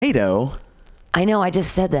tomato? I know, I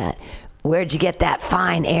just said that. Where'd you get that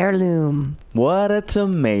fine heirloom? What a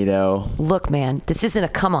tomato. Look, man, this isn't a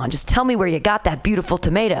come on. Just tell me where you got that beautiful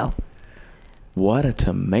tomato. What a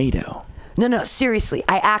tomato. No, seriously.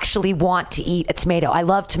 I actually want to eat a tomato. I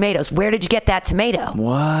love tomatoes. Where did you get that tomato?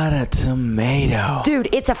 What a tomato. Dude,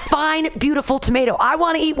 it's a fine, beautiful tomato. I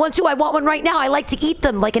want to eat one too. I want one right now. I like to eat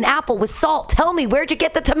them like an apple with salt. Tell me, where'd you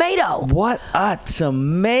get the tomato? What a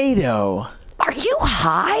tomato. Are you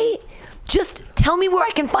high? Just tell me where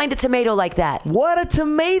I can find a tomato like that. What a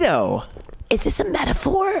tomato. Is this a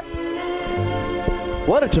metaphor?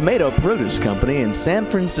 What a Tomato Produce Company in San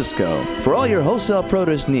Francisco. For all your wholesale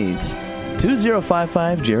produce needs,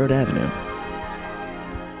 2055 Jarrett Avenue.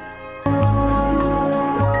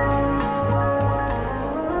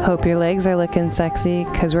 Hope your legs are looking sexy,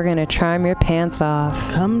 because we're going to charm your pants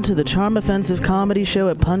off. Come to the Charm Offensive Comedy Show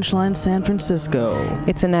at Punchline San Francisco.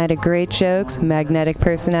 It's a night of great jokes, magnetic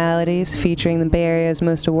personalities, featuring the Bay Area's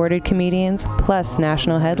most awarded comedians, plus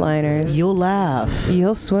national headliners. You'll laugh.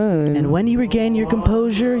 You'll swoon. And when you regain your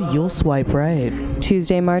composure, you'll swipe right.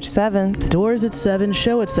 Tuesday, March 7th. Doors at 7,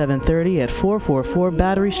 show at 7:30 at 444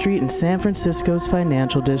 Battery Street in San Francisco's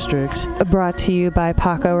Financial District. Brought to you by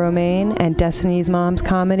Paco Romaine and Destiny's Mom's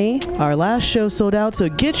Comedy. Our last show sold out, so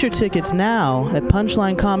get your tickets now at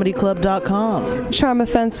punchlinecomedyclub.com. Charm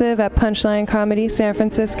Offensive at Punchline Comedy San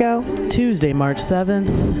Francisco. Tuesday, March 7th.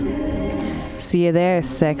 See you there,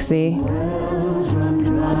 sexy.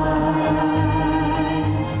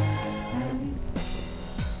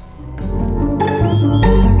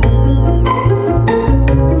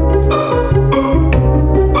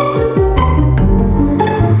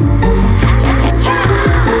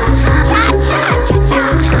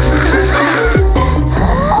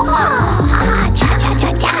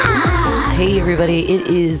 Hey everybody, it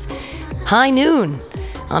is high noon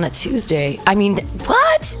on a Tuesday. I mean,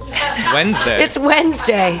 what? It's Wednesday. It's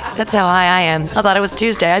Wednesday. That's how high I am. I thought it was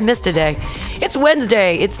Tuesday. I missed a day. It's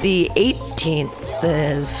Wednesday. It's the 18th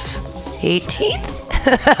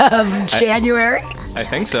of January. I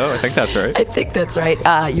think so. I think that's right. I think that's right.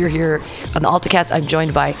 You're here on the Alta-Cast. I'm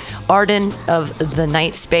joined by Arden of the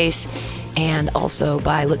Night Space and also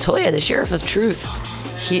by LaToya, the Sheriff of Truth,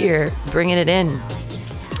 here bringing it in.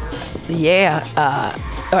 Yeah.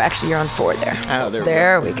 Actually, you're on 4 there. Oh,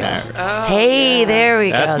 there we go. Oh, hey, there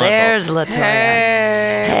we That's go. my There's fault.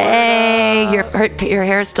 LaToya. Hey, your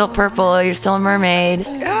hair is still purple. You're still a mermaid.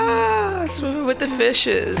 Swimming with the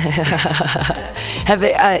fishes.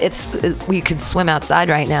 We could swim outside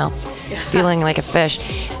right now, feeling like a fish.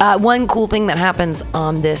 One cool thing that happens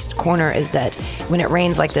on this corner is that when it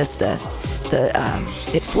rains like this,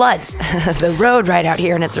 it floods the road right out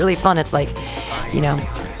here, and it's really fun. It's like,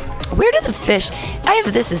 where do the fish?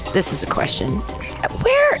 This is a question.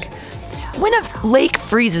 When a lake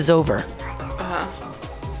freezes over,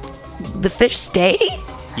 the fish stay?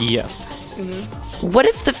 Yes. Mm-hmm. What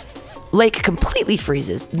if the lake completely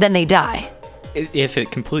freezes? Then they die. If it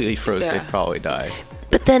completely froze, they'd probably die.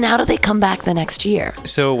 But then how do they come back the next year?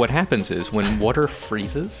 So what happens is when water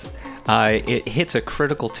freezes, it hits a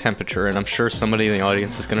critical temperature, and I'm sure somebody in the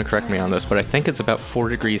audience is going to correct me on this, but I think it's about 4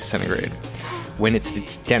 degrees centigrade when it's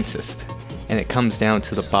its densest, and it comes down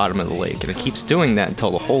to the bottom of the lake, and it keeps doing that until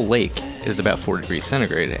the whole lake is about 4 degrees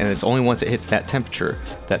centigrade, and it's only once it hits that temperature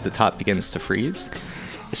that the top begins to freeze.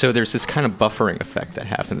 So there's this kind of buffering effect that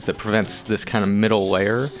happens that prevents this kind of middle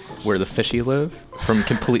layer where the fishy live from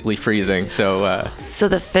completely freezing. So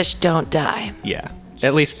the fish don't die. Yeah,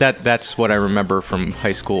 at least that's what I remember from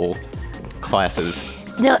high school classes.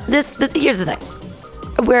 No, but here's the thing.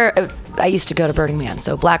 Where I used to go to Burning Man,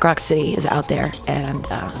 so Black Rock City is out there, and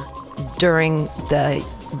during the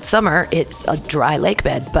summer it's a dry lake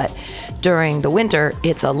bed, but during the winter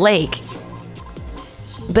it's a lake.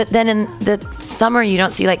 But then in the summer you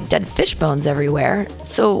don't see like dead fish bones everywhere.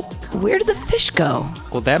 So where do the fish go?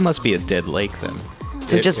 Well, that must be a dead lake then.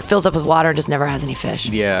 So it just fills up with water, just never has any fish.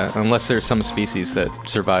 Yeah, unless there's some species that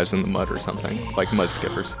survives in the mud or something, like mud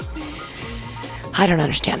skippers. I don't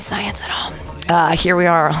understand science at all. Here we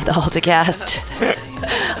are on the Alta-Cast.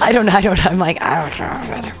 I'm like, I don't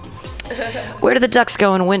know. Where do the ducks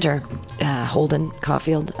go in winter? Holden,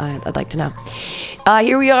 Caulfield, I'd like to know.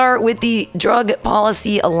 Here we are with the Drug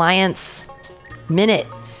Policy Alliance Minute.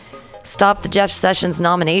 Stop the Jeff Sessions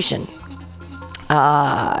nomination.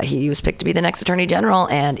 He was picked to be the next Attorney General,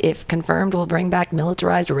 and if confirmed, will bring back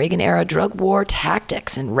militarized Reagan-era drug war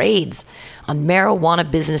tactics and raids on marijuana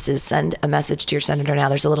businesses. Send a message to your senator now.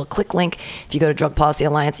 There's a little click link. If you go to Drug Policy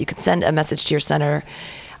Alliance, you can send a message to your senator.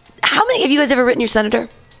 How many have you guys ever written your senator?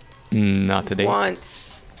 Not today.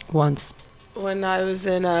 Once. Once. When I was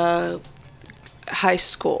in high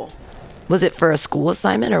school. Was it for a school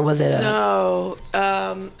assignment or was it a... No,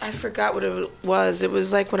 I forgot what it was. It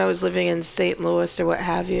was like when I was living in St. Louis or what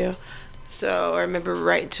have you. So I remember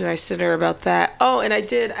writing to our senator about that. Oh, and I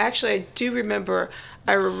do remember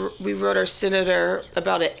we wrote our senator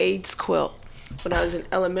about an AIDS quilt when I was in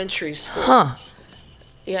elementary school. Huh.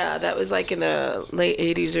 Yeah, that was like in the late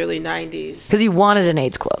 80s, early 90s. Because you wanted an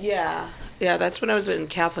AIDS quilt. Yeah, that's when I was in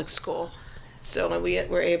Catholic school. So we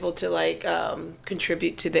were able to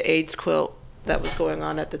contribute to the AIDS quilt that was going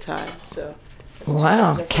on at the time. So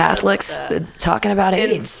wow, Catholics talking about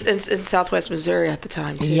AIDS in Southwest Missouri at the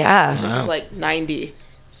time too. Yeah, this is like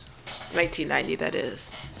 1990. That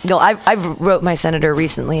is. No, I wrote my senator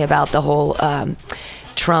recently about the whole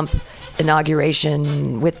Trump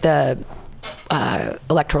inauguration with the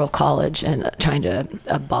Electoral College and trying to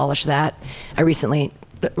abolish that. I recently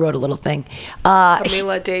wrote a little thing.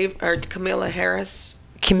 Camilla Harris.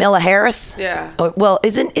 Camilla Harris? Yeah. Oh, well,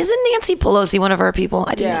 isn't Nancy Pelosi one of our people?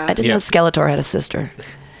 I didn't know Skeletor had a sister.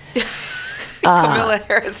 Camilla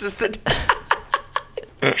Harris is the...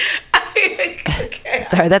 Okay.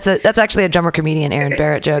 Sorry, that's actually a drummer comedian Aaron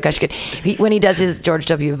Barrett joke. When he does his George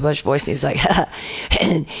W. Bush voice, and he's like,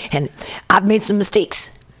 and I've made some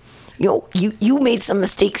mistakes. You made some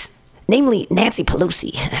mistakes, namely Nancy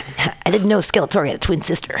Pelosi. I didn't know Skeletor had a twin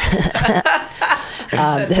sister.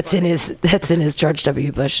 That's in his George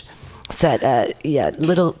W. Bush set.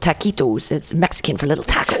 Little taquitos. It's Mexican for little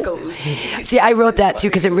tacos. See, I wrote that too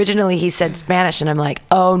because originally he said Spanish, and I'm like,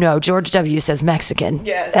 oh no, George W. says Mexican.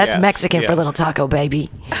 Yes. That's Mexican for little taco, baby.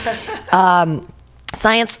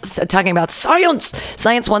 Talking about science.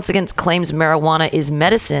 Science once again claims marijuana is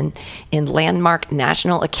medicine in landmark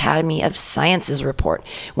National Academy of Sciences report.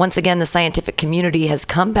 Once again, the scientific community has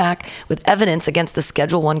come back with evidence against the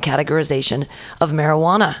Schedule I categorization of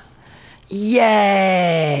marijuana.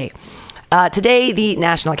 Yay! Today, the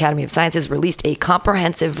National Academy of Sciences released a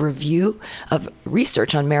comprehensive review of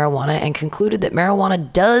research on marijuana and concluded that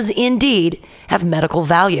marijuana does indeed have medical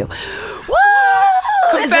value. Woo!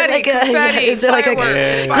 Confetti, Is it like a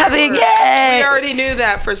clapping? Yay! We already knew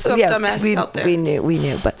that for some dumbasses out there. We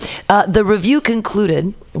knew. But the review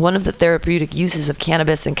concluded one of the therapeutic uses of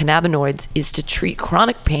cannabis and cannabinoids is to treat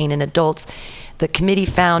chronic pain in adults. The committee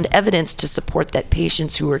found evidence to support that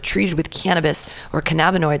patients who were treated with cannabis or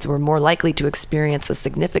cannabinoids were more likely to experience a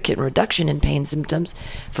significant reduction in pain symptoms.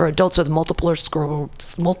 For adults with multiple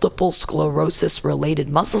sclerosis-related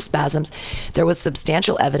muscle spasms, there was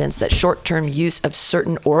substantial evidence that short-term use of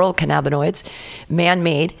certain oral cannabinoids,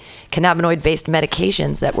 man-made cannabinoid-based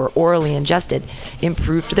medications that were orally ingested,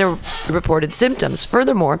 improved their reported symptoms.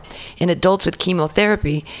 Furthermore, in adults with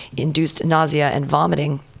chemotherapy-induced nausea and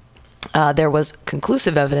vomiting, there was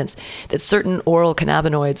conclusive evidence that certain oral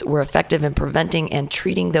cannabinoids were effective in preventing and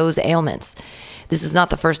treating those ailments. This is not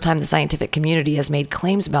the first time the scientific community has made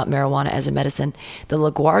claims about marijuana as a medicine. The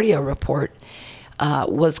LaGuardia report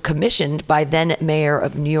was commissioned by then Mayor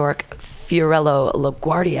of New York, Fiorello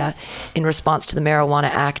LaGuardia, in response to the Marijuana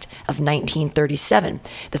Act of 1937,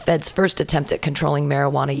 the Fed's first attempt at controlling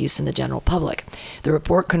marijuana use in the general public. The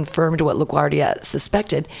report confirmed what LaGuardia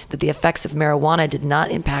suspected, that the effects of marijuana did not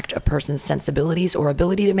impact a person's sensibilities or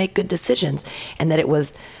ability to make good decisions, and that it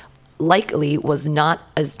was not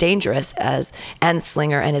as dangerous as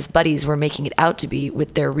Anslinger and his buddies were making it out to be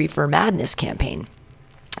with their Reefer Madness campaign.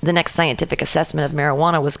 The next scientific assessment of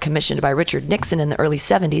marijuana was commissioned by Richard Nixon in the early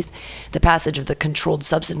 70s. The passage of the Controlled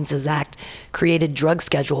Substances Act created drug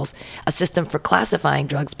schedules, a system for classifying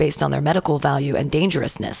drugs based on their medical value and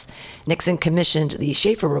dangerousness. Nixon commissioned the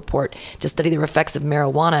Schaefer Report to study the effects of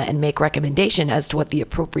marijuana and make recommendation as to what the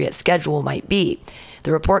appropriate schedule might be.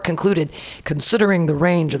 The report concluded, considering the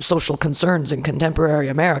range of social concerns in contemporary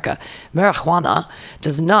America, marijuana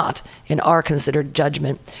does not, in our considered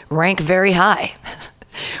judgment, rank very high.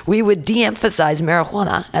 We would de-emphasize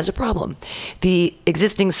marijuana as a problem. The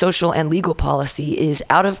existing social and legal policy is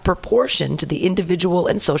out of proportion to the individual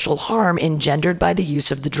and social harm engendered by the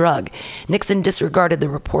use of the drug. Nixon disregarded the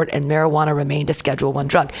report and marijuana remained a Schedule I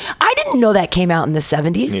drug. I didn't know that came out in the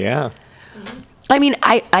 70s. Yeah. I mean,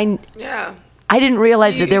 Yeah. I didn't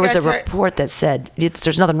realize that there was a report that said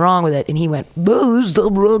there's nothing wrong with it, and he went, "There's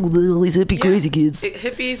something wrong with all these hippie crazy kids."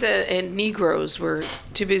 Hippies and Negroes were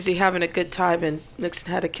too busy having a good time, and Nixon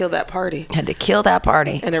had to kill that party.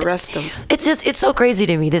 And arrest them. It's so crazy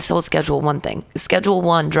to me, this whole Schedule I thing. Schedule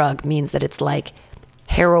I drug means that it's like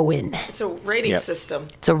heroin. It's a rating system.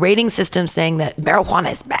 It's a rating system saying that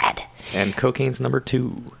marijuana is bad. And cocaine's number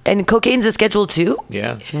 2. And cocaine's a Schedule 2?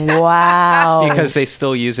 Yeah. Wow. Because they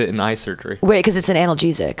still use it in eye surgery. Wait, because it's an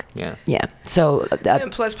analgesic. Yeah. Yeah. So,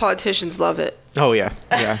 And plus, politicians love it. Oh, yeah.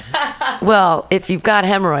 Yeah. well, if you've got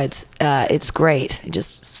hemorrhoids, it's great. You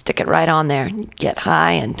just stick it right on there. You get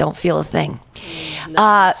high and don't feel a thing.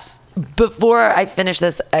 Nice. Before I finish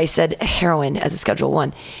this, I said heroin as a Schedule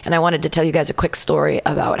 1. And I wanted to tell you guys a quick story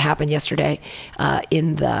about what happened yesterday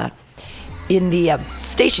in the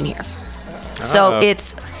station here. So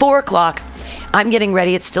it's 4 o'clock. I'm getting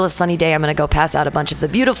ready. It's still a sunny day. I'm going to go pass out a bunch of the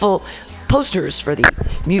beautiful posters for the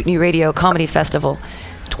Mutiny Radio Comedy Festival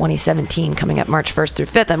 2017 coming up March 1st through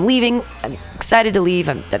 5th. I'm leaving. I'm excited to leave.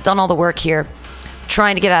 I've done all the work here,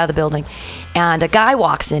 trying to get out of the building. And a guy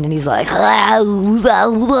walks in and he's like,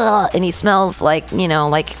 and he smells like,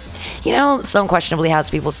 some questionably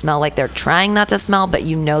housed people smell like they're trying not to smell, but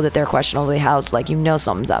you know that they're questionably housed, like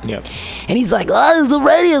something's up. Yep. And he's like, oh, it's a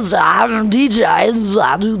radio star, I'm a DJ,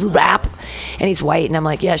 I do the rap. And he's white, and I'm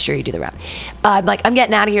like, yeah, sure, you do the rap. I'm like, I'm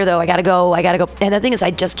getting out of here, though, I gotta go. And the thing is,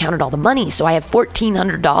 I just counted all the money, so I have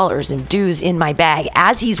 $1,400 in dues in my bag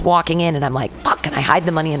as he's walking in, and I'm like, fuck, and I hide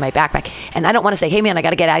the money in my backpack. And I don't want to say, hey, man, I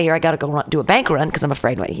gotta get out of here, I gotta go do a bank run, because I'm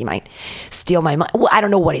afraid he might steal my money. Well, I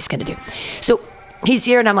don't know what he's gonna do. So he's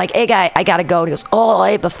here, and I'm like, hey, guy, I gotta go. And he goes, oh,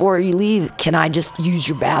 hey, before you leave, can I just use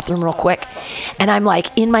your bathroom real quick? And I'm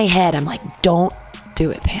like, in my head, I'm like, don't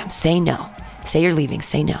do it, Pam. Say no. Say you're leaving.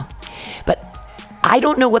 Say no. But I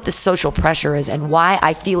don't know what the social pressure is and why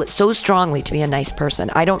I feel it so strongly to be a nice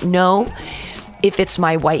person. I don't know if it's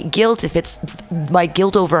my white guilt, if it's my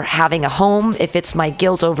guilt over having a home, if it's my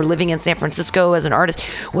guilt over living in San Francisco as an artist,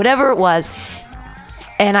 whatever it was.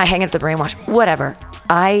 And I hang up the brainwash. Whatever.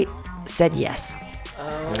 I said yes.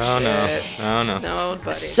 Oh, no. No,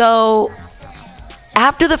 buddy. So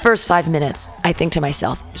after the first 5 minutes, I think to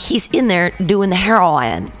myself, he's in there doing the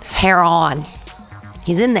heroin.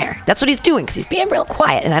 He's in there. That's what he's doing because he's being real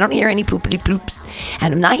quiet and I don't hear any poopity poops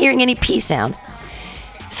and I'm not hearing any pee sounds.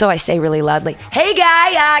 So I say really loudly, hey guy,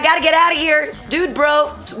 I gotta get out of here. Dude,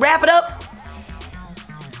 bro, wrap it up.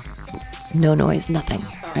 No noise, nothing.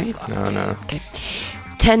 Right? No. Okay.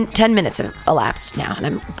 10 minutes have elapsed now,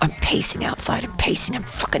 and I'm pacing outside. I'm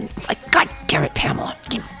fucking like, God damn it, Pamela.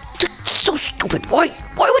 You're so stupid. Why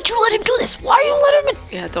would you let him do this? Why you let him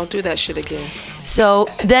in? Yeah, don't do that shit again. So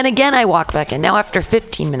then again, I walk back in, now after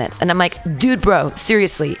 15 minutes, and I'm like, dude, bro,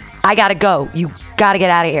 seriously, I gotta go. You gotta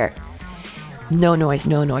get out of here. No noise.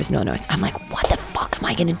 I'm like, what the fuck am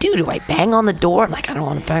I gonna do? Do I bang on the door? I'm like, I don't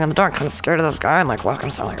want to bang on the door. I'm kind of scared of this guy. I'm like walking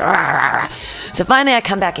outside, like, ah. So finally I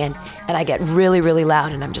come back in and I get really, really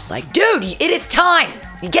loud and I'm just like, dude, it is time.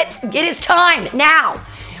 It is time now.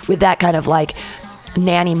 With that kind of like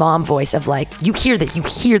nanny mom voice of like, you hear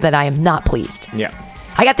that I am not pleased. Yeah.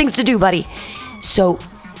 I got things to do, buddy. So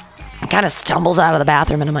he kind of stumbles out of the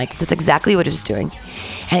bathroom and I'm like, that's exactly what he was doing.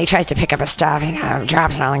 And he tries to pick up his stuff and kind of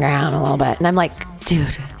drops it on the ground a little bit. And I'm like,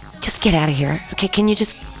 dude, just get out of here. Okay, can you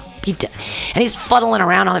just be done? And he's fuddling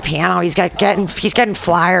around on the piano. He's getting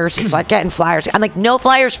flyers. He's like getting flyers. I'm like, no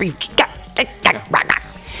flyers for you.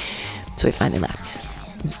 So we finally left.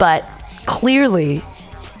 But clearly,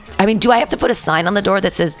 I mean, do I have to put a sign on the door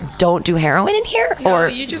that says don't do heroin in here? No, or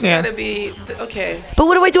you just gotta be okay. But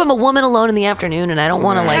what do I do? I'm a woman alone in the afternoon and I don't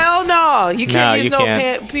want to like. Hell no. You can't use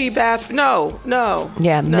can't. pee bath. No.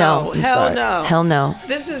 Yeah, no. I'm Hell sorry. no. Hell no.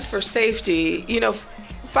 This is for safety.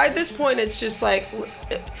 By this point, it's just like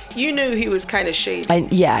you knew he was kind of shady.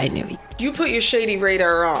 I knew. You put your shady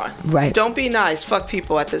radar on. Right. Don't be nice. Fuck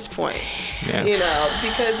people at this point. Yeah.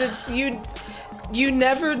 Because it's you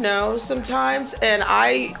never know sometimes, and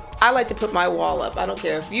I like to put my wall up. I don't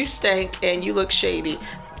care if you stank and you look shady.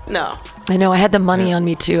 No. I know. I had the money on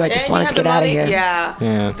me too. I just wanted to get out of here. Yeah.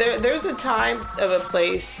 Yeah. There's a time of a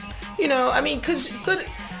place. Because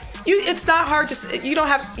it's not hard to.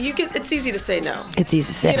 It's easy to say no. It's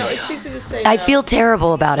easy to say. It's easy to say. No. I feel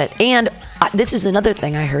terrible about it. And this is another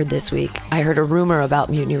thing I heard this week. I heard a rumor about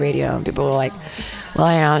Mutiny Radio, and people were like,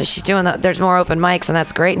 well, she's doing there's more open mics, and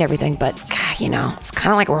that's great and everything, but, God, it's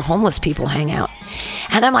kind of like where homeless people hang out.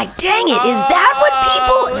 And I'm like, dang it, is that what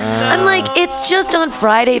people... No. I'm like, it's just on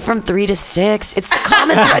Friday from 3 to 6. It's the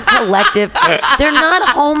Common Thread Collective. They're not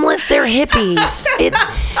homeless, they're hippies. It's,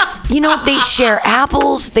 they share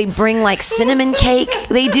apples, they bring, like, cinnamon cake.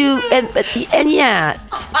 They do, and yeah,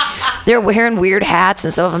 they're wearing weird hats,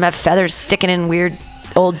 and some of them have feathers sticking in weird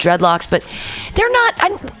old dreadlocks, but they're not...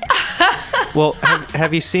 Well,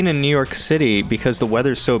 have you seen in New York City, because the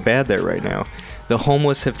weather's so bad there right now, the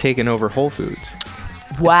homeless have taken over Whole Foods.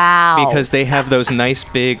 Wow. Because they have those nice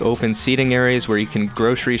big open seating areas where you can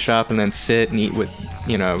grocery shop and then sit and eat with,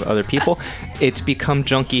 other people. It's become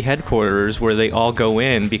junkie headquarters where they all go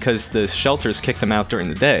in because the shelters kick them out during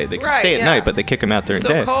the day. They can stay at night, but they kick them out during the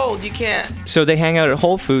day. It's so cold, you can't. So they hang out at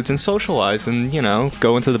Whole Foods and socialize and,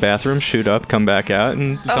 go into the bathroom, shoot up, come back out,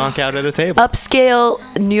 and zonk out at a table. Upscale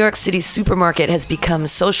New York City supermarket has become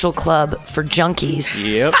social club for junkies.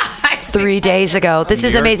 Yep. 3 days ago. This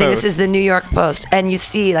is New York amazing. Post. This is the New York Post. And you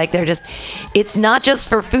see, it's not just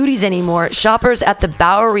for foodies anymore. Shoppers at the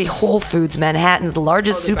Bowery Whole Foods, Manhattan's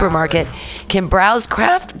largest supermarket, can browse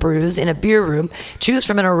craft brews in a beer room, choose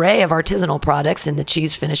from an array of artisanal products in the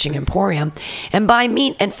cheese finishing emporium, and buy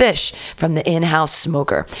meat and fish from the in-house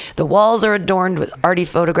smoker. The walls are adorned with arty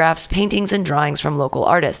photographs, paintings, and drawings from local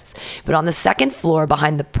artists. But on the second floor,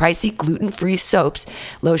 behind the pricey gluten-free soaps,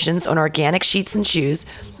 lotions, and organic sheets and shoes,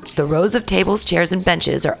 the rows of tables, chairs, and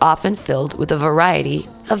benches are often filled with a variety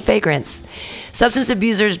of vagrants. Substance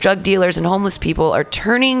abusers, drug dealers, and homeless people are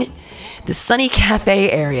turning the sunny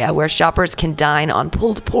cafe area where shoppers can dine on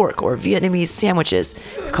pulled pork or Vietnamese sandwiches,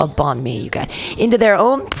 called banh mi, you guys, into their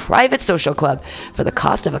own private social club for the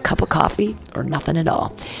cost of a cup of coffee or nothing at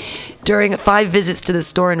all. During 5 visits to the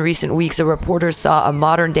store in recent weeks, a reporter saw a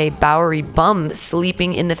modern-day Bowery bum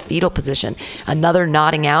sleeping in the fetal position, another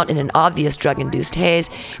nodding out in an obvious drug-induced haze,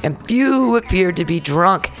 and few appeared to be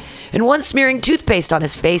drunk, and one smearing toothpaste on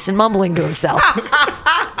his face and mumbling to himself.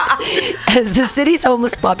 As the city's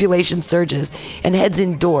homeless population surges and heads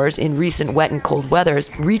indoors in recent wet and cold weathers,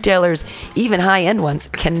 retailers, even high-end ones,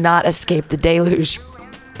 cannot escape the deluge.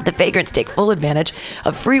 The vagrants take full advantage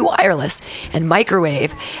of free wireless and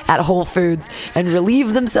microwave at Whole Foods and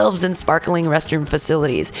relieve themselves in sparkling restroom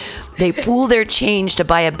facilities. They pool their change to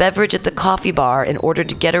buy a beverage at the coffee bar in order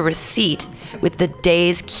to get a receipt with the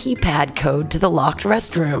day's keypad code to the locked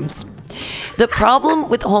restrooms. The problem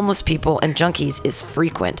with homeless people and junkies is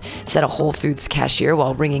frequent, said a Whole Foods cashier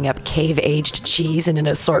while ringing up cave-aged cheese and an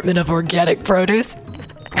assortment of organic produce.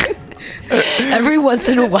 Every once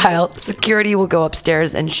in a while, security will go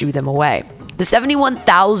upstairs and shoo them away. The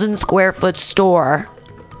 71,000 square foot store,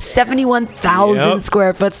 71,000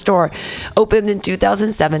 square foot store, opened in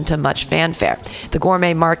 2007 to much fanfare. The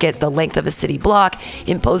gourmet market, the length of a city block,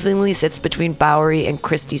 imposingly sits between Bowery and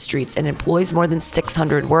Christie Streets and employs more than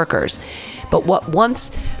 600 workers. But what was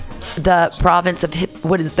once the province of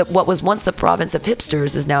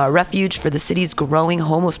hipsters is now a refuge for the city's growing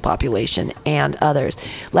homeless population and others.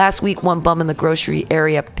 Last week, one bum in the grocery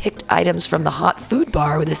area picked items from the hot food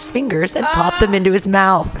bar with his fingers and popped them into his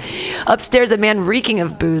mouth. Upstairs, a man reeking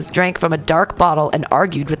of booze drank from a dark bottle and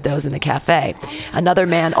argued with those in the cafe. Another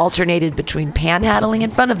man alternated between panhandling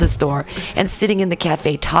in front of the store and sitting in the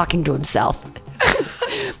cafe talking to himself.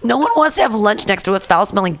 No one wants to have lunch next to a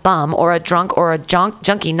foul-smelling bum or a drunk or a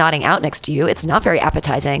junkie nodding out next to you. It's not very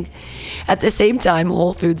appetizing. At the same time,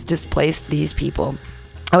 Whole Foods displaced these people.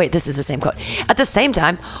 Oh, wait, this is the same quote. At the same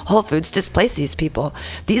time, Whole Foods displaced these people.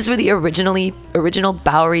 These were the original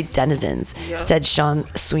Bowery denizens, said Sean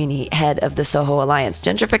Sweeney, head of the Soho Alliance.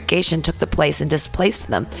 Gentrification took the place and displaced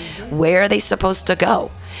them. Where are they supposed to go?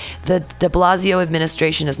 The de Blasio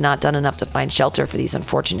administration has not done enough to find shelter for these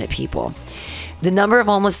unfortunate people. The number of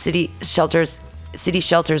homeless city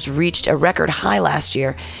shelters reached a record high last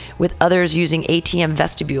year, with others using ATM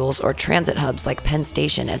vestibules or transit hubs like Penn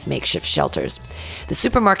Station as makeshift shelters. The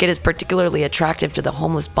supermarket is particularly attractive to the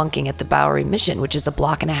homeless bunking at the Bowery Mission, which is a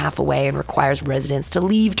block and a half away and requires residents to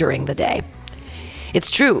leave during the day. It's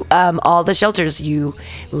true. All the shelters, you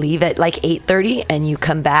leave at like 8:30 and you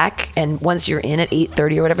come back, and once you're in at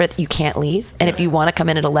 8:30 or whatever, you can't leave. And if you want to come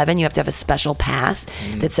in at 11, you have to have a special pass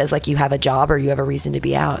that says like you have a job or you have a reason to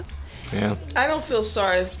be out. Yeah. I don't feel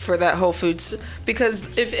sorry for that Whole Foods, because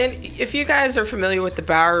if you guys are familiar with the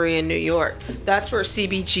Bowery in New York, that's where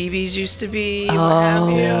CBGB's used to be, and what have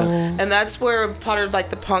you. And that's where part of like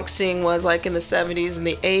the punk scene was like in the 70s and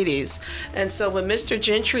the 80s. And so when Mr.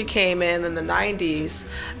 Gentry came in the 90s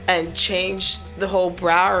and changed the whole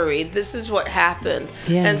Bowery, this is what happened.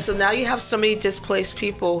 Yeah. And so now you have so many displaced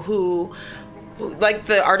people who, like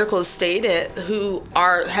the article stated, who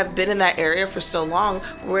have been in that area for so long.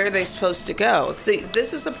 Where are they supposed to go?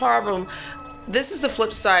 This is the problem. This is the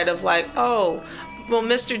flip side of like, oh, well,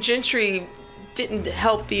 Mr. Gentry didn't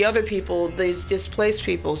help the other people, these displaced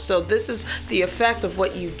people. So this is the effect of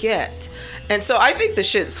what you get. And so I think the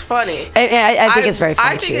shit's funny. I think it's very funny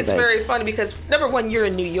I think too, it's but very funny because number one, you're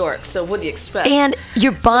in New York, so what do you expect? And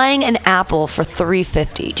you're buying an apple for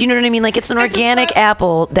 $3.50. Do you know what I mean? Like it's an organic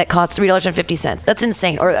apple that costs $3.50. That's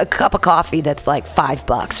insane. Or a cup of coffee that's like $5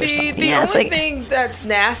 or something. The only thing that's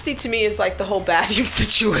nasty to me is like the whole bathroom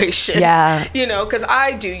situation. Yeah. You know, because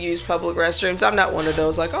I do use public restrooms. I'm not one of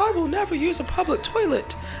those like, I will never use a public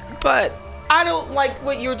toilet. But I don't like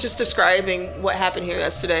what you were just describing, what happened here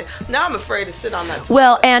yesterday. Now I'm afraid to sit on that toilet.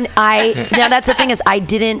 Well, and now that's the thing is I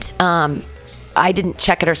didn't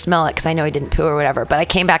check it or smell it because I know I didn't poo or whatever. But I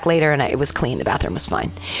came back later and it was clean. The bathroom was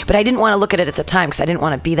fine. But I didn't want to look at it at the time because I didn't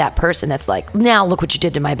want to be that person that's like, now look what you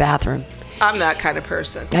did to my bathroom. I'm that kind of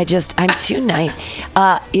person. I'm too nice.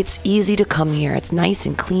 It's easy to come here. It's nice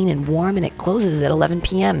and clean and warm, and it closes at 11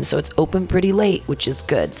 p.m., so it's open pretty late, which is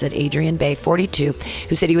good, said Adrian Bay, 42,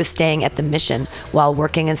 who said he was staying at the Mission while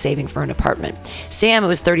working and saving for an apartment. Sam, who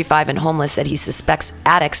was 35 and homeless, said he suspects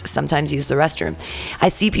addicts sometimes use the restroom. I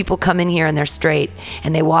see people come in here and they're straight,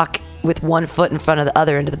 and they walk with one foot in front of the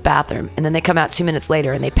other into the bathroom, and then they come out 2 minutes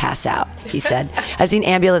later and they pass out, he said. I've seen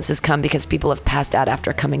ambulances come because people have passed out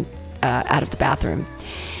after coming out of the bathroom.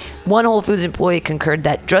 One Whole Foods employee concurred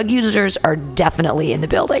that drug users are definitely in the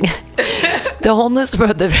building. Elvis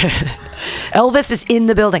is in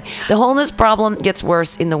the building. The homeless problem gets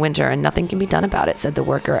worse in the winter and nothing can be done about it, said the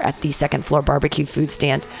worker at the second floor barbecue food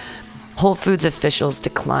stand. Whole Foods officials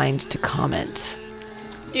declined to comment.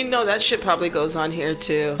 You know, that shit probably goes on here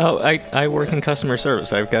too. Oh, I work in customer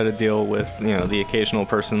service. I've got to deal with, the occasional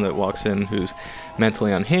person that walks in who's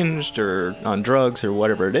mentally unhinged or on drugs or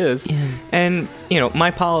whatever it is. Yeah. And,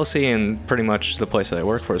 my policy and pretty much the place that I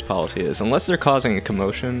work for's policy is unless they're causing a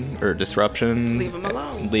commotion or disruption, leave them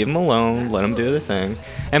alone. Leave them alone, Absolutely. Let them do their thing.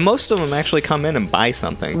 And most of them actually come in and buy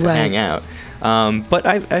something to hang out. But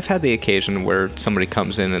I've had the occasion where somebody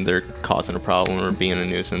comes in and they're causing a problem or being a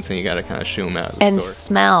nuisance, and you got to kind of shoo them out. And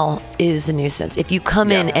smell is a nuisance. If you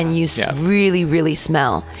come in and you really, really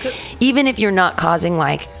smell, even if you're not causing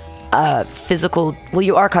like a physical, well,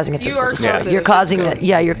 you are causing a physical disorder. You're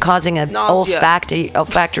causing an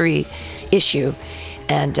olfactory issue.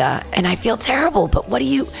 And I feel terrible, but what do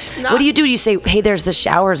you do? You say, hey, there's the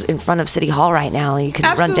showers in front of City Hall right now. You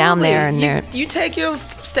can run down there and you take your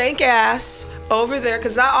stank ass over there,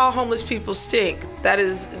 because not all homeless people stink.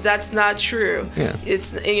 That's not true. Yeah.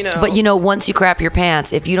 It's But once you crap your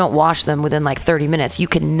pants, if you don't wash them within like 30 minutes, you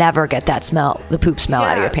can never get that smell, the poop smell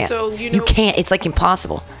out of your pants. So, you can't. It's like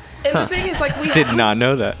impossible. And the thing is, like, we did not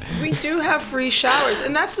know that. We do have free showers,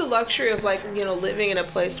 and that's the luxury of living in a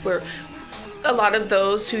place where a lot of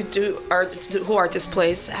those who are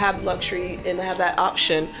displaced have luxury and have that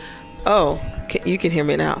option. Oh, you can hear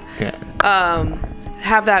me now. Yeah.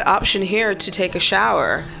 Have that option here to take a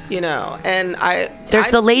shower, and there's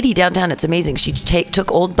the lady downtown. It's amazing. She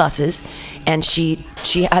took old buses, and she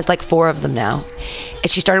has like 4 of them now. And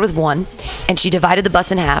she started with 1, and she divided the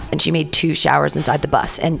bus in half, and she made 2 showers inside the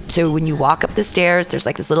bus. And so when you walk up the stairs, there's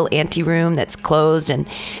like this little ante room that's closed, and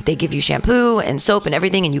they give you shampoo and soap and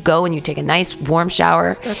everything, and you go and you take a nice warm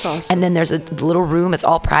shower. That's awesome. And then there's a little room. It's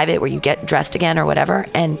all private where you get dressed again or whatever.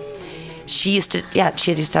 And she used to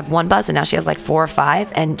have 1 bus, and now she has like 4 or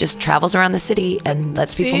 5, and just travels around the city and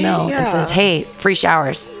lets people know and says, hey, free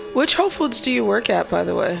showers. Which Whole Foods do you work at, by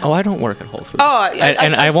the way? Oh, I don't work at Whole Foods. Oh,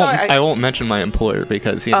 I won't mention my employer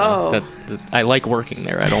because that I like working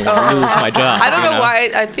there. I don't want to lose my job. I don't know why.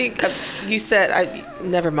 I think you said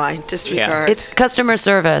never mind. Disregard. It's customer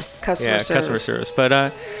service. Customer service. But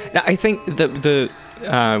I think the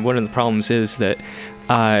one of the problems is that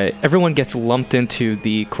everyone gets lumped into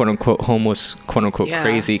the quote-unquote homeless, quote-unquote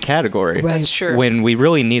crazy category. Right. That's true. When we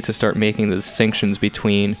really need to start making the distinctions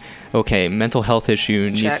between, okay, mental health issue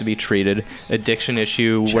needs to be treated, addiction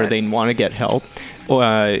issue where they want to get help,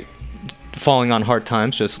 falling on hard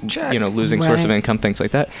times, just losing source of income, things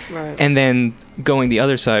like that. Right. And then going the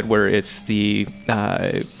other side where it's the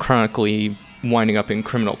chronically winding up in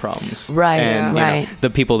criminal problems. Right, and,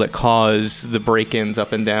 the people that cause the break-ins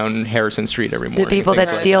up and down Harrison Street every morning. The people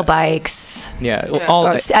that steal bikes. Yeah.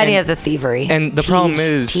 Or any of the thievery. And the problem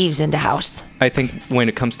is, thieves into house. I think when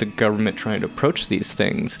it comes to government trying to approach these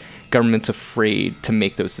things, government's afraid to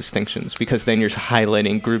make those distinctions because then you're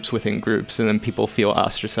highlighting groups within groups and then people feel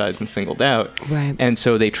ostracized and singled out. Right. And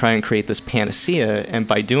so they try and create this panacea, and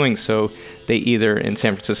by doing so, they either, in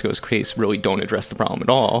San Francisco's case, really don't address the problem at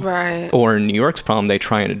all. Right. Or in New York's problem, they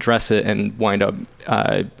try and address it and wind up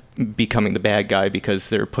becoming the bad guy because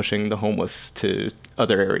they're pushing the homeless to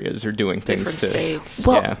other areas or doing things different to states.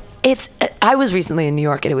 Well, it's I was recently in New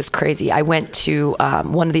York, and it was crazy. I went to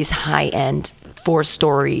one of these high-end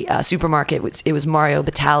 4-story supermarket. It was Mario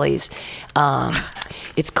Batali's.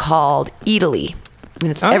 It's called Italy.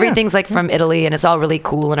 And everything's like from Italy, and it's all really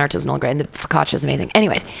cool and artisanal and great. And the focaccia is amazing.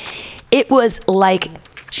 Anyways, it was like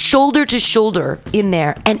shoulder to shoulder in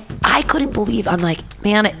there, and I couldn't believe. I'm like,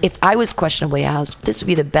 man, if I was questionably housed, this would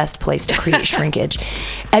be the best place to create shrinkage.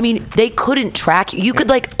 I mean, they couldn't track you. You could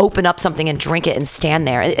like open up something and drink it and stand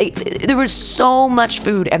there. There was so much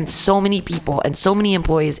food and so many people and so many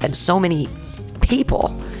employees and so many people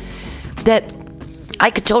that I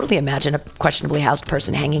could totally imagine a questionably housed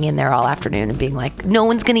person hanging in there all afternoon and being like, no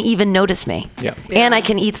one's going to even notice me. Yeah. And I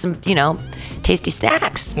can eat some, tasty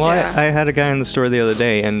snacks. Well, I had a guy in the store the other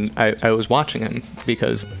day, and I was watching him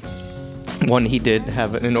because, one, he did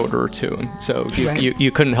have an order to him, so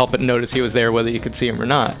you couldn't help but notice he was there whether you could see him or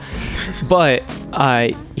not. But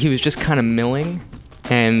he was just kind of milling,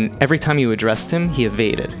 and every time you addressed him, he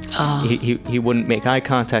evaded. He wouldn't make eye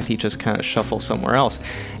contact. He just kind of shuffled somewhere else.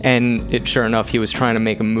 And sure enough, he was trying to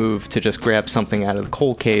make a move to just grab something out of the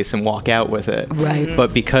cold case and walk out with it. Right.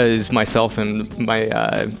 But because myself and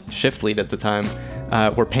my shift lead at the time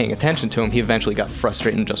were paying attention to him, he eventually got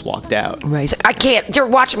frustrated and just walked out. Right. He's like, I can't. You're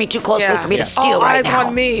watching me too closely for me to steal all right eyes now.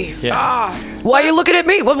 on me. Yeah. Why are you looking at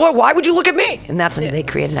me? Why would you look at me? And that's when they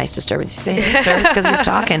create a nice disturbance. You say, sir, because you're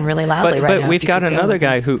talking really loudly right now. But we've got another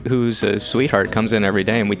guy who's a sweetheart, comes in every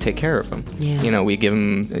day, and we take care of him. Yeah. We give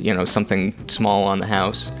him, something small on the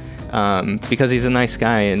house. Because he's a nice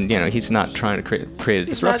guy, and he's not trying to create a disruption.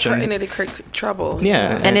 He's not trying to create trouble.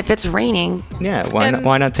 Yeah, and if it's raining,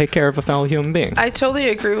 why not take care of a fellow human being? I totally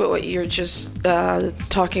agree with what you're just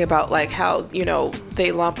talking about, like how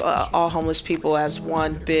they lump all homeless people as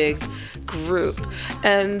one big group,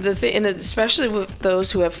 and and especially with those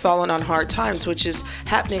who have fallen on hard times, which is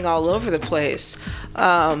happening all over the place.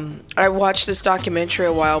 I watched this documentary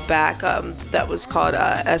a while back that was called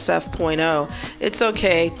SF.0. It's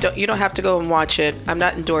okay. You don't have to go and watch it. I'm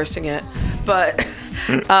not endorsing it. But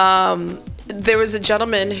there was a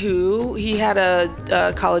gentleman he had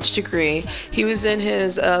a college degree. He was in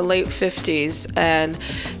his late 50s, and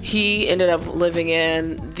he ended up living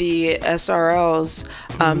in the SRLs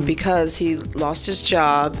because he lost his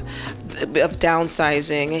job of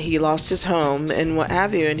downsizing. He lost his home and what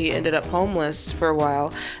have you, and he ended up homeless for a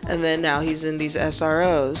while, and then now he's in these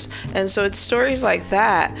SROs. And so it's stories like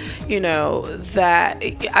that, that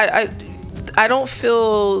I don't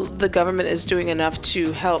feel the government is doing enough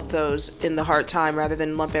to help those in the hard time, rather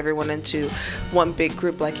than lump everyone into one big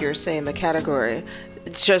group, like you were saying, the category.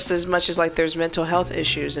 Just as much as like there's mental health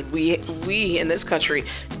issues, and we in this country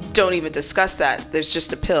don't even discuss that. There's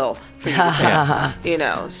just a pill for you to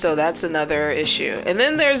take, so that's another issue. And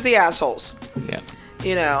then there's the assholes.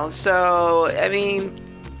 Yeah. So I mean,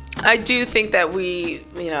 I do think that we,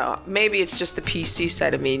 maybe it's just the PC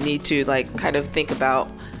side of me, need to like kind of think about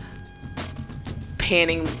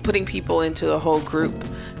putting people into a whole group,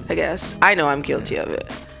 I guess. I know I'm guilty of it.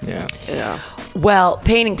 Yeah. Well,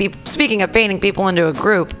 speaking of painting people into a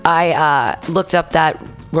group, I looked up that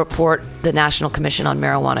report, the National Commission on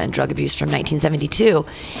Marijuana and Drug Abuse from 1972,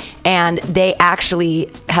 and they actually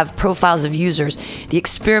have profiles of users: the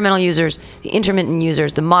experimental users, the intermittent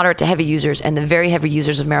users, the moderate to heavy users, and the very heavy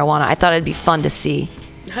users of marijuana. I thought it'd be fun to see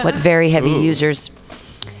what very heavy users,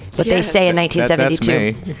 what they say in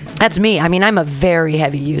 1972. That's me. I mean, I'm a very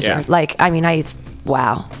heavy user. Yeah.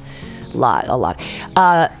 Wow. A lot.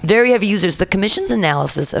 Very heavy users. The Commission's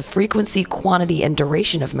analysis of frequency, quantity, and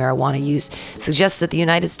duration of marijuana use suggests that the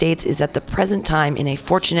United States is at the present time in a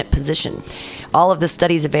fortunate position. All of the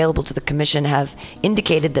studies available to the Commission have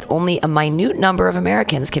indicated that only a minute number of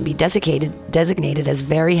Americans can be designated as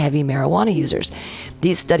very heavy marijuana users.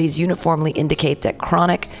 These studies uniformly indicate that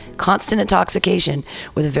chronic, constant intoxication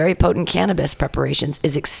with very potent cannabis preparations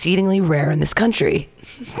is exceedingly rare in this country.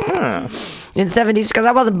 In the 70s, because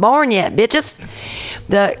I wasn't born yet, bitches.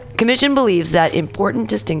 The Commission believes that important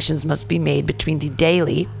distinctions must be made between the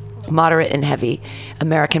daily, moderate, and heavy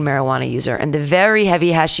American marijuana user and the very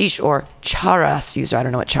heavy hashish or charas user. I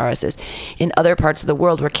don't know what charas is. In other parts of the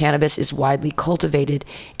world where cannabis is widely cultivated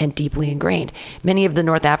and deeply ingrained. Many of the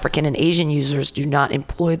North African and Asian users do not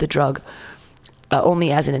employ the drug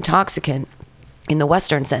only as an intoxicant in the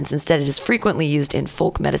Western sense. Instead, it is frequently used in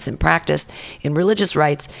folk medicine practice, in religious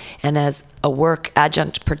rites, and as a work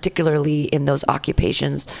adjunct, particularly in those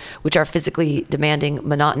occupations which are physically demanding,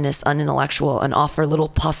 monotonous, unintellectual, and offer little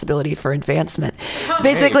possibility for advancement. It's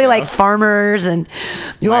basically like farmers and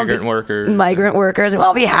Migrant workers.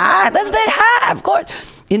 Well, be high. Let's be high, of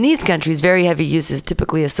course. In these countries, very heavy use is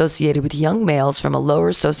typically associated with young males from a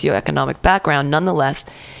lower socioeconomic background. Nonetheless,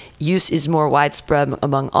 use is more widespread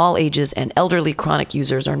among all ages, and elderly chronic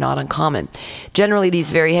users are not uncommon. Generally,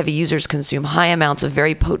 these very heavy users consume high amounts of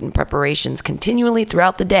very potent preparations continually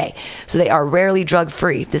throughout the day, so they are rarely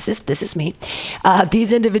drug-free. This is me.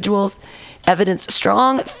 These individuals evidence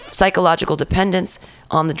strong psychological dependence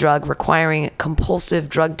on the drug, requiring compulsive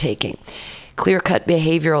drug taking. Clear-cut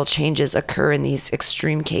behavioral changes occur in these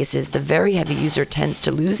extreme cases. The very heavy user tends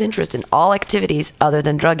to lose interest in all activities other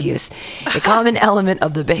than drug use. A common element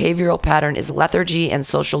of the behavioral pattern is lethargy and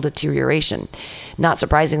social deterioration. Not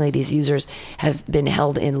surprisingly, these users have been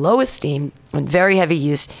held in low esteem, and very heavy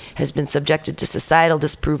use has been subjected to societal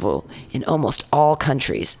disapproval in almost all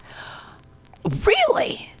countries.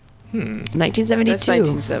 Really? 1972. That's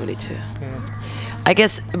 1972. I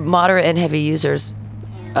guess moderate and heavy users...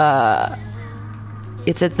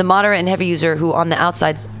 It's the moderate and heavy user who on the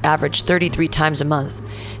outside average 33 times a month,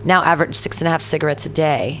 now average 6.5 cigarettes a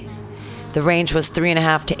day. The range was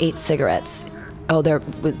 3.5 to 8 cigarettes. Oh, they're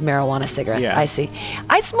with marijuana cigarettes. Yeah. I see.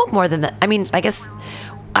 I smoke more than that. I mean, I guess,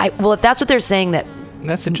 if that's what they're saying, that,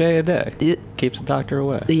 That's a J a day. Keeps the doctor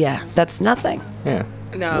away. yeah, that's nothing. Yeah.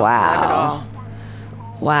 No, Wow. not at all.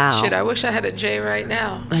 Wow. Shit, I wish I had a J right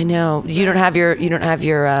now. I know. You don't have your.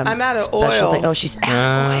 I'm out of special oil. thing. Oh, she's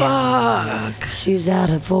out of oil. Fuck. She's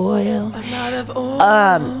out of oil. I'm out of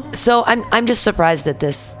oil. So I'm just surprised that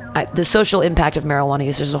the social impact of marijuana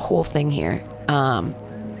use. There's a whole thing here,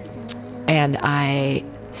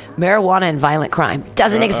 marijuana and violent crime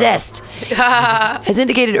doesn't exist. As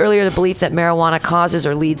indicated earlier, the belief that marijuana causes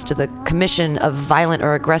or leads to the commission of violent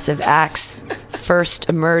or aggressive acts first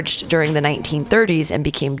emerged during the 1930s and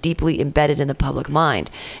became deeply embedded in the public mind.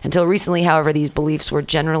 Until recently, however, these beliefs were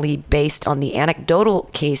generally based on the anecdotal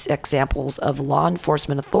case examples of law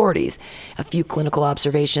enforcement authorities, a few clinical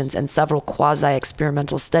observations, and several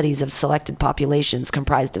quasi-experimental studies of selected populations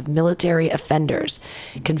comprised of military offenders,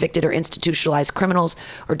 convicted or institutionalized criminals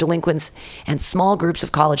or delinquents, and small groups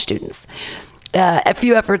of college students. A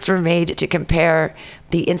few efforts were made to compare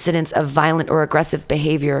the incidence of violent or aggressive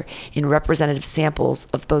behavior in representative samples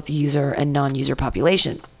of both user and non-user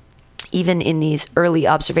population. Even in these early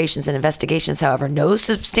observations and investigations, however, no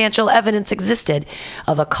substantial evidence existed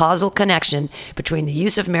of a causal connection between the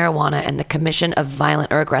use of marijuana and the commission of violent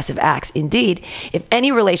or aggressive acts. Indeed, if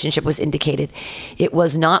any relationship was indicated, it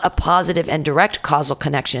was not a positive and direct causal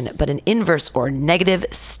connection, but an inverse or negative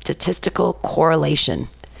statistical correlation.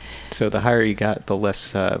 So the higher you got, the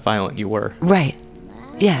less violent you were. Right.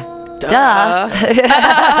 Yeah. Duh.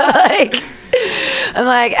 I'm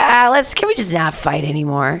like, can we just not fight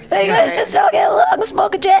anymore? Let's just all get along and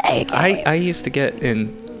smoke a J. I used to get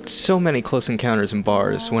in so many close encounters in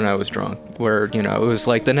bars when I was drunk, where, it was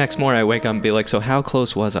like the next morning I wake up and be like, so how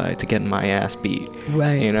close was I to getting my ass beat?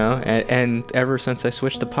 Right. And ever since I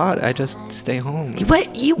switched to pot, I just stay home.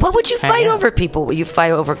 What would you fight over, people? Would you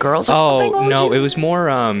fight over girls or something? Oh, no, it was more,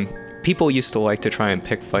 people used to like to try and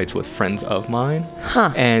pick fights with friends of mine.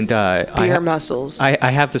 Huh. And Beer muscles. I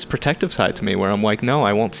have this protective side to me where I'm like, no,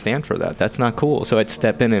 I won't stand for that. That's not cool. So I'd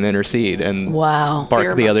step in and intercede and Wow. bark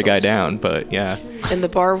Beer the other guy muscles. down. But yeah. In the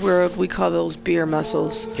bar world, we call those beer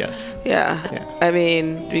muscles. Yes. Yeah. I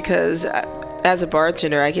mean, because as a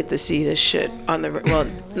bartender, I get to see this shit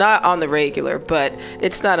not on the regular, but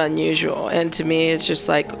it's not unusual. And to me, it's just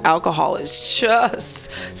like alcohol is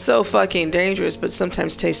just so fucking dangerous, but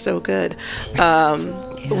sometimes tastes so good.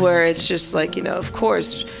 Where it's just like, of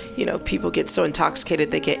course, people get so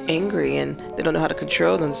intoxicated, they get angry and they don't know how to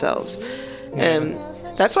control themselves. And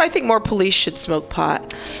that's why I think more police should smoke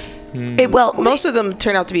pot. Most of them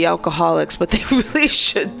turn out to be alcoholics, but they really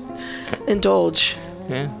should indulge.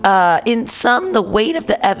 Yeah. In sum, the weight of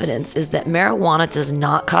the evidence is that marijuana does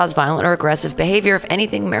not cause violent or aggressive behavior. If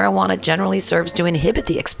anything, marijuana generally serves to inhibit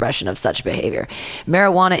the expression of such behavior.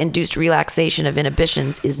 Marijuana-induced relaxation of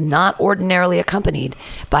inhibitions is not ordinarily accompanied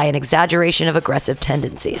by an exaggeration of aggressive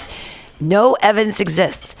tendencies. No evidence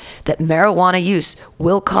exists that marijuana use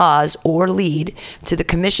will cause or lead to the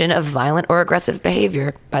commission of violent or aggressive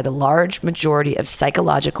behavior by the large majority of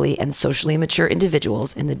psychologically and socially mature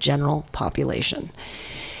individuals in the general population.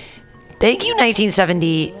 Thank you,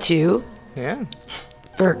 1972,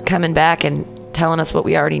 for coming back and telling us what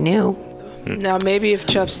we already knew. Now, maybe if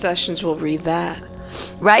Jeff Sessions will read that.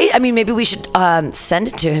 Right? I mean, maybe we should send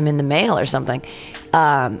it to him in the mail or something.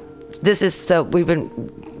 We've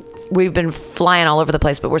been we've been flying all over the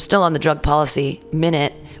place, but we're still on the drug policy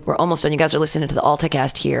minute. We're almost done. You guys are listening to the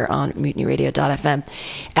Alta-Cast here on MutinyRadio.fm.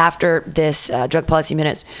 After this drug policy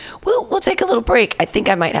minutes, we'll take a little break. I think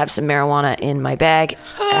I might have some marijuana in my bag.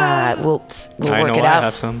 We'll work it out. I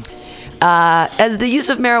have some. As the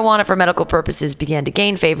use of marijuana for medical purposes began to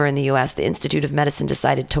gain favor in the U.S., the Institute of Medicine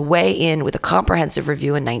decided to weigh in with a comprehensive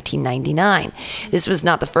review in 1999. This was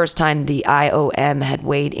not the first time the IOM had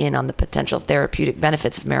weighed in on the potential therapeutic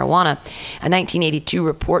benefits of marijuana. A 1982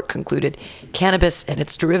 report concluded cannabis and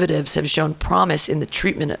its derivatives have shown promise in the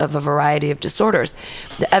treatment of a variety of disorders.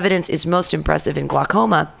 The evidence is most impressive in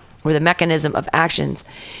glaucoma, where the mechanism of actions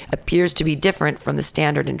appears to be different from the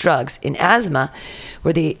standard in drugs. In asthma,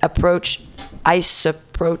 where the approach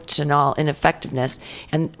isoproterenol ineffectiveness,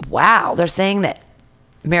 and wow, they're saying that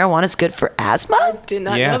marijuana is good for asthma? Did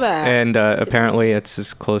not know that. And apparently it's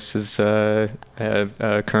as close as current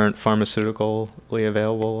pharmaceutically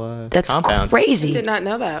available That's compound. crazy. Did not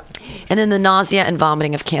know that. And then the nausea and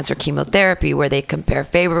vomiting of cancer chemotherapy, where they compare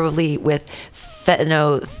favorably with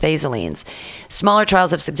phenothiazolines. Smaller trials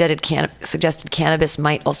have suggested cannabis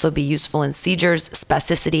might also be useful in seizures,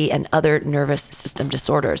 spasticity, and other nervous system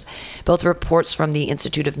disorders. Both reports from the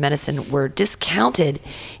Institute of Medicine were discounted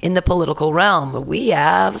in the political realm. We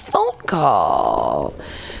have a phone call.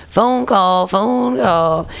 Phone call.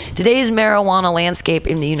 Today's marijuana landscape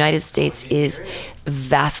in the United States is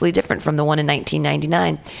vastly different from the one in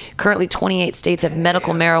 1999. Currently, 28 states have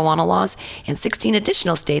medical marijuana laws, and 16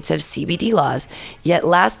 additional states have CBD laws. Yet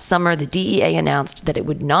last summer, the DEA announced that it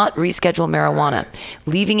would not reschedule marijuana,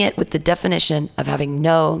 leaving it with the definition of having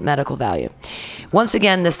no medical value. Once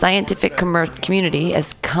again, the scientific community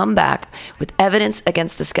has come back with evidence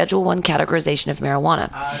against the Schedule I categorization of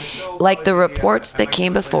marijuana. Like the reports that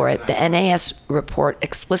came before it, the NAS report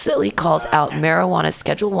explicitly calls out marijuana's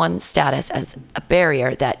Schedule I status as a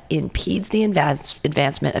barrier that impedes the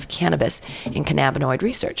advancement of cannabis and cannabinoid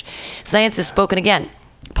research. Science has spoken again.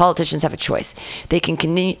 Politicians have a choice. They can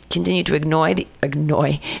continue to ignore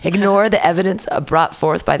the evidence brought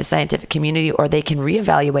forth by the scientific community, or they can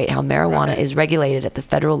reevaluate how marijuana is regulated at the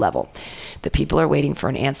federal level. The people are waiting for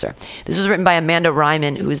an answer. This was written by Amanda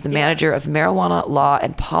Ryman, who is the manager of marijuana law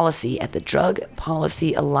and policy at the Drug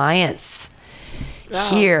Policy Alliance.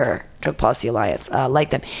 Here, Drug Policy Alliance.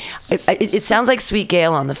 Like them. It sounds like Sweet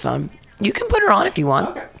Gail on the phone. You can put her on if you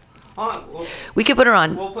want. Okay. We can put her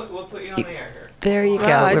on. We'll put you on the air here. There you go.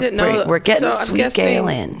 I didn't know. We're getting so Sweet Gail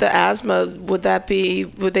in. The asthma, would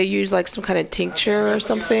they use like some kind of tincture or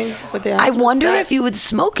something for the I asthma? wonder if you would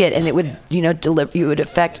smoke it and it would, you would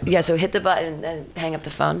affect. Yeah. So hit the button and then hang up the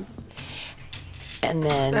phone. And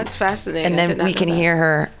then That's fascinating. And I did then not we know can that. hear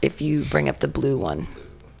her if you bring up the blue one.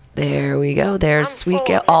 There we go. There's I'm Sweet full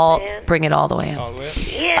Gail. of it, I'll man. bring it all the way up.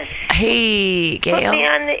 Yes. Hey, Put me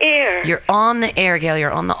Gail. on the air. You're on the air, Gail.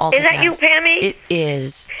 You're on the Alta-Cast. Is that you, Pammy? It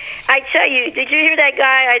is. I tell you, did you hear that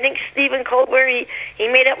guy? I think Stephen Colbert. He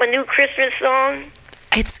made up a new Christmas song.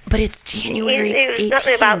 But it's January It was 18th.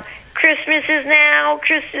 something about Christmas is now.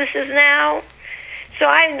 Christmas is now. So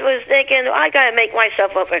I was thinking, I gotta make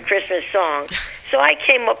myself up a Christmas song. So I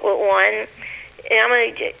came up with one,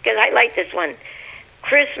 and because I like this one.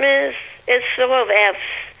 Christmas is full of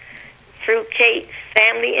F's, fruitcake,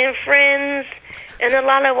 family and friends, and a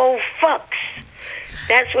lot of old fucks.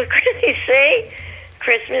 That's what they say.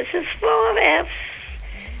 Christmas is full of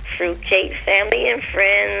F's, fruitcake, family and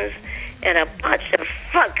friends, and a bunch of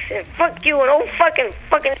fucks. And fuck you and old fucking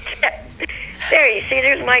shit. There, you see,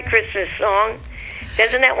 there's my Christmas song.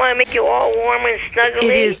 Doesn't that want to make you all warm and snuggly?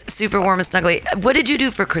 It is super warm and snuggly. What did you do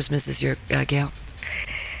for Christmas this year, Gail?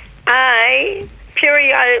 I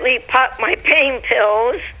periodically pop my pain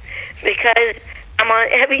pills because I'm on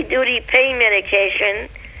heavy-duty pain medication,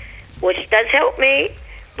 which does help me,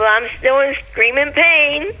 but I'm still in screaming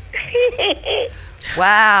pain.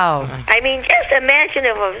 Wow. I mean, just imagine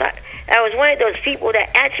if I was one of those people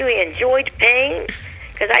that actually enjoyed pain,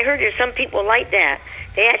 because I heard there's some people like that.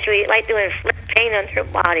 They actually like to inflict pain on their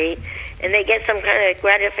body, and they get some kind of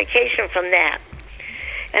gratification from that.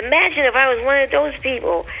 Imagine if I was one of those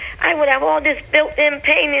people. I would have all this built-in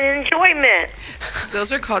pain and enjoyment.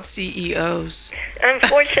 Those are called CEOs.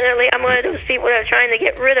 Unfortunately, I'm one of those people that are trying to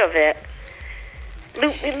get rid of it.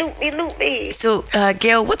 Loop me. So,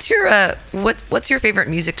 Gail, what's your favorite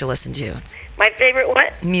music to listen to? My favorite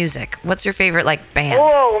what? Music. What's your favorite band?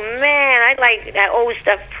 Oh man, I like that old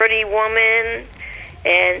stuff, Pretty Woman,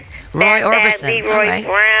 and Roy Orbison. Leroy All right.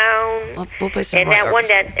 Brown, We'll play some and Roy that one Orbison.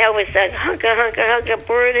 that Elvis does, Hunka Hunka Hunka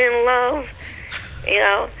Bird in Love.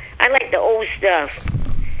 I like the old stuff.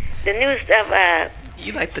 The new stuff,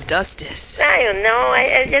 You like the dusties. I don't know.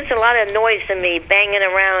 It's a lot of noise to me, banging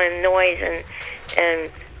around and noise and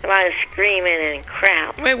a lot of screaming and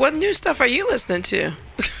crap. Wait, what new stuff are you listening to?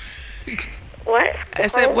 What? I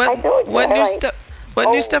said, what new stuff?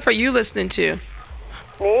 What new stuff are you listening to?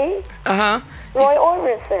 Me? Uh huh. Roy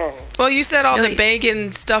Orbison. Well, you said all the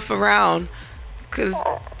banging stuff around, cause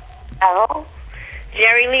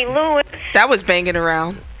Jerry Lee Lewis. that was banging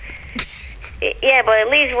around. Yeah, but at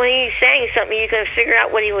least when he's saying something, you can figure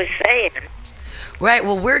out what he was saying. Right,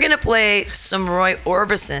 well, we're going to play some Roy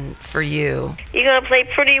Orbison for you. You gonna play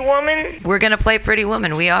Pretty Woman? We're going to play Pretty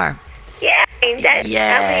Woman. We are. Yeah, I mean,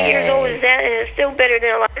 how many years old is that? And it's still better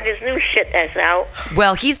than a lot of this new shit that's out.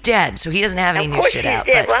 Well, he's dead, so he doesn't have any new shit out. Of course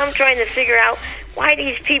he's dead, but I'm trying to figure out why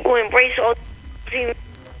these people embrace all this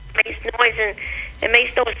noise, and it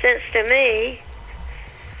makes no sense to me.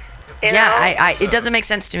 You know? It doesn't make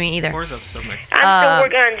sense to me either. I'm still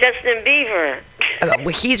working on Justin Bieber. Well,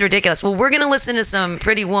 he's ridiculous. Well, we're going to listen to some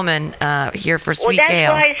Pretty Woman here for Sweet Well, that's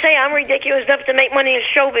Gale. why I say I'm ridiculous enough to make money in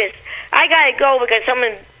showbiz. I gotta go because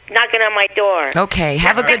someone's knocking on my door. Okay,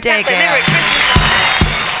 have a good day, Gail. Merry Christmas.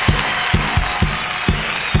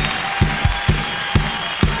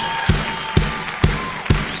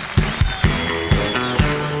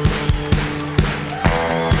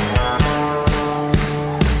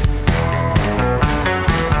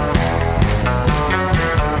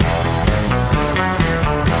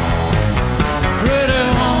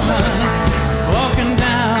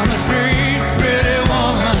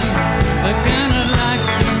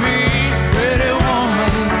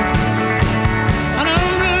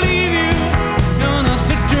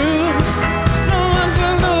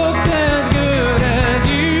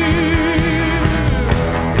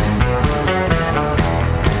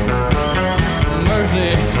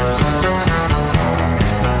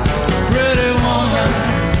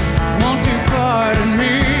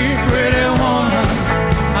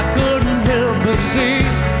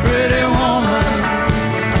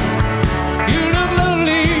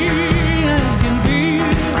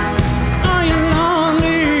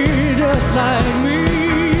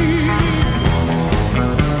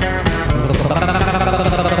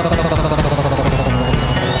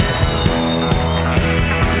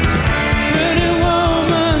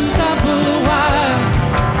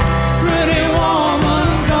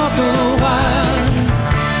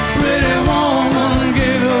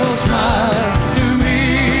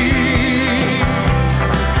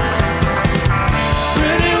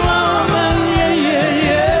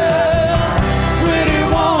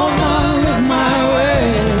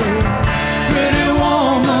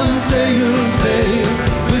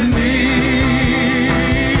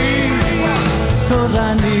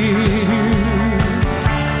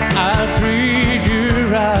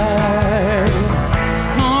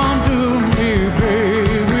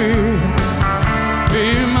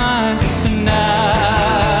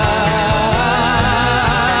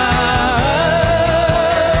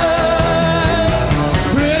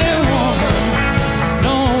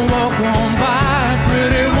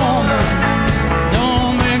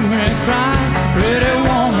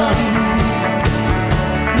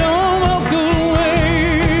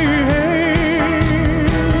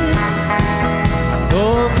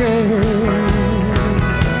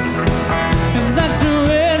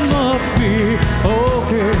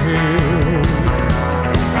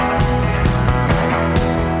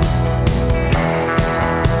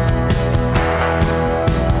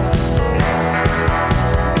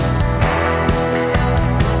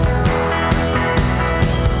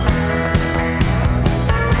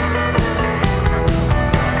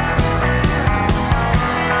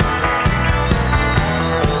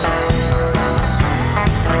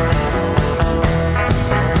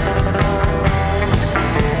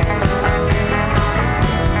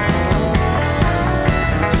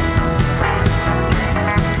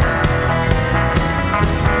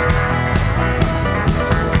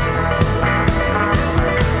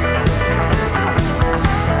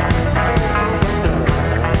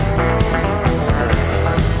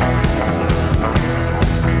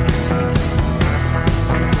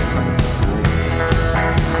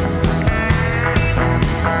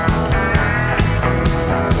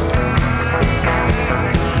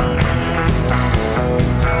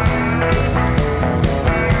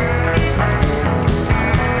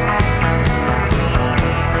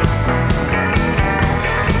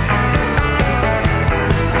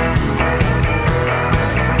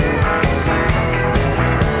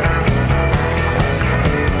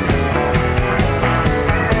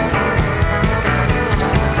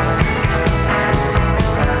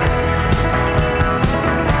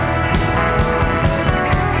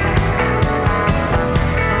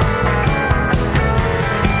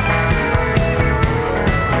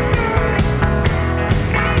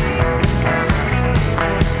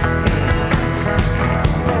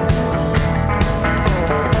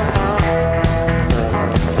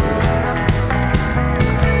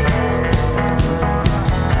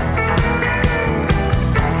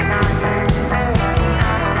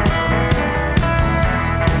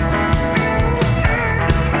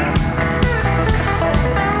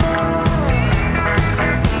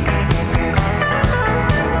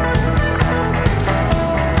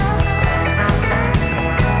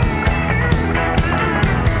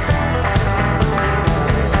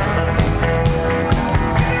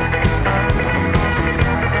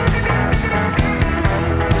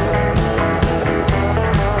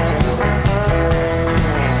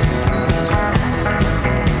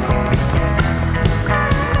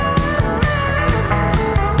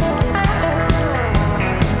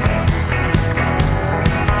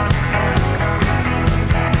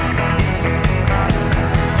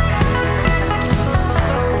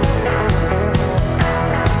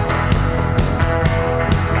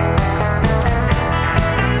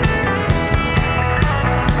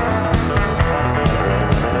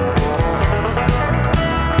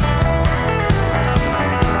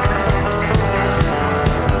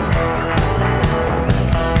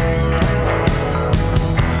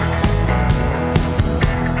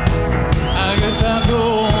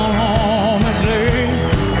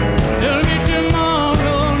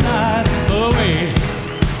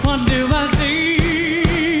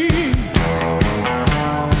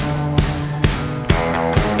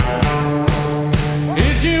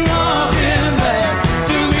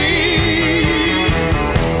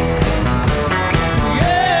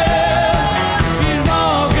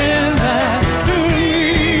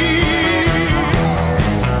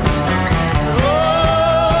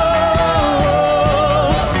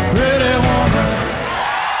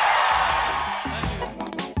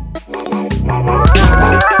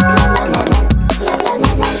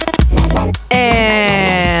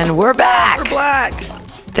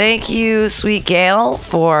 thank you, Sweet Gail,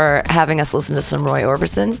 for having us listen to some Roy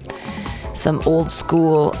Orbison. Some old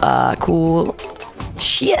school, cool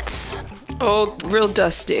shits. Oh, real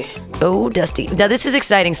dusty. Oh, dusty. Now, this is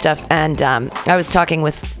exciting stuff. And I was talking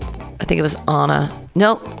with, I think it was Anna.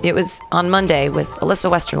 No, it was on Monday with Alyssa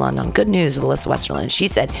Westerlund on Good News with Alyssa Westerlund. She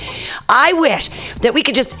said, I wish that we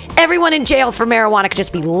could just, everyone in jail for marijuana could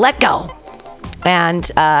just be let go. And,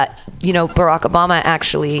 Barack Obama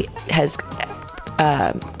actually has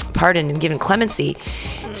pardoned and given clemency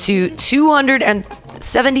to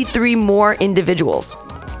 273 more individuals.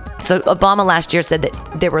 So Obama last year said that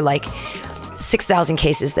there were like 6,000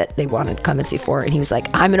 cases that they wanted clemency for. And he was like,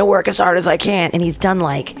 I'm going to work as hard as I can. And he's done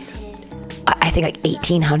I think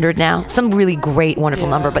 1,800 now. Some really great, wonderful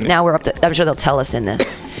number. But now we're up to, I'm sure they'll tell us in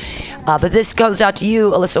this. But this goes out to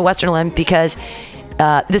you, Alyssa Westerlund, because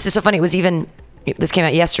this is so funny. This came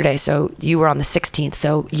out yesterday, so you were on the 16th.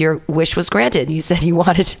 So your wish was granted. You said you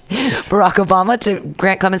wanted Barack Obama to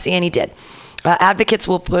grant clemency, and he did. Advocates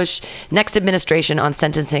will push next administration on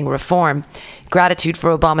sentencing reform. Gratitude for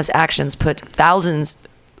Obama's actions thousands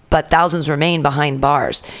remain behind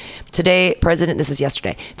bars. Today, President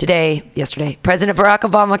Barack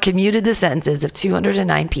Obama commuted the sentences of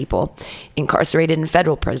 209 people incarcerated in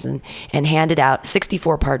federal prison and handed out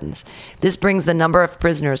 64 pardons. This brings the number of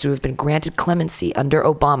prisoners who have been granted clemency under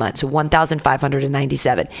Obama to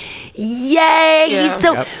 1,597. Yay!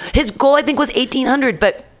 Yeah. His goal, I think, was 1,800,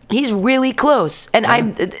 but he's really close. And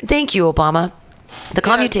thank you, Obama. The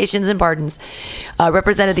commutations and pardons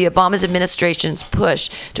represented the Obama's administration's push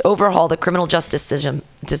to overhaul the criminal justice system,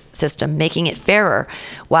 making it fairer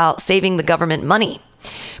while saving the government money.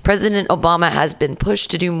 President Obama has been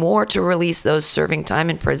pushed to do more to release those serving time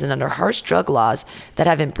in prison under harsh drug laws that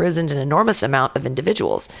have imprisoned an enormous amount of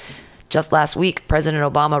individuals. Just last week, President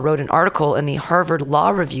Obama wrote an article in the Harvard Law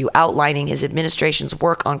Review outlining his administration's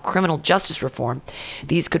work on criminal justice reform.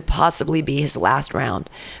 These could possibly be his last round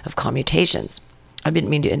of commutations. I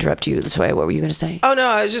didn't mean to interrupt you, Latoya. What were you going to say? Oh, no,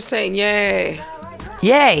 I was just saying, yay.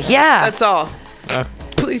 Yay, yeah. That's all.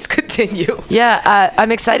 Please continue. Yeah,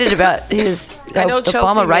 I'm excited about his I know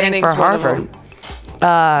Obama writing for Harvard.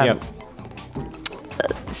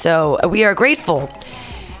 So we are grateful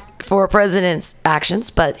for President's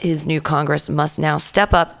actions, but his new Congress must now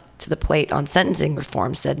step up to the plate on sentencing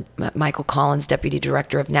reform, said Michael Collins, Deputy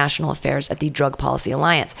Director of National Affairs at the Drug Policy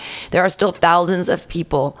Alliance. There are still thousands of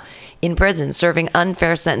people in prison serving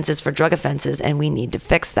unfair sentences for drug offenses, and we need to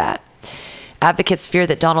fix that. Advocates fear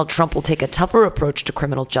that Donald Trump will take a tougher approach to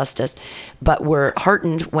criminal justice, but were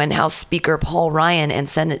heartened when House Speaker Paul Ryan and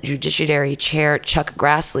Senate Judiciary Chair Chuck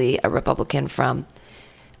Grassley, a Republican from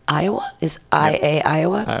Iowa? Is IA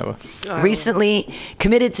Iowa? Iowa. Recently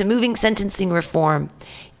committed to moving sentencing reform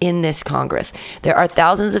in this Congress. There are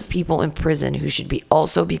thousands of people in prison who should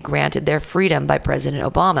also be granted their freedom by President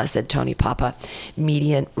Obama, said Tony Papa,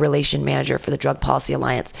 Media Relation Manager for the Drug Policy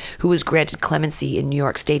Alliance, who was granted clemency in New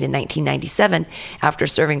York State in 1997 after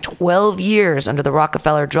serving 12 years under the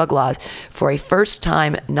Rockefeller drug laws for a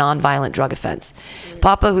first-time nonviolent drug offense.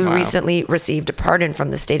 Papa, who recently received a pardon from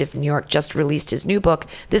the state of New York, just released his new book,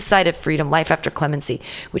 This Side of Freedom, Life After Clemency,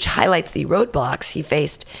 which highlights the roadblocks he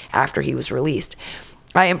faced after he was released.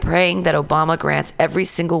 I am praying that Obama grants every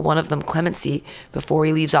single one of them clemency before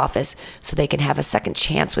he leaves office so they can have a second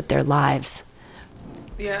chance with their lives.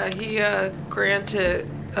 Yeah, he granted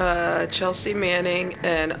Chelsea Manning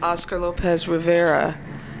and Oscar Lopez Rivera.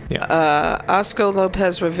 Yeah. Oscar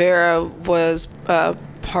Lopez Rivera was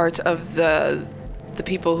part of the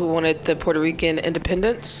people who wanted the Puerto Rican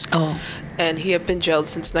independence. Oh. And he had been jailed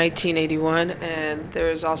since 1981. And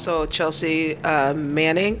there's also Chelsea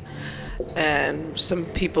Manning. And some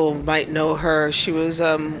people might know her. She was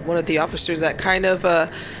one of the officers that kind of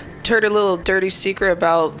told a little dirty secret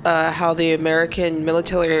about how the American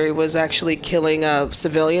military was actually killing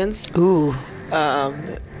civilians. Ooh.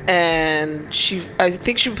 And I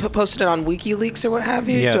think she posted it on WikiLeaks or what have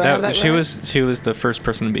you. Yeah, Do I have that she right? she was the first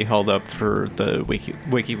person to be held up for the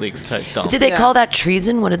WikiLeaks type dump. Did they call that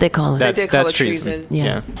treason? What did they call it? They did call That's it treason.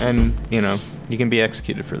 Yeah. And you can be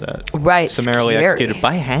executed for that. Right, Summarily scary. executed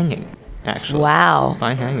by hanging. Actually. Wow.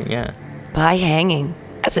 By hanging, yeah. By hanging.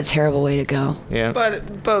 That's a terrible way to go. Yeah. But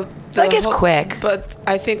I guess quick. But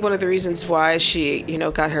I think one of the reasons why she,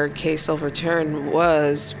 got her case overturned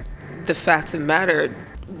was the fact of the matter,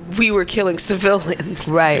 we were killing civilians.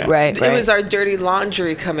 Right. It was our dirty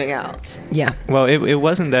laundry coming out. Yeah. Well, it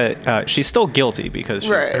wasn't that she's still guilty because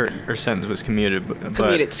Right. her sentence was commuted.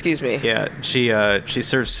 But, Excuse me. Yeah, she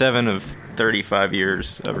served 7 of 35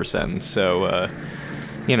 years of her sentence. So,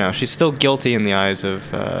 she's still guilty in the eyes of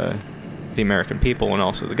the American people and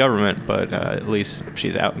also the government, but at least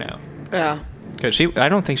she's out now. Yeah. Because I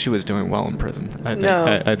don't think she was doing well in prison.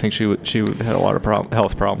 No. I think she had a lot of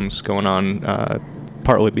health problems going on,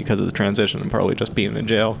 partly because of the transition and partly just being in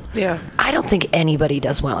jail. Yeah. I don't think anybody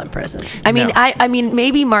does well in prison. I mean, No. I mean,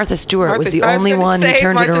 maybe Martha Stewart was the only one who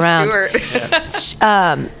turned it around.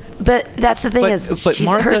 But that's the thing But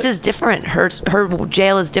Martha, hers is different. Her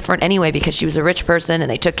jail is different anyway because she was a rich person and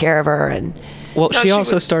they took care of her and. Well, she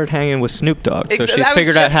also started hanging with Snoop Dogg, so she's I was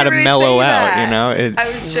figured out just how to getting ready mellow say out. that. You know, I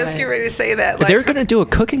was just getting ready to say that. Like, they're going to do a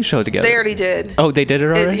cooking show together. They already did. Oh, they did it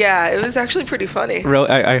already? Yeah, it was actually pretty funny.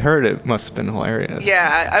 I heard it must have been hilarious.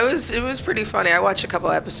 Yeah, it was pretty funny. I watched a couple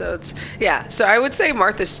episodes. Yeah, so I would say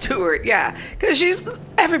Martha Stewart. Yeah, because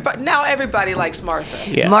everybody likes Martha.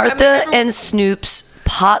 Yeah. Martha and Snoop's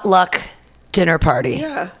potluck dinner party.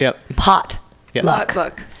 Yeah. Yep. Potluck.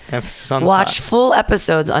 Potluck. Emphasis on the Watch pot. full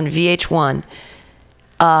episodes on VH1.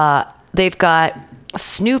 They've got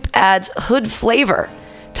Snoop adds hood flavor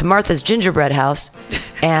to Martha's gingerbread house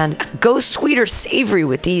and go sweet or savory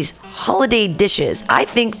with these holiday dishes. I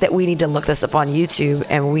think that we need to look this up on YouTube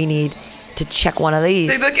and we need to check one of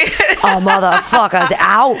these. Oh, motherfuckers,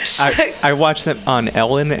 out. I watched them on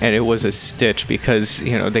Ellen, and it was a stitch because,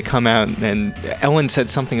 they come out, and Ellen said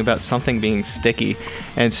something about something being sticky,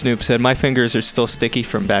 and Snoop said, "My fingers are still sticky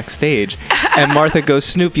from backstage." And Martha goes,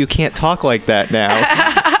 "Snoop, you can't talk like that now."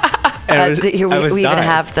 And Here we even dying.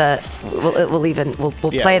 have we'll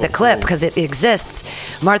play the clip because it exists.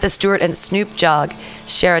 Martha Stewart and Snoop Dogg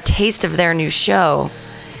share a taste of their new show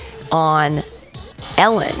on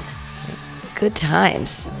Ellen. Good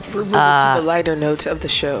times. We're moving to the lighter note of the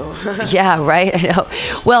show. Yeah, right. I know.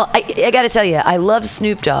 Well, I got to tell you, I love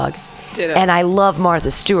Snoop Dogg, and I love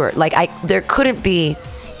Martha Stewart. Like, there couldn't be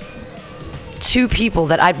two people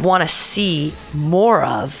that I'd want to see more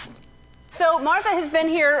of. So Martha has been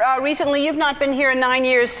here recently. You've not been here in 9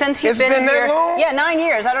 years since you've been That here. long? Yeah, 9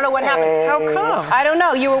 years. I don't know what happened. How come? I don't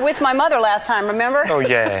know. You were with my mother last time, remember? Oh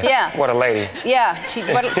yeah. Yeah. What a lady. Yeah. She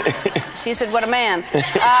said, "What a man."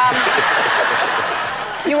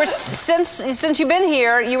 You were since you've been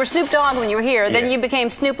here. You were Snoop Dogg when you were here. Then you became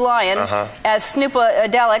Snoop Lion, as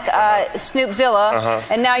Snoopadelic, Snoopzilla,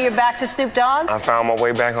 and now you're back to Snoop Dogg. I found my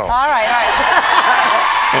way back home. All right.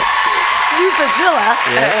 Snoopazilla.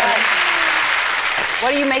 Yeah.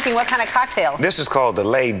 What are you making? What kind of cocktail? This is called the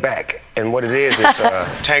Laid Back, and what it is, it's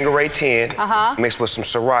Tanqueray 10 mixed with some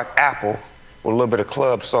Ciroc apple with a little bit of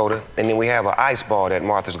club soda, and then we have an ice ball that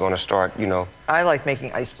Martha's going to start, I like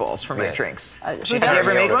making ice balls for my drinks. She Did you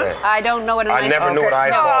ever make one? I don't know what an I ice never ball knew what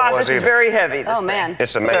ice ball was This is either. very heavy. Oh, man.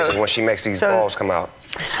 It's amazing when she makes these balls come out.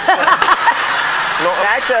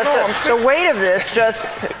 The weight of this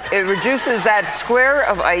it reduces that square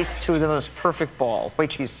of ice to the most perfect ball.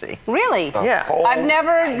 Wait till you see. Really? Yeah. I've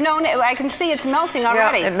never known it. I can see it's melting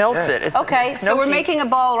already. Yeah, it melts it. Okay, so we're making a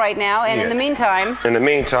ball right now, and in the meantime... In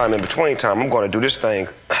between time, I'm going to do this thing.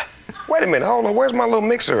 Wait a minute, hold on. Where's my little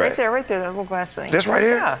mixer at? Right there, that little glass thing. This right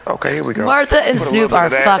here? Yeah. Okay, here we go. Martha and Put a Snoop little are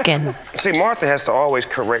bit of that. fucking. See, Martha has to always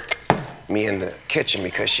correct me in the kitchen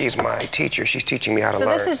because she's my teacher. She's teaching me how to learn.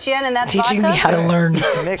 So this is Jen, and that's Teaching me vodka? how to learn.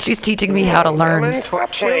 She's teaching me how to learn. Ellen,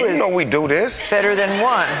 stop playing. You know we do this. Better than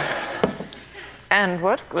one. And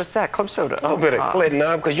what's that? Club soda. A little bit of Clinton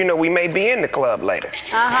up because we may be in the club later.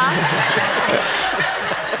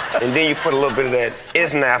 And then you put a little bit of that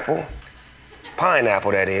isn't apple,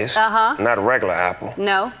 pineapple that is, not a regular apple.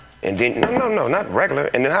 No. And then no, not regular.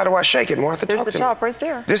 And then how do I shake it, Martha? There's the top right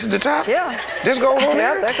there. This is the top? Yeah. This goes on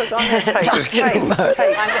there? Yeah, that goes on there.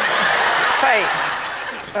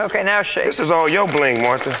 Tight. Okay, now shake. This is all your bling,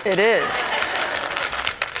 Martha. It is.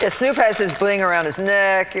 Yeah, Snoop has his bling around his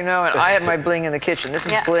neck, and I have my bling in the kitchen. This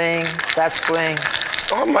is bling, that's bling.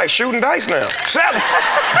 Oh, I'm like shooting dice now. 7.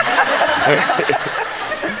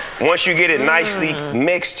 Once you get it nicely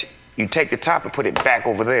mixed, you take the top and put it back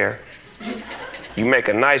over there. You make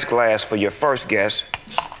a nice glass for your first guest.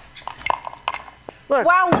 Look.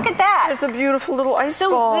 Wow, look at that. There's a beautiful little ice so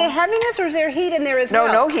ball. So the heaviness, or is there heat in there as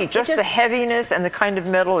well? No heat. Just the heaviness and the kind of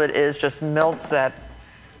metal it is just melts that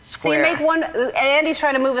square. So you make one, Andy's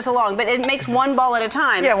trying to move us along, but it makes one ball at a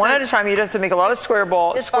time. Yeah, one at a time. You just have to make a lot of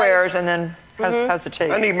squares, and then how's it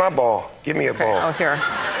taste? I need my ball. Give me a ball. Oh, here.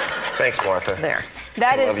 Thanks, Martha. There.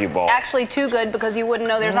 That I is love you, ball. actually too good because you wouldn't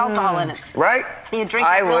know there's alcohol in it. Right? You drink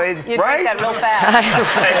I that would. You drink that real fast.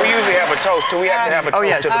 Hey, we usually have a toast, too. We have to have a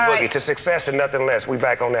toast to the boogie, right. to success and nothing less. We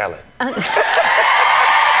back on Allen. Perfect.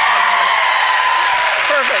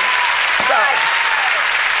 So,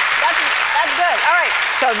 That's good. All right.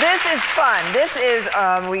 So this is fun. This is,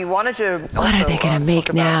 we wanted to... What are they going to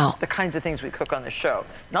make now? The kinds of things we cook on the show.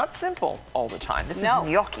 Not simple all the time. This is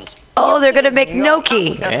gnocchi. Oh, they're going to make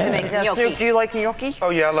gnocchi. Now, Snoop, do you like gnocchi? Oh,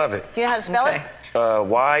 yeah, I love it. Do you know how to spell it?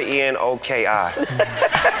 Y-N-O-K-I.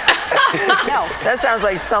 No. That sounds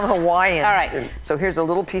like some Hawaiian. All right. So here's a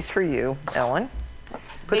little piece for you, Ellen.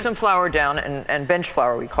 Put some flour down, and bench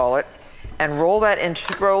flour we call it, and roll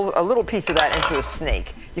a little piece of that into a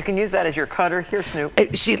snake. You can use that as your cutter. Here, Snoop.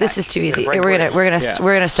 This is too easy. We're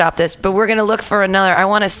gonna stop this, but we're gonna look for another. I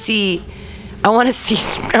want to see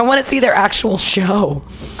their actual show.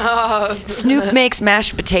 Snoop makes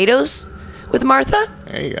mashed potatoes with Martha.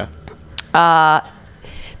 There you go.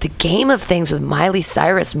 The Game of Things with Miley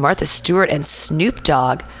Cyrus, Martha Stewart, and Snoop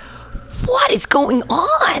Dogg. What is going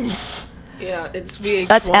on? Yeah, it's VH1.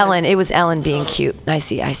 That's Ellen. It was Ellen being cute. I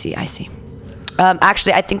see. Actually,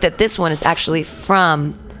 I think that this one is actually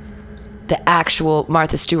from the actual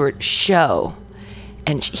Martha Stewart show,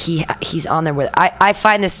 and he's on there with. I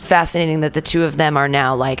find this fascinating that the two of them are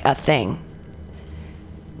now like a thing.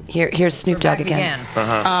 Here's Snoop Dogg again.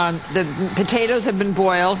 The potatoes have been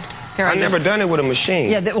boiled. I've never done it with a machine.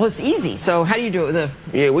 Yeah, well, it's easy. So how do you do it with a...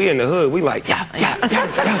 Yeah, we in the hood. We like...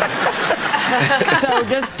 So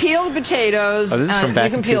just peel the potatoes. Oh, this is from back you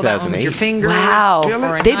can in peel that one with your 2008. fingers.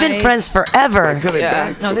 Wow, they've been friends forever.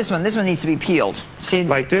 No, this one needs to be peeled. See,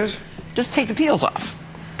 like this? Just take the peels off.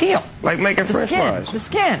 Peel. Like making French fries. The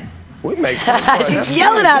skin. We make French fries. She's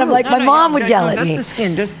yelling at him like my mom would yell at me. Just the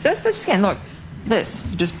skin. Just the skin. Look. This.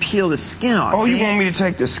 You just peel the skin off. Oh, you want me to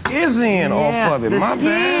take the skids in off of it? My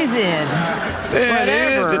bad. Skids in. There it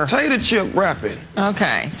is. The tater chip wrapping.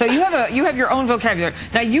 Okay. So you have your own vocabulary.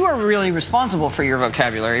 Now you are really responsible for your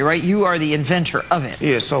vocabulary, right? You are the inventor of it.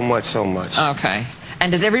 Yeah, so much. Okay.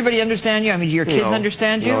 And does everybody understand you? I mean, do your kids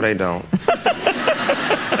understand you? No, they don't.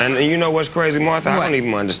 And you know what's crazy, Martha? I don't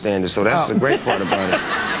even understand it, so that's the great part about it.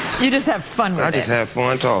 You just have fun with it. I just have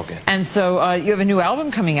fun talking. And so you have a new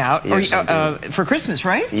album coming out Yes, for Christmas,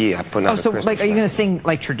 right? Yeah, I put out so Christmas like, are you going to sing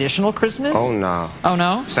like traditional Christmas? Oh, no. Oh,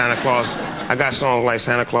 no? Santa Claus. I got songs like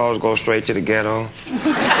Santa Claus Goes Straight to the Ghetto.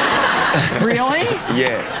 Really?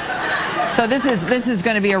 Yeah. So this is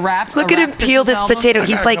going to be a rap. Look at him peel this potato.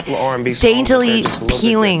 He's like daintily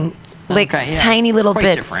peeling. Like tiny little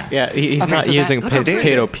bits. Different. Yeah, he's not using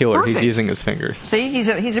potato peeler. Perfect. He's using his fingers. See, he's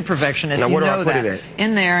a perfectionist. Now, you where do I know put that. it at?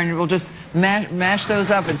 In there, and we'll just mash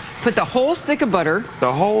those up and put the whole stick of butter.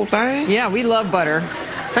 The whole thing? Yeah, we love butter.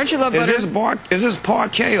 Don't you love butter? Is this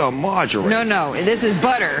parquet or margarine? No. This is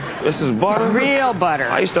butter. This is butter? Real butter.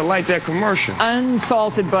 I used to like that commercial.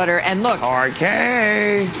 Unsalted butter. And look.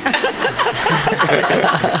 Parquet.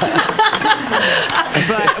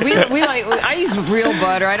 But we like. I use real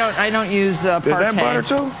butter. I don't use parquet. Is that butter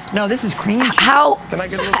too? No, this is cream cheese. Can I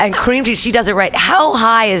get a little? And cream cheese. She does it right. How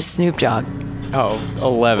high is Snoop Dogg? Oh,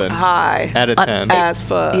 11. High. Out of 10. As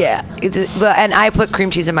fuck. Yeah, and I put cream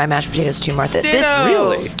cheese in my mashed potatoes too, Martha. Ditto.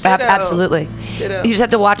 Really? Absolutely. Ditto. You just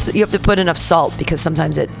have to watch. You have to put enough salt because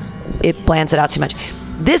sometimes it blands it out too much.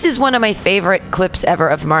 This is one of my favorite clips ever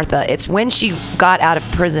of Martha. It's when she got out of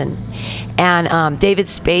prison, and David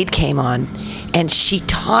Spade came on, and she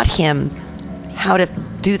taught him how to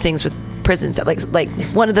do things with prison stuff. Like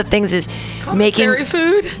one of the things is making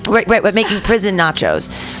food. Right, but making prison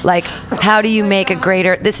nachos. Like, how do you make a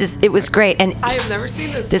greater? It was great, and I have never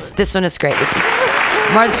seen this. This one is great. This is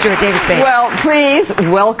Martha Stewart, David Spade. Well, please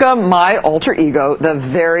welcome my alter ego, the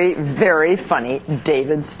very, very funny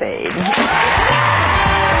David Spade.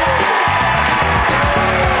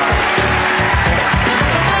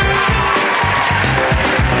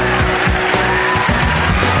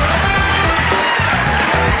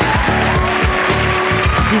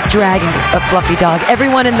 He's dragging a fluffy dog.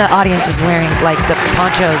 Everyone in the audience is wearing like the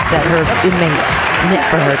ponchos that her inmate knit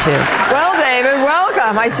for her too. Well, David,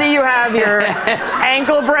 welcome. I see you have your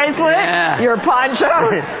ankle bracelet, your poncho,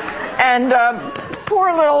 and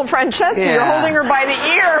poor little Francesca. You're holding her by the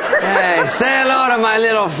ear. Hey, say hello to my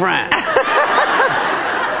little friend.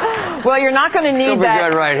 Well, you're not going to need She'll be that.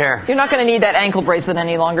 good right here. You're not going to need that ankle bracelet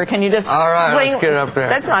any longer. Can you just? All right, let's get it up there.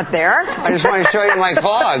 That's not there. I just want to show you my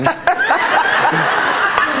clogs.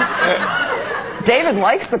 David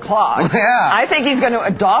likes the clogs. Yeah. I think he's going to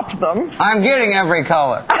adopt them. I'm getting every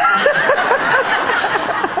color.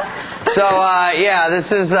 So, yeah,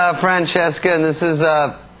 this is Francesca, and this is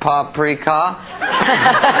Paprika.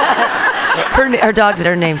 Her dogs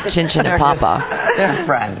are named Chin Chin and Papa. They're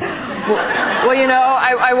friends. Well, you know,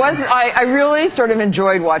 I really sort of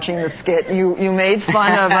enjoyed watching the skit. You made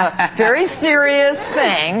fun of a very serious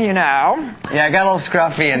thing, you know. Yeah, I got a little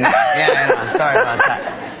scruffy in there. Yeah, I know. Sorry about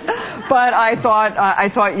that. But I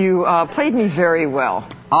thought you played me very well.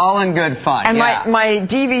 All in good fun. And yeah. my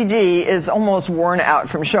DVD is almost worn out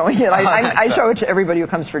from showing it. I show it to everybody who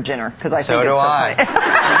comes for dinner because I think it's so funny.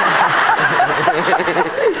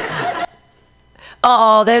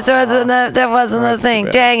 Oh, that wasn't the thing.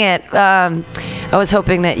 Dang it. I was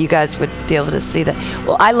hoping that you guys would be able to see that.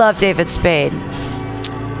 Well, I love David Spade,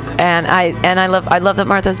 and I love that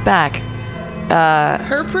Martha's back.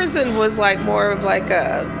 Her prison was like more of like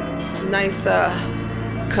a nice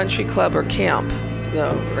country club or camp,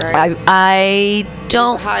 though, right? I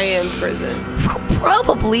don't. High-end prison.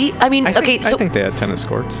 Probably. I mean, I think they had tennis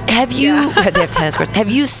courts. Have you? They have tennis courts.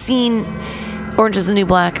 Have you seen Orange Is the New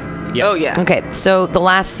Black? Yes. Oh, yeah. Okay, so the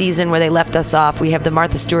last season where they left us off, we have the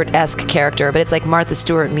Martha Stewart-esque character, but it's like Martha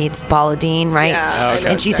Stewart meets Paula Dean, right? Yeah, okay.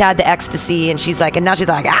 And she's had the ecstasy, and now she's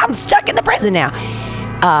like, I'm stuck in the prison now.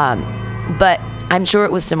 But I'm sure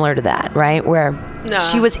it was similar to that, right? Where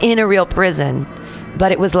she was in a real prison,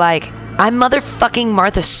 but it was like, I'm motherfucking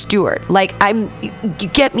Martha Stewart. Like, you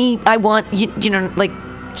get me? I want, you know, like,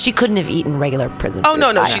 she couldn't have eaten regular prison food. Oh,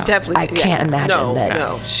 no, she definitely I can't imagine that.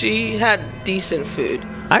 No, she had decent food.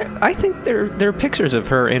 I think there are pictures of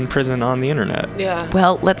her in prison on the internet. Yeah.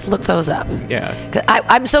 Well, let's look those up. Yeah. 'Cause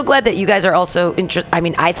I'm so glad that you guys are also interested. I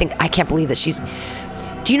mean, I can't believe that she's.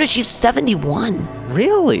 Do you know she's 71?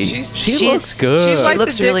 Really? She looks good. She's like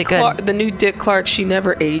looks really good. The new Dick Clark. She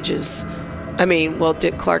never ages. I mean, well,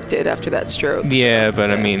 Dick Clark did after that stroke. Yeah,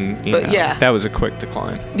 but I mean, you know, that was a quick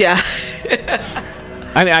decline. Yeah.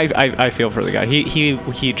 I mean, I feel for the guy.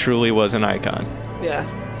 He truly was an icon. Yeah.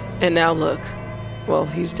 And now look. Well,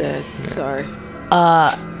 he's dead. Yeah. Sorry.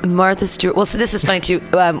 Martha Stewart. Well, so this is funny too.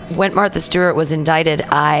 When Martha Stewart was indicted,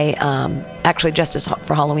 I actually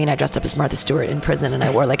for Halloween. I dressed up as Martha Stewart in prison, and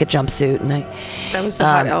I wore like a jumpsuit, and that was the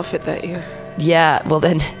hot outfit that year. Yeah. Well,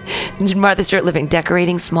 then Martha Stewart living,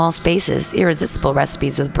 decorating small spaces, irresistible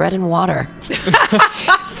recipes with bread and water,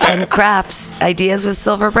 and crafts, ideas with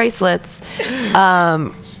silver bracelets.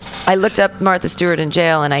 I looked up Martha Stewart in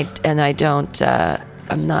jail, and I don't.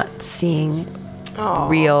 I'm not seeing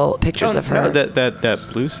real pictures of her. No, that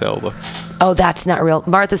blue cell looks. Oh, that's not real.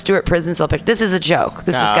 Martha Stewart prison cell picture. This is a joke.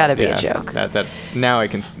 This has got to be a joke. That now I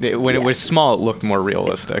can. When it was small, it looked more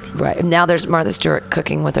realistic. Right. Now there's Martha Stewart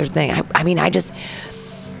cooking with her thing. I mean,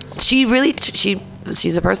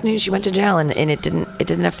 she's a person who went to jail, and it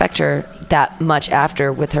didn't affect her that much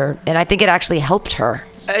after with her, and I think it actually helped her.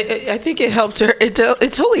 I think it helped her. It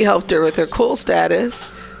totally helped her with her cool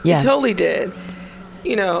status. Yeah. It totally did.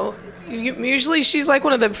 You know. Usually she's like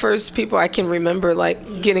one of the first people I can remember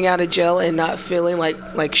like getting out of jail and not feeling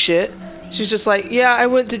like shit. She's just like, yeah, I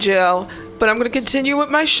went to jail, but I'm gonna continue with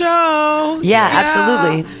my show. Yeah,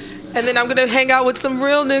 absolutely. And then I'm gonna hang out with some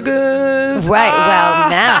real niggas. Right. Well,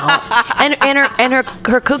 now and her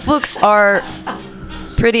cookbooks are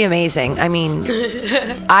pretty amazing. I mean,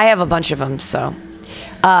 I have a bunch of them. So,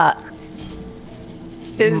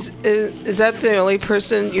 is that the only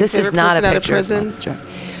person? Your this favorite is not person a out of picture prison?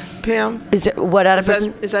 Pam? Is it what out of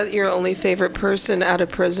prison? Is that your only favorite person out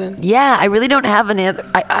of prison? Yeah, I really don't have any other.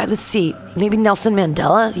 Let's see. Maybe Nelson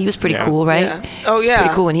Mandela. He was pretty cool, right? Yeah. Oh, he was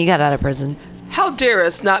pretty cool when he got out of prison. How dare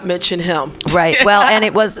us not mention him? Right. Well, and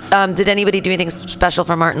it was. Did anybody do anything special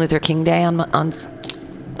for Martin Luther King Day on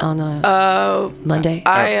Monday?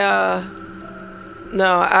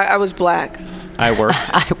 No, I was black. I worked.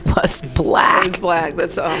 I was black. I was black.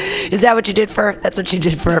 That's all. Is that what you did for? That's what you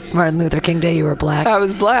did for Martin Luther King Day. You were black. I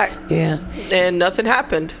was black. Yeah. And nothing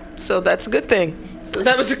happened, so that's a good thing. So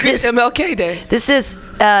that was a good MLK Day. This is.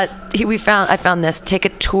 I found this. Take a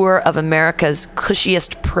tour of America's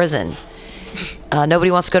cushiest prison.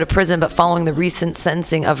 Nobody wants to go to prison, but following the recent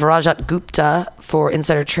sentencing of Rajat Gupta for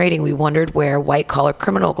insider trading, we wondered where white-collar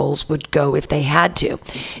criminals would go if they had to.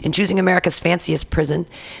 In choosing America's fanciest prison,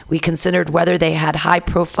 we considered whether they had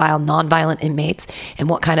high-profile, nonviolent inmates and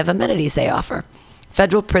what kind of amenities they offer.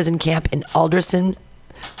 Federal Prison Camp in Alderson,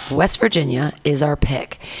 West Virginia is our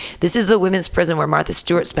pick. This is the women's prison where Martha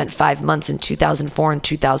Stewart spent 5 months in 2004 and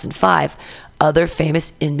 2005. Other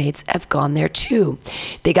famous inmates have gone there too.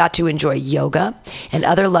 They got to enjoy yoga and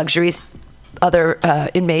other luxuries other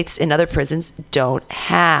inmates in other prisons don't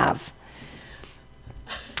have.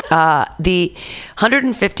 The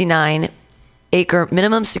 159-acre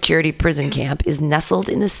minimum security prison camp is nestled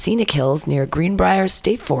in the scenic hills near Greenbrier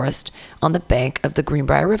State Forest on the bank of the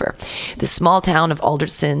Greenbrier River. The small town of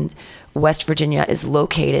Alderson, West Virginia, is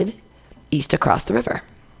located east across the river.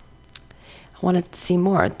 I want to see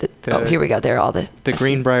more. Here we go. There are all the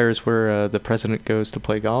Greenbrier is where the president goes to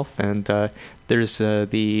play golf, and there's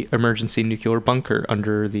the emergency nuclear bunker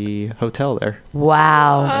under the hotel there.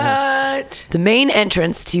 Wow. What? The main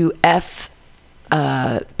entrance to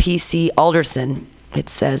FPC Alderson It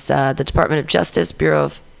says the Department of Justice, Bureau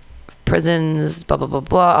of Prisons, blah, blah, blah,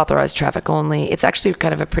 blah, authorized traffic only. It's actually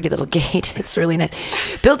kind of a pretty little gate. It's really nice.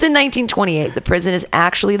 Built in 1928, the prison is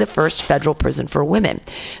actually the first federal prison for women.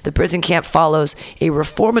 The prison camp follows a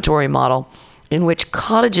reformatory model in which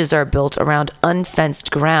cottages are built around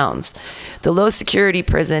unfenced grounds. The low-security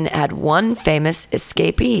prison had one famous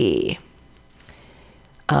escapee.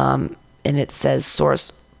 And it says,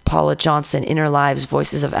 source, Paula Johnson, Inner Lives,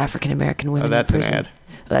 Voices of African American Women that's in Prison. an ad.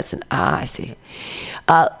 That's an, I see.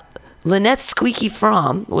 Lynette Squeaky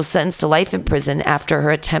Fromm was sentenced to life in prison after her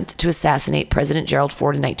attempt to assassinate President Gerald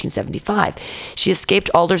Ford in 1975. She escaped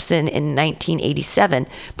Alderson in 1987,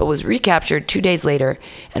 but was recaptured 2 days later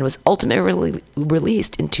and was ultimately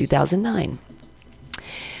released in 2009.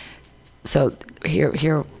 So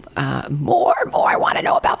here, more I want to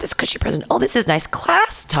know about this cushy prison. Oh, this is nice.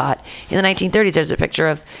 Class taught in the 1930s. There's a picture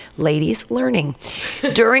of ladies learning.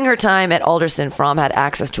 During her time at Alderson, Fromm had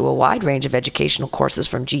access to a wide range of educational courses,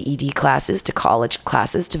 from GED classes to college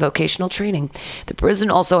classes to vocational training. The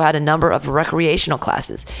prison also had a number of recreational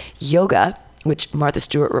classes: yoga, which Martha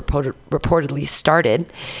Stewart reportedly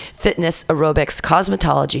started, fitness, aerobics,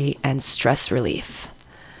 cosmetology, and stress relief.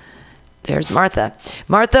 There's Martha.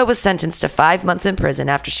 Martha was sentenced to 5 months in prison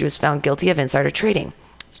after she was found guilty of insider trading,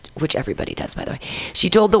 which everybody does, by the way. She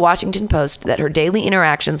told the Washington Post that her daily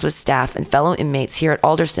interactions with staff and fellow inmates here at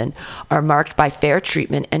Alderson are marked by fair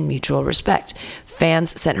treatment and mutual respect.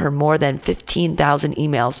 Fans sent her more than 15,000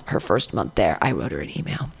 emails her first month there. I wrote her an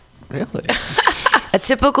email. Really? A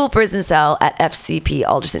typical prison cell at FCP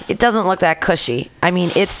Alderson. It doesn't look that cushy. I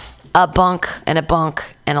mean, it's a bunk and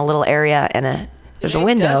a little area and there's a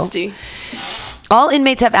window. Dusty. All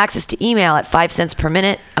inmates have access to email at 5 cents per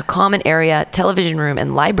minute, a common area, television room,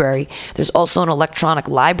 and library. There's also an electronic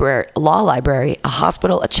library, law library, a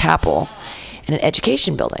hospital, a chapel, and an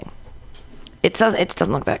education building. It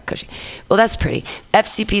doesn't look that cushy. Well, that's pretty.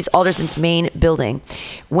 FCP's Alderson's main building.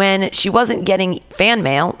 When she wasn't getting fan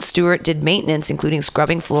mail, Stewart did maintenance, including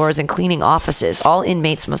scrubbing floors and cleaning offices. All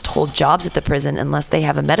inmates must hold jobs at the prison unless they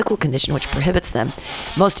have a medical condition which prohibits them.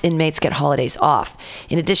 Most inmates get holidays off.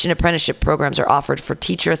 In addition, apprenticeship programs are offered for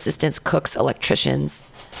teacher assistants, cooks, electricians,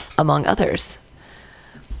 among others.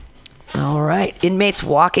 All right. Inmates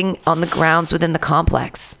walking on the grounds within the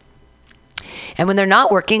complex. And when they're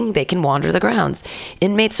not working, they can wander the grounds.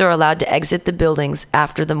 Inmates are allowed to exit the buildings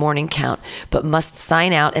after the morning count, but must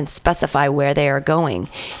sign out and specify where they are going,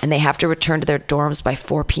 and they have to return to their dorms by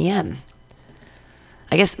 4 p.m.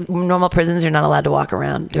 I guess normal prisons are not allowed to walk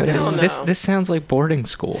around. This sounds like boarding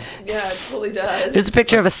school. Yeah, it totally does. There's a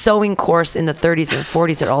picture of a sewing course in the 30s and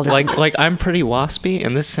 40s at Alderson. Like I'm pretty waspy,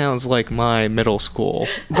 and this sounds like my middle school.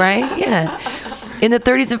 Right? Yeah. In the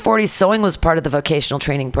 30s and 40s, sewing was part of the vocational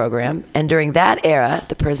training program, and during that era,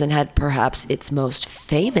 the prison had perhaps its most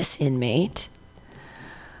famous inmate.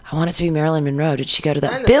 I want it to be Marilyn Monroe. Did she go to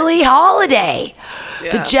that? Billie Holiday!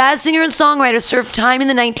 Yeah. The jazz singer and songwriter served time in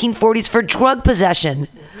the 1940s for drug possession.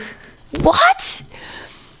 What?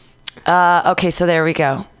 Okay, so there we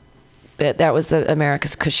go. That was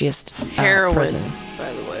America's cushiest heroin, prison.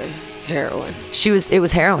 By the way. Heroin. It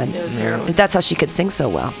was heroin. It was heroin. That's how she could sing so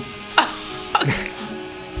well.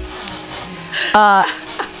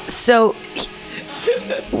 So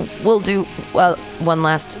we'll do one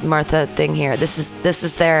last Martha thing here. This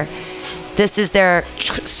is their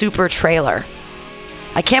super trailer.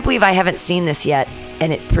 I can't believe I haven't seen this yet,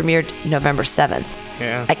 and it premiered November 7th.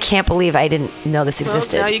 Yeah. I can't believe I didn't know this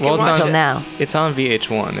existed until now. It's on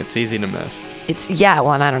VH1. It's easy to miss. And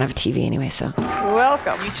I don't have a TV anyway, so.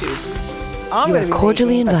 Welcome. YouTube. I'm going to be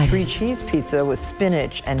cordially invited. A 3-cheese pizza with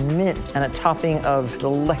spinach and mint and a topping of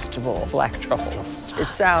delectable black truffles. It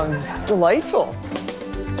sounds delightful.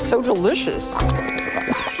 So delicious.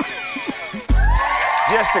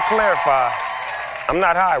 Just to clarify, I'm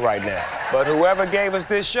not high right now, but whoever gave us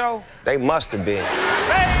this show, they must have been.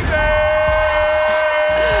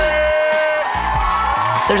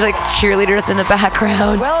 There's like cheerleaders in the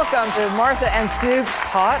background. Welcome to Martha and Snoop's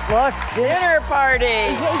Hot Luck Dinner Party.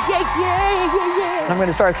 I'm going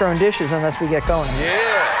to start throwing dishes unless we get going.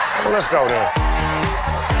 Yeah. Well, let's go then.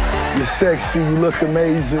 You're sexy, you look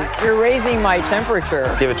amazing. You're raising my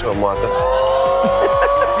temperature. Give it to her, Martha.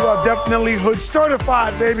 You are definitely hood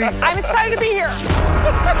certified, baby. I'm excited to be here.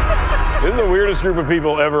 This is the weirdest group of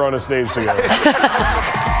people ever on a stage together.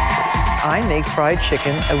 I make fried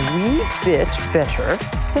chicken a wee bit better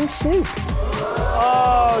than Snoop.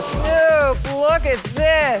 Oh, Snoop, look at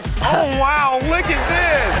this. Oh, wow, look at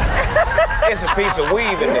this. It's a piece of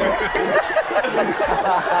weave in there.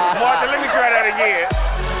 Martha, let me try that again.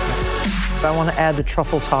 But I want to add the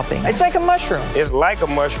truffle topping. It's like a mushroom. It's like a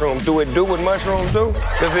mushroom. Do it do what mushrooms do?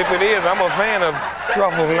 Because if it is, I'm a fan of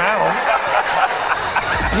truffles now.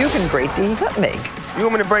 You can grate the nutmeg. You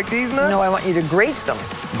want me to break these nuts? No, I want you to grate them.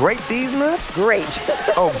 Grate these nuts? Grate.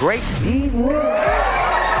 Oh, grate these nuts?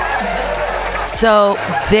 So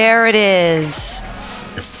there it is.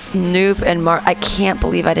 Snoop and Mark. I can't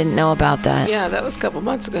believe I didn't know about that. Yeah, that was a couple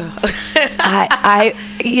months ago.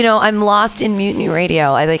 I'm lost in Mutiny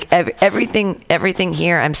Radio. I like everything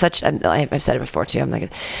here. I've said it before too.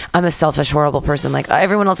 I'm a selfish, horrible person. Like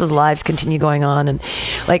everyone else's lives continue going on, and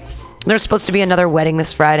like there's supposed to be another wedding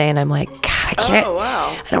this Friday, and I'm like, God, I can't. Oh wow.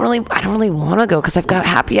 I don't really want to go because I've got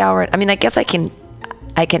happy hour. I mean, I guess I can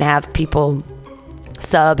have people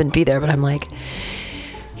sub and be there, but I'm like,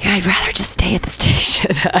 yeah, I'd rather just stay at the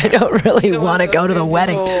station. I don't really want to go to the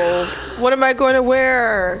wedding. What am I going to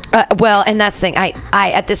wear? Well, and that's the thing.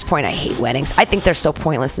 I at this point, I hate weddings. I think they're so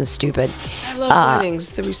pointless and stupid. I love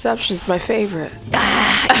weddings. The reception's my favorite.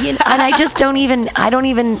 And I just don't even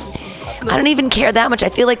care that much. I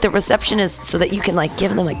feel like the reception is so that you can like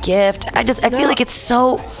give them a gift. I feel like it's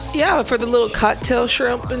so. Yeah, for the little cocktail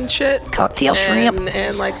shrimp and shit. Cocktail shrimp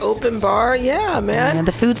and like open bar. Yeah, man. And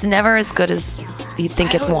the food's never as good as you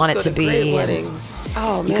think it want it to be. Great weddings.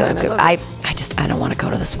 Oh man, I don't want to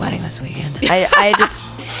go to this wedding this weekend. I just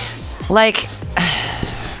like.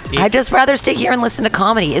 I'd just rather stay here and listen to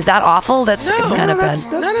comedy. Is that awful? It's kind of bad.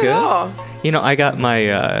 Not at all. You know, I got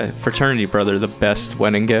my fraternity brother the best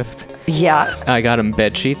wedding gift. Yeah. I got him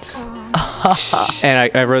bed sheets.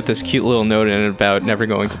 And I wrote this cute little note in it about never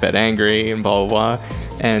going to bed angry and blah, blah, blah.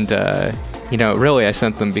 And, really I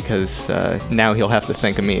sent them because now he'll have to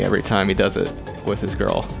think of me every time he does it with his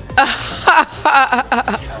girl.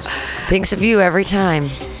 Thinks of you every time.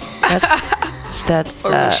 That's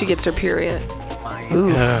or when she gets her period.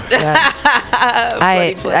 Ooh.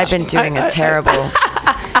 I've been doing a terrible...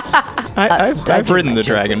 I've ridden the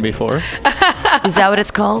dragon before. Is that what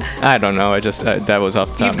it's called? I don't know. I just that was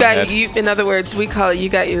off the top of my head. In other words, we call it you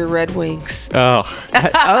got your red wings. That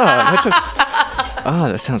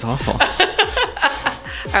sounds awful.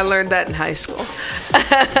 I learned that in high school.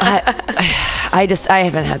 I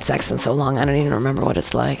haven't had sex in so long. I don't even remember what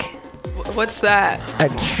it's like. What's that?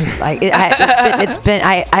 It's been.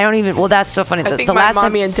 I don't even. Well, that's so funny. I think my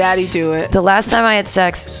mommy and daddy do it. The last time I had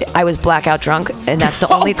sex, I was blackout drunk, and that's the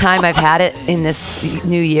only time I've had it in this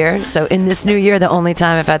new year. So in this new year, the only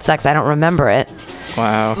time I've had sex, I don't remember it.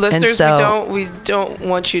 Wow. Listeners, we don't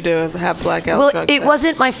want you to have blackout drunk sex. It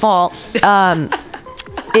wasn't my fault.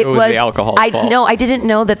 It was the alcohol's fault. No, I didn't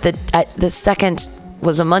know that the second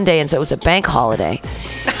was a Monday, and so it was a bank holiday.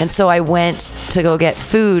 And so I went to go get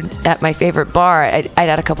food at my favorite bar. I'd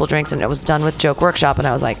had a couple drinks, and I was done with Joke Workshop, and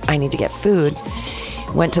I was like, I need to get food.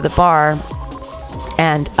 Went to the bar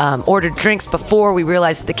and ordered drinks before we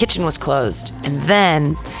realized the kitchen was closed. And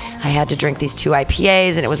then I had to drink these 2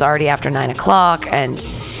 IPAs, and it was already after 9 o'clock, and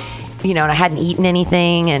and I hadn't eaten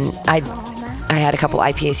anything, and I had a couple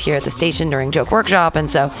IPAs here at the station during Joke Workshop, and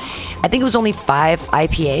so I think it was only 5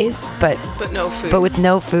 IPAs, but no food. But with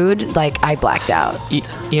no food, like I blacked out.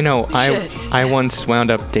 I once wound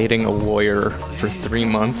up dating a lawyer for 3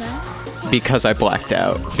 months because I blacked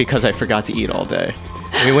out because I forgot to eat all day.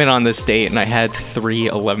 We went on this date and I had 3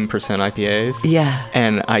 11% IPAs. Yeah.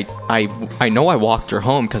 And I know I walked her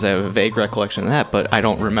home because I have a vague recollection of that, but I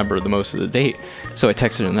don't remember the most of the date. So I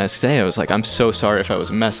texted her the next day. I was like, I'm so sorry if I was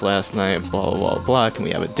a mess last night, blah, blah, blah, blah. Can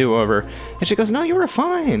we have a do-over? And she goes, no, you were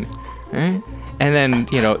fine. Right? And then,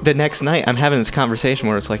 the next night I'm having this conversation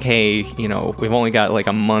where it's like, hey, we've only got like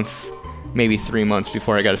a month, maybe 3 months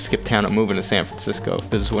before I got to skip town and move into San Francisco.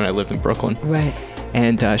 This is when I lived in Brooklyn. Right.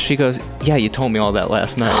 And she goes, yeah, you told me all that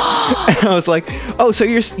last night. And I was like, oh, so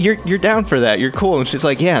you're down for that? You're cool. And she's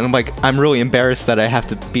like, yeah. And I'm like, I'm really embarrassed that I have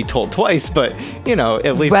to be told twice, but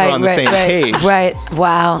at least we're on the same page. Right.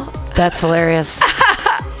 Wow. That's hilarious.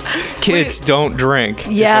 Kids don't drink.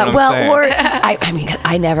 Yeah, or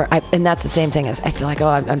I never, and that's the same thing as I feel like,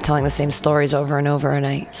 I'm telling the same stories over and over,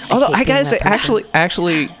 and although I gotta say,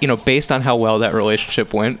 actually, based on how well that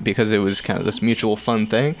relationship went, because it was kind of this mutual fun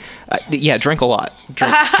thing. Drink a lot,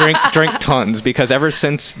 drink tons, because ever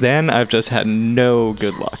since then I've just had no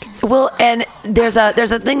good luck. Well, and there's a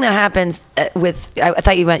thing that happens with. I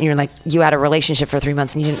thought you had a relationship for 3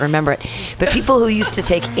 months and you didn't remember it, but people who used to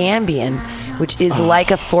take Ambien, which is like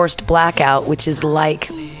a forced blackout, which is like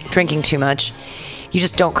drinking too much, you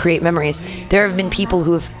just don't create memories. There have been people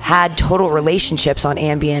who have had total relationships on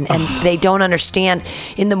Ambien, and they don't understand.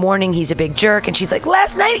 In the morning, he's a big jerk, and she's like,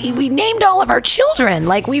 last night we named all of our children.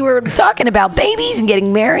 Like, we were talking about babies and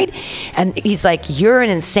getting married. And he's like, you're an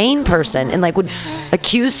insane person, and like would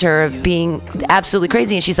accuse her of being absolutely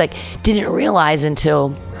crazy. And she's like, didn't realize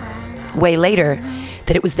until way later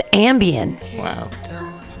that it was the Ambien. Wow.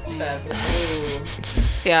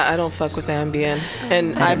 Yeah, I don't fuck with Ambien.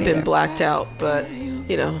 And I've been blacked out, but,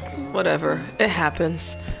 you know, whatever. It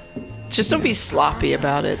happens. Just don't be sloppy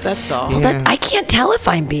about it. That's all. Well, I can't tell if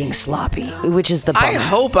I'm being sloppy, which is the bummer. I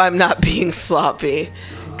hope I'm not being sloppy,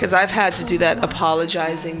 because I've had to do that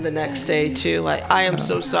apologizing the next day, too. Like, I am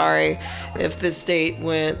so sorry if this date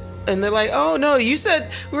went... And they're like, oh, no, you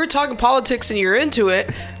said we were talking politics and you're into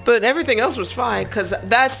it, but everything else was fine. Because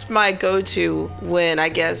that's my go-to when I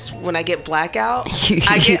get blackout.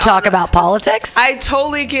 You talk about politics? I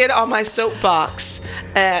totally get on my soapbox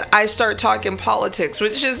and I start talking politics,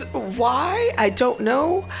 which is why? I don't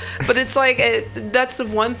know. But it's like, that's the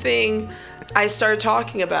one thing I start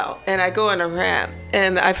talking about, and I go on a rant.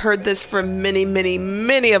 And I've heard this from many, many,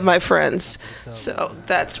 many of my friends. So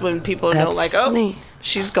that's when people know, like, funny. Oh,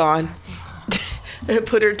 she's gone.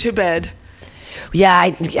 Put her to bed. Yeah.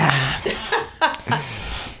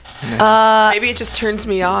 Maybe it just turns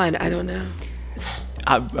me on. I don't know.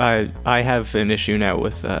 I have an issue now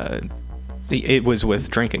with it was with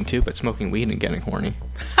drinking too, but smoking weed and getting horny.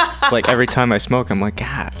 Like, every time I smoke, I'm like,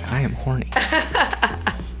 God, I am horny.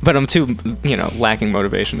 But I'm too, lacking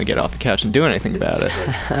motivation to get off the couch and do anything about it.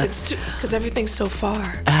 It's too, because everything's so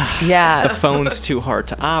far. Yeah. The phone's too hard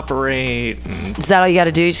to operate. Is that all you got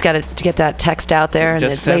to do? You just got to get that text out there, and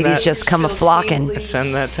the ladies just come a-flocking.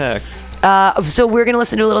 Send that text. So we're going to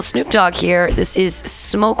listen to a little Snoop Dogg here. This is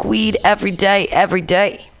Smoke Weed Every Day, Every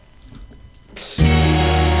Day.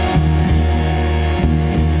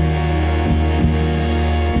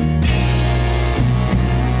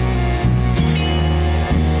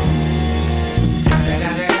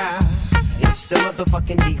 The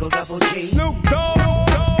motherfucking Eagle Double G. Snoop Dogg.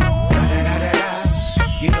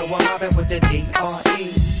 You know I'm mobbing with the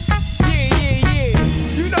D.R.E. Yeah.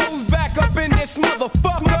 You know who's back up in this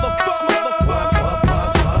motherfucker.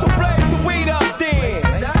 So blaze the weed up then.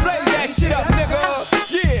 Blaze that shit up, nigga.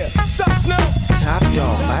 Yeah. Sup, Snoop? Top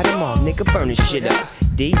dog, light 'em all, nigga, burn this shit up.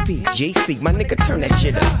 DPGC, my nigga, turn that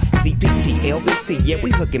shit up. CPT, LBC, yeah,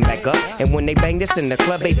 we hooking back up. And when they bang this in the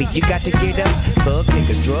club, baby, you got to get up. Thug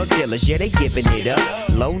niggas, drug dealers, yeah, they giving it up.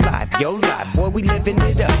 Low life, yo life, boy, we living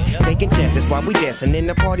it up. Taking chances while we dancing in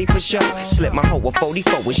the party for sure. Slip my hoe a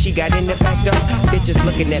 44 when she got in the back door. Bitches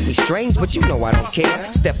looking at me strange, but you know I don't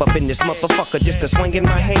care. Step up in this motherfucker just to swing in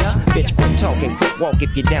my hair. Bitch, quit talking, quit walk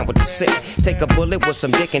if you're down with the sick. Take a bullet with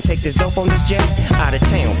some dick and take this dope on this jet. Out of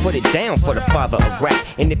town, put it down for the father of rap.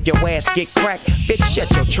 And if your ass get cracked, bitch,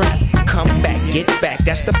 shut your trap. Come back, get back,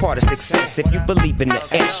 that's the part of success. If you believe in the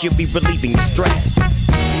X, you'll be relieving your stress.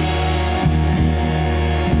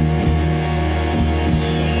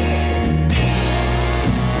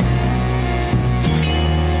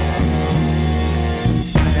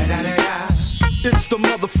 It's the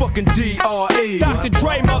motherfucking D.R.E. Dr.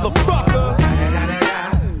 Dre, motherfucker.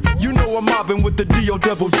 You know I'm mobbing with the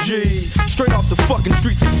D.O.G. Straight off the fucking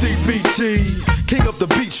streets of CBT. King up the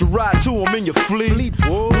beach, you ride to him in your fleet.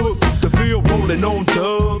 Whoop, the field rolling on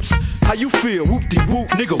dubs. How you feel? Whoop-de-whoop,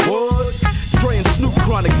 nigga, what? Dre and Snoop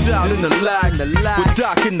chronic down in the lag. With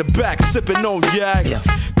Doc in the back, sipping on yak.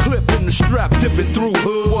 Clip in the strap, dipping through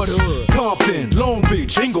hoods. Compton, Long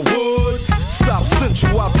Beach, Inglewood. South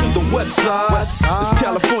Central out to the west side. This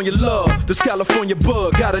California love, this California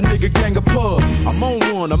bug. Got a nigga gang of pub. I'm on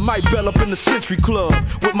one, I might bell up in the Century Club.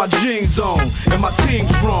 With my jeans on, and my team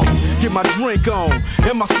strong. Get my drink on,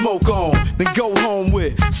 and my smoke on. Then go home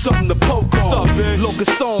with something to poke on.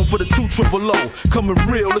 Locust song for the 200. Coming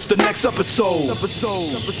real, it's the next episode.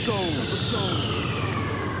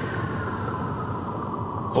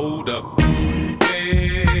 Hold up.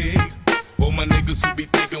 Hey, for my niggas who be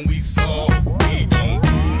thinking we soft, we don't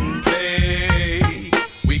play.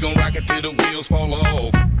 We gon' rock it till the wheels fall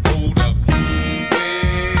off. Hold up.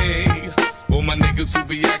 Hey, for my niggas who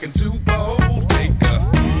be acting too bold, take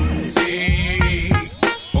a seat.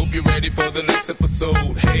 Hope you're ready for the next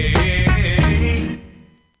episode. Hey,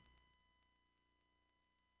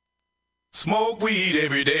 smoke weed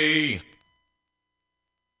every day.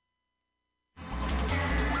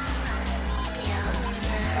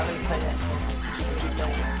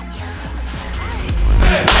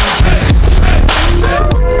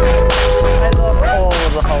 I love all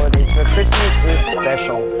of the holidays, but Christmas is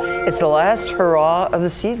special. It's the last hurrah of the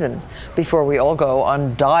season before we all go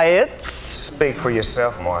on diets. Speak for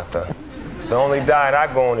yourself, Martha. The only diet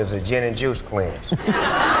I go on is a gin and juice cleanse.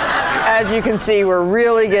 As you can see, we're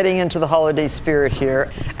really getting into the holiday spirit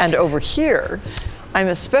here. And over here, I'm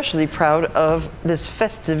especially proud of this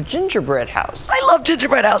festive gingerbread house. I love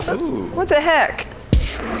gingerbread houses. Ooh. What the heck?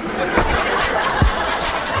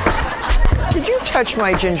 Did you touch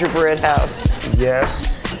my gingerbread house?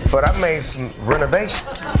 Yes, but I made some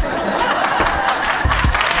renovations.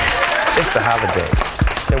 It's the holiday.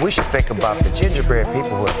 And we should think about the gingerbread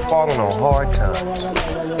people who have fallen on hard times.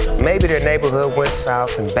 Maybe their neighborhood went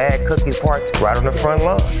south and bad cookies parked right on the front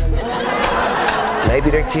lawn. Maybe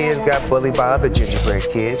their kids got bullied by other gingerbread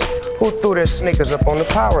kids who threw their sneakers up on the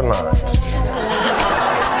power lines.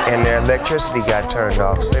 And their electricity got turned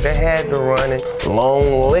off, so they had to run a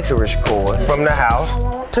long licorice cord from the house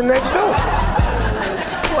to next door.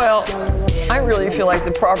 Well, I really feel like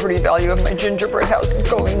the property value of my gingerbread house is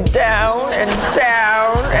going down and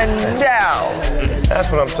down and down.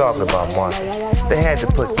 That's what I'm talking about, Martha. They had to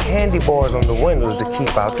put candy bars on the windows to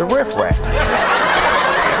keep out the riffraff.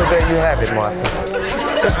 So there you have it,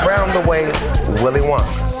 Martha. It's round the way Willy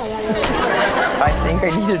Wonka. I think I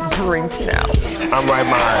need a drink now. I'm right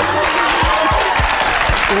behind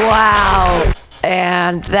you. Wow.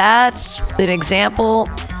 And that's an example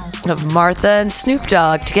of Martha and Snoop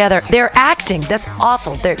Dogg together. They're acting. That's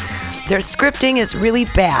awful. Their scripting is really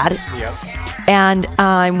bad. Yep. And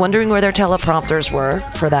I'm wondering where their teleprompters were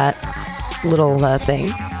for that little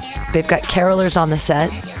thing. They've got carolers on the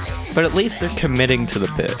set. But at least they're committing to the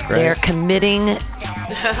bit, right? They're committing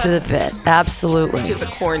to the bit. Absolutely. To the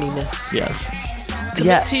corniness. Yes.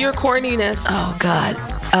 Commit to your corniness. Oh, God.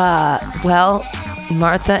 Well,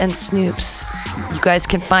 Martha and Snoop's, you guys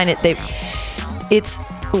can find it. It's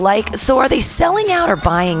like, so are they selling out or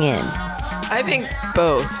buying in? I think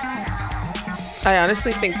both. I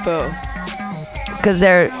honestly think both. Because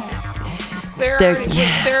their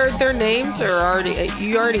names are already,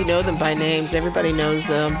 you already know them by names. Everybody knows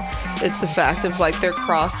them. It's the fact of like they're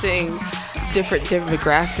crossing different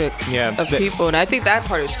demographics of people, and I think that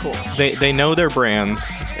part is cool. They know their brands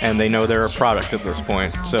and they know they're a product at this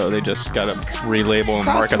point, so they just gotta relabel and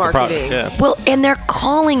market the product. Yeah. Well, and they're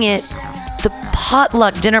calling it the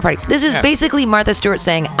potluck dinner party. This is basically Martha Stewart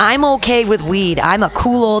saying, "I'm okay with weed. I'm a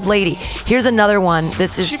cool old lady." Here's another one.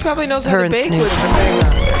 This is she probably knows her how to and bake Snoop. with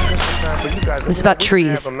stuff. It's about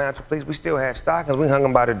trees. We still had stockings. We hung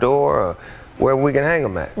them by the door or where we can hang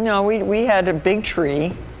them at. No, we had a big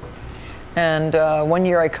tree. And one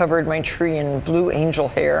year I covered my tree in blue angel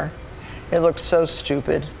hair. It looked so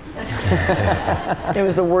stupid. It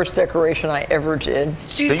was the worst decoration I ever did.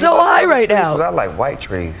 She's so high right now. I like white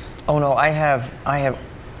trees. Oh no, I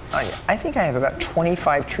think I have about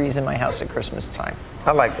 25 trees in my house at Christmas time.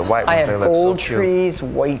 I like the white ones. I have they look gold so cute. trees,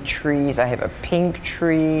 white trees. I have a pink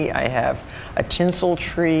tree. I have a tinsel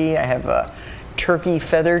tree. I have a turkey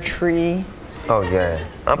feather tree. Oh yeah,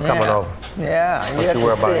 I'm coming over. Yeah, Don't you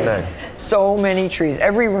worry about that. So many trees.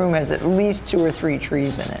 Every room has at least 2 or 3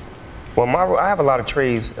 trees in it. Well, I have a lot of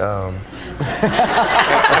trees. Even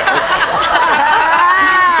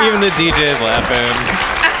the DJ is laughing.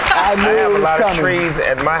 I have a lot of trees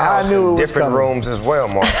at my house in different rooms as well,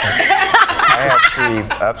 Mark. I have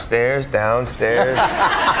trees upstairs, downstairs,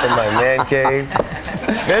 in my man cave.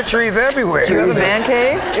 There are trees everywhere. Do you have a man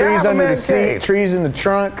cave? Trees under the seat, trees in the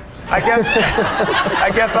trunk. I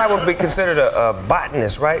guess I would be considered a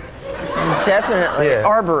botanist, right? Definitely. Yeah.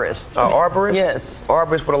 Arborist. Arborist? Yes.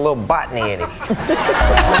 Arborist with a little botany in it.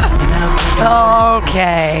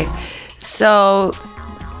 Okay. So,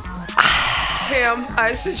 Pam,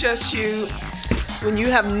 I suggest you, when you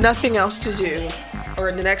have nothing else to do,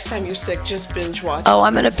 or the next time you're sick, just binge watch. oh,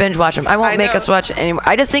 I'm going to binge watch them. I won't make us watch it anymore.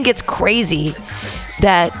 I just think it's crazy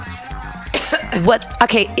that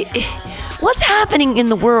what's happening in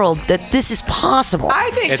the world that this is possible? I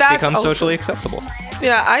think it's that's become awesome. socially acceptable.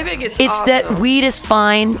 Yeah, I think it's awesome. that weed is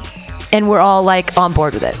fine, and we're all like on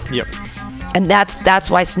board with it. Yep. And that's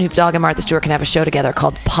why Snoop Dogg and Martha Stewart can have a show together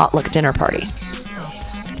called Potluck Dinner Party.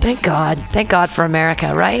 Thank God for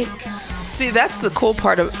America, right? See, that's the cool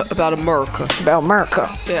part about America. About America.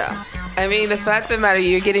 Yeah. I mean, the fact of the matter,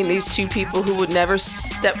 you're getting these two people who would never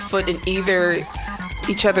step foot in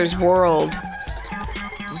each other's world,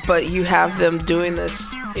 but you have them doing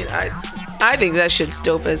this. You know, I think that shit's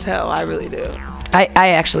dope as hell. I really do.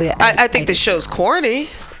 I think the show's corny,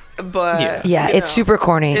 but yeah, it's super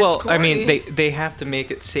corny. Well, corny. I mean, they have to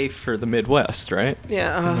make it safe for the Midwest, right?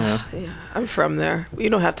 Yeah, I'm from there. You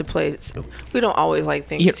don't have to play it. We don't always like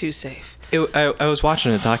things too safe. I was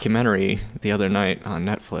watching a documentary the other night on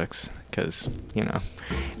Netflix because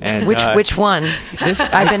and which one? I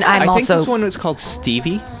think this one was called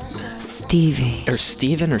Stevie. Stevie. Or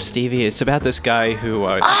Steven or Stevie. It's about this guy who...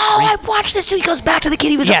 I watched this too. He goes back to the kid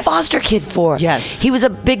he was a foster kid for. Yes. He was a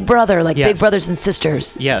big brother, like big brothers and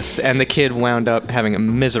sisters. Yes, and the kid wound up having a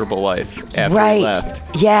miserable life after he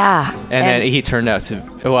left. Yeah. And then he turned out to...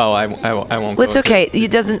 Well, I won't Well, go it's okay. He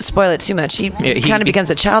doesn't spoil it too much. He kind of becomes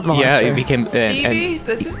a child molester. Yeah, he became... Stevie?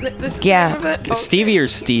 This is the name of it? Oh. Stevie or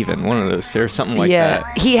Steven, one of those, or something like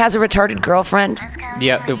that. He has a retarded girlfriend.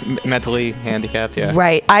 Yeah, mentally handicapped, yeah.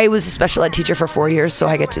 Right. I was a special ed teacher for 4 years, so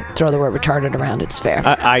I get to throw the word retarded around. It's fair.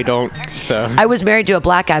 I don't, so... I was married to a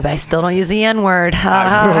black guy, but I still don't use the N-word. Ha,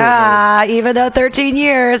 ha, ha. Even though 13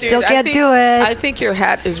 years, Dude, still can't do it. I think your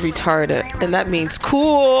hat is retarded, and that means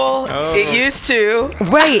cool. Oh. It used to.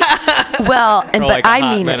 Right. Well, and For but like a I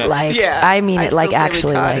hot mean minute. it like Yeah, I mean I it like still say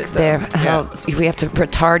actually retarded, like there. though. We have to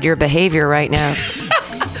retard your behavior right now.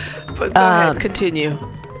 But go ahead, continue.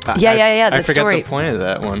 Yeah. The I forgot story. the point of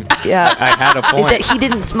that one. Yeah, I had a point. That he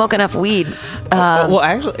didn't smoke enough weed. Well,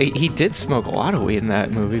 actually, he did smoke a lot of weed in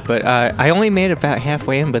that movie, but I only made it about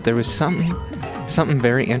halfway in, but there was something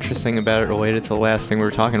very interesting about it related to the last thing we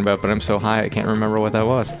were talking about, but I'm so high I can't remember what that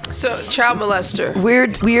was. So, child molester.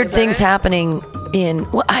 Weird things happening in.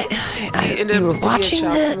 Well, we were watching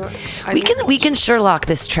we can Sherlock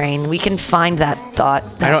this train. We can find that thought.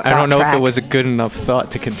 I don't know track. if it was a good enough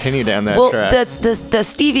thought to continue down that Well, track. the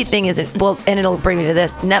Stevie thing isn't. Well, and it'll bring me to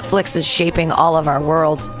this. Netflix is shaping all of our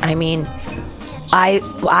worlds. I mean,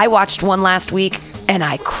 I watched one last week and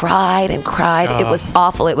I cried and cried. It was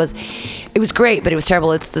awful. It was great, but it was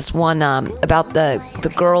terrible. It's this one about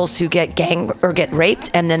the girls who get get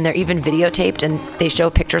raped, and then they're even videotaped, and they show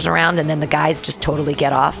pictures around, and then the guys just totally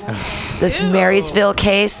get off. This Marysville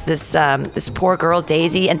case, this poor girl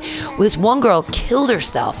Daisy, and this one girl killed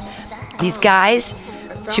herself. These guys,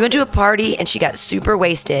 she went to a party and she got super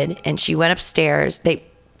wasted, and she went upstairs.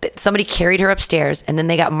 Somebody carried her upstairs, and then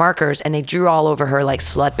they got markers and they drew all over her like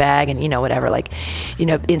slut bag and whatever,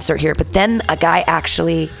 insert here. But then a guy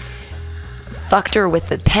actually fucked her with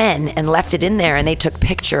the pen and left it in there, and they took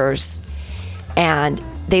pictures, and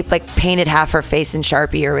they like painted half her face in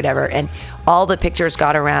Sharpie or whatever, and all the pictures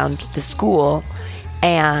got around the school,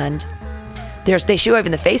 and they show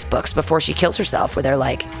even the Facebooks before she kills herself, where they're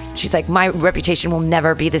like, she's like, my reputation will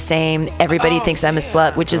never be the same. Everybody thinks I'm a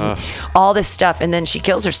slut, which is all this stuff. And then she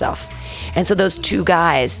kills herself. And so those two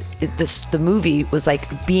guys, the movie was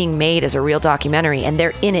like being made as a real documentary, and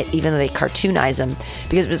they're in it, even though they cartoonize them,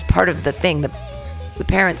 because it was part of the thing. The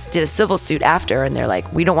parents did a civil suit after, and they're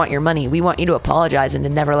like, we don't want your money. We want you to apologize and to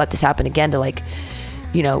never let this happen again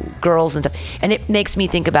to girls and stuff. And it makes me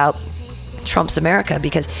think about Trump's America,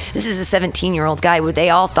 because this is a 17-year-old guy where they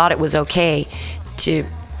all thought it was okay to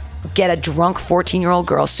get a drunk 14-year-old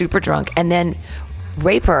girl, super drunk, and then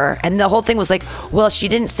rape her. And the whole thing was like, well, she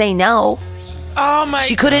didn't say no. Oh my!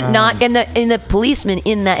 She couldn't not. And the policeman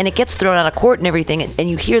in that, and it gets thrown out of court and everything. And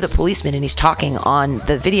you hear the policeman, and he's talking on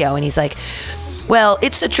the video, and he's like, well,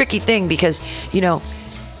 it's a tricky thing because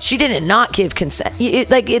she didn't not give consent.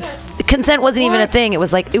 Consent wasn't even a thing. It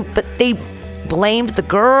was like, but they blamed the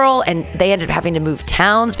girl, and they ended up having to move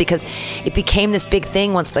towns because it became this big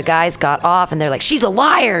thing once the guys got off, and they're like, she's a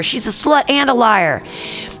liar, she's a slut and a liar.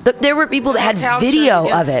 There were people that had video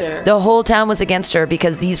of it. The whole town was against her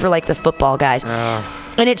because these were like the football guys.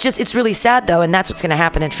 And it's really sad though, and that's what's going to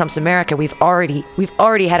happen in Trump's America. We've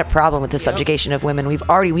already had a problem with the subjugation of women.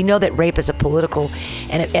 We know that rape is a political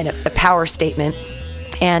and a power statement,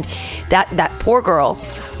 and that poor girl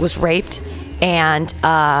was raped, and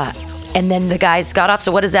then the guys got off.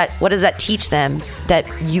 So what does that teach them? That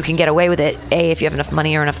you can get away with it, A, if you have enough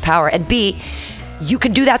money or enough power, and B, you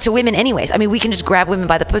can do that to women anyways. I mean, we can just grab women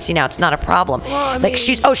by the pussy now. It's not a problem. Well,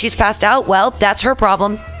 she's passed out. Well, that's her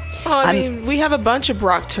problem. Well, I mean, we have a bunch of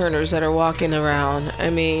Brock Turners that are walking around.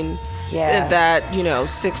 I mean, that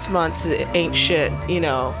 6 months ain't shit.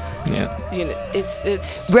 Yeah.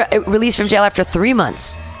 It's released from jail after 3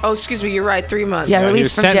 months. Oh, excuse me. You're right. 3 months. Yeah,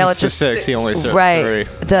 released from jail after 6. He only served 3.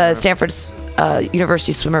 The Stanford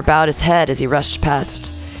University swimmer bowed his head as he rushed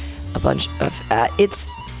past a bunch of.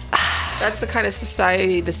 That's the kind of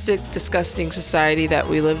society, the sick, disgusting society that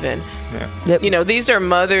we live in. Yeah. Yep. These are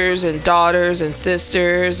mothers and daughters and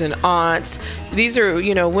sisters and aunts. These are,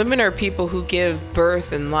 women are people who give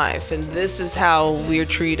birth and life, and this is how we're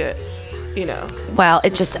treated. Well,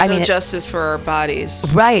 it just, justice for our bodies.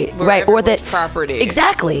 Right. Or that property.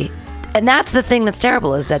 Exactly. And that's the thing that's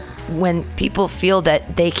terrible, is that when people feel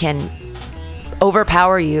that they can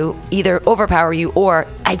overpower you, or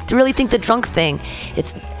I really think the drunk thing,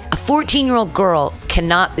 it's a 14-year-old girl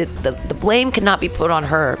cannot, the blame cannot be put on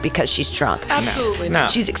her because she's drunk. Absolutely not.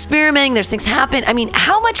 She's experimenting. There's things happen. I mean,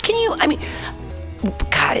 how much can you,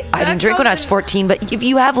 God, I didn't drink when I was 14, but if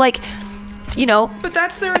you have like, you know, but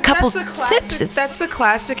that's a couple that's the classic, sips. That's the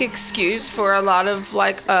classic excuse for a lot of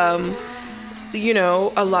like, you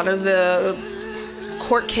know, a lot of the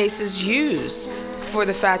court cases use for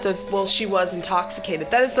the fact of, well, she was intoxicated.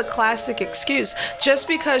 That is the classic excuse. Just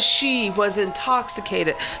because she was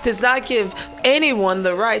intoxicated does not give anyone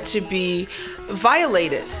the right to be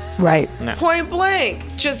violated. Right. No. Point blank.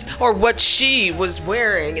 Just, or what she was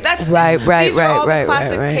wearing. That's right. These are all the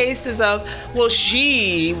classic cases of, well,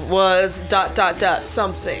 she was ...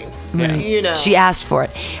 something. Right. You know. She asked for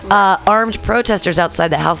it. Armed protesters outside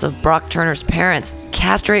the house of Brock Turner's parents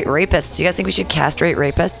castrate rapists. Do you guys think we should castrate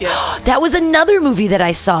rapists? Yes. That was another movie that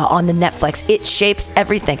I saw on the Netflix. It Shapes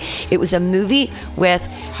Everything. It was a movie with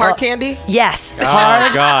Hard Candy? Yes. Oh,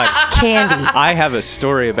 Hard God. Candy. I have a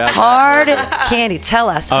story about Hard Candy. Tell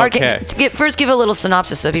us. Hard Okay. Candy. First, give a little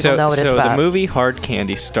synopsis so people know what it's So about. the movie Hard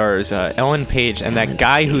Candy stars Ellen Page and that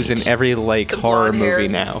guy who's in every like horror movie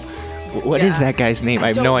now. What is that guy's name? I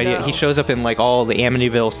have no idea. He shows up in like all the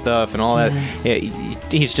Amityville stuff and all that. Yeah,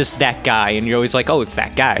 he's just that guy, and you're always like, oh, it's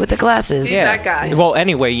that guy with the glasses. He's that guy. Well,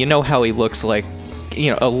 anyway, you know how he looks like,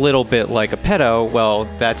 you know, a little bit like a pedo. Well,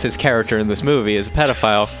 that's his character in this movie, is a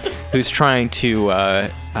pedophile who's trying to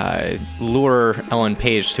lure Ellen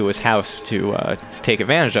Page to his house to take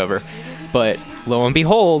advantage of her. But lo and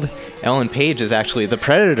behold, Ellen Page is actually the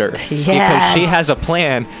predator because she has a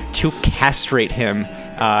plan to castrate him.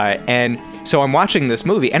 And so I'm watching this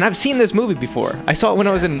movie, and I've seen this movie before. I saw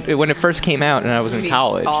it when it first came out, and I was in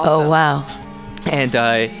college. Awesome. Oh wow! And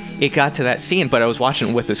it got to that scene, but I was watching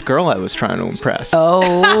it with this girl I was trying to impress.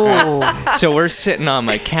 Oh. So we're sitting on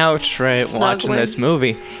my couch, right, watching this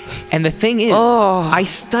movie, and the thing is, Oh. I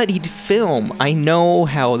studied film. I know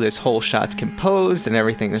how this whole shot's composed and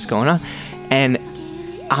everything that's going on, and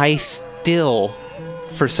I still,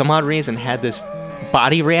 for some odd reason, had this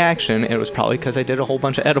body reaction. It was probably because I did a whole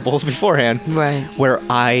bunch of edibles beforehand, right? Where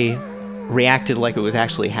I reacted like it was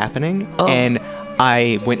actually happening, and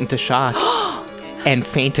I went into shock and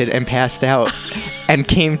fainted and passed out, and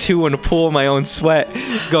came to in a pool of my own sweat,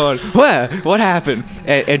 going, "What happened?"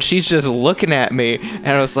 And she's just looking at me, and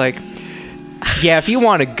I was like, "Yeah, if you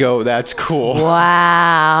want to go, that's cool."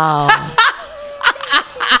 Wow.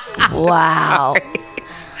 Wow.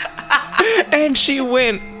 And she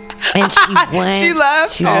went. And she went. She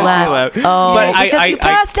left. She left. Oh, but because you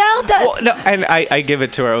passed out. That's well, no, and I give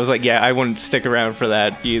it to her. I was like, yeah, I wouldn't stick around for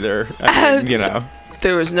that either. I mean, you know.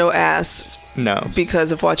 There was no ass. No.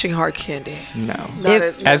 Because of watching Hard Candy. No.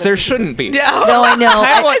 As there shouldn't be. No, I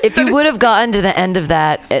know. If you would have gotten to the end of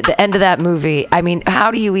that movie, I mean,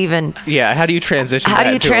 how do you even? Yeah, how do you transition? How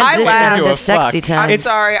do you transition into sexy time? I'm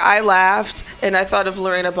sorry, I laughed and I thought of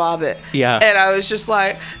Lorena Bobbitt. Yeah. And I was just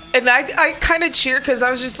like, and I kind of cheered because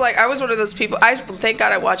I was just like, I was one of those people. Thank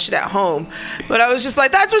God I watched it at home, but I was just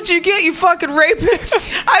like, that's what you get, you fucking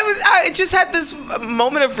rapist. I just had this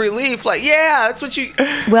moment of relief, like, yeah, that's what you.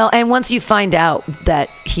 Well, and once you find out that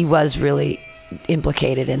he was really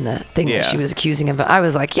implicated in the thing that she was accusing him of, I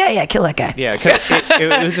was like, yeah, kill that guy. Yeah, because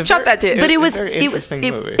it was a chop that dick. But it was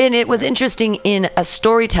movie. And it was interesting in a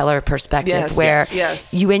storyteller perspective, where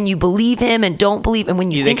when you believe him and don't believe, and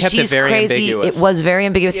when you think she's crazy, ambiguous. It was very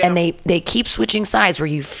ambiguous, and they keep switching sides where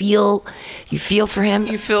you feel for him,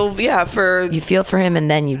 you feel for him, and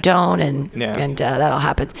then you don't, and that all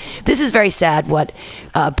happens. This is very sad. What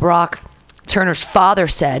Brock Turner's father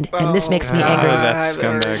said, and this makes me angry. That's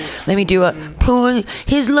scumbag. Let me do a poor.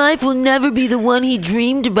 His life will never be the one he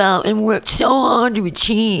dreamed about and worked so hard to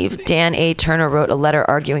achieve. Dan A. Turner wrote a letter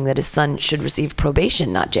arguing that his son should receive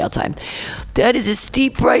probation, not jail time. That is a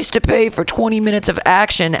steep price to pay for 20 minutes of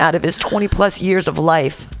action out of his 20-plus years of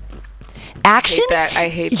life. Action? I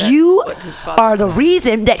hate that. You are the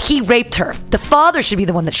reason that he raped her. The father should be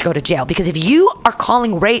the one that should go to jail, because if you are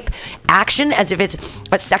calling rape action as if it's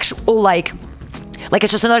a sexual, like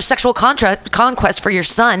it's just another sexual conquest for your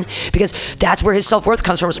son, because that's where his self-worth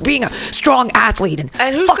comes from, being a strong athlete and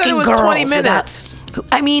who fucking said it was girls 20 minutes?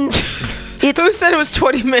 I mean, who said it was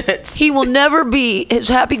 20 minutes? He will never be his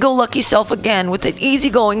happy-go-lucky self again, with an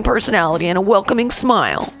easygoing personality and a welcoming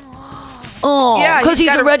smile. Oh, because he's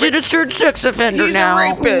a registered sex offender now. He's a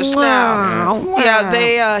rapist now.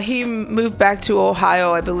 Yeah, he moved back to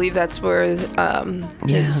Ohio. I believe that's where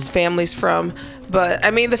his family's from. But I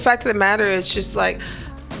mean, the fact of the matter is just like,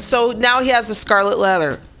 so now he has a scarlet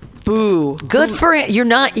letter. Boo. Good for him. You're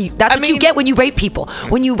not. That's what you get when you rape people.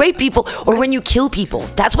 When you rape people or when you kill people,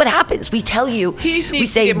 that's what happens. We tell you. He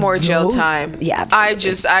needs to get more jail time. Yeah,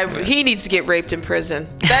 absolutely. He needs to get raped in prison.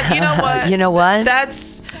 That, you know what? You know what?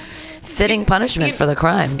 That's. fitting punishment for the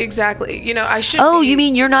crime. Exactly. You know, I should. Oh, you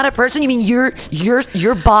mean you're not a person? You mean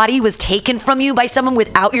your body was taken from you by someone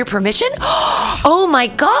without your permission? Oh my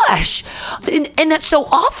gosh! And that's so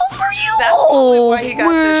awful for you. That's probably why he got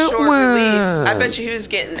the short release. I bet you he was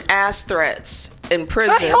getting ass threats in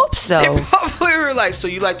prison. I hope so. They probably were like, "So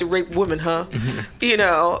you like to rape women, huh?" You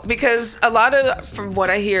know, because a lot of, from what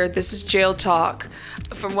I hear, this is jail talk.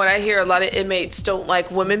 From what I hear, a lot of inmates don't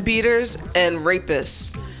like women beaters and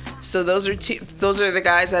rapists. So those are the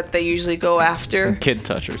guys that they usually go after. And kid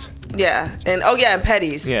touchers. Yeah, and and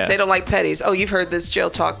petties. Yeah. They don't like petties. Oh, you've heard this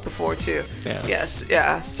jail talk before too. Yeah. Yes,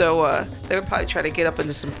 yeah. So they would probably try to get up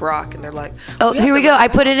into some Brock, and they're like, oh, here we go. I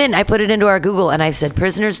put it in. I put it into our Google, and I said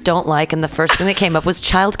prisoners don't like, and the first thing that came up was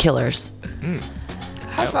child killers.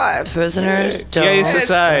 High five. Prisoners don't. Gay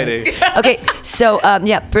society. Okay, so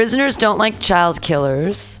prisoners don't like child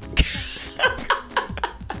killers.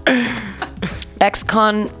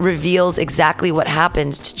 Ex-con reveals exactly what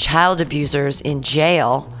happened to child abusers in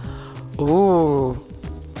jail. Ooh.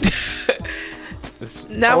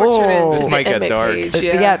 Now we're turning into this might get dark. page,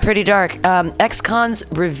 Yeah, pretty dark. Ex-cons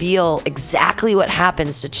reveal exactly what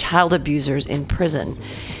happens to child abusers in prison.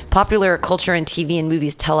 Popular culture and TV and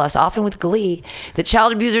movies tell us, often with glee, that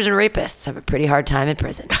child abusers and rapists have a pretty hard time in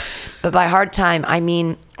prison. But by hard time, I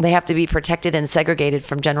mean they have to be protected and segregated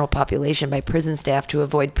from general population by prison staff to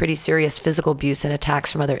avoid pretty serious physical abuse and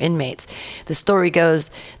attacks from other inmates. The story goes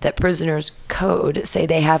that prisoners' code say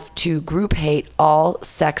they have to group hate all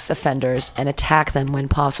sex offenders and attack them when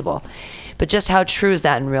possible. But just how true is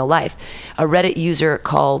that in real life? A Reddit user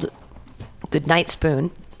called Goodnight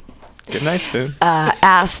Spoon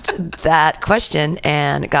asked that question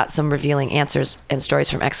and got some revealing answers and stories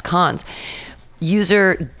from ex-cons.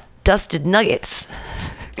 User Dusted Nuggets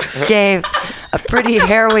gave a pretty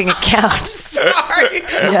harrowing account. Sorry.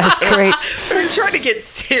 Yeah, it's great. We're trying to get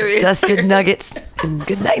serious. Dusted Nuggets and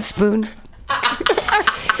Goodnight Spoon.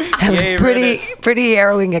 Have a pretty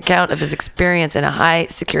harrowing account of his experience in a high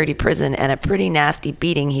security prison and a pretty nasty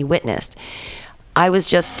beating he witnessed. I was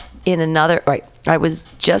just in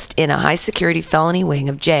a high security felony wing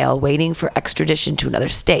of jail waiting for extradition to another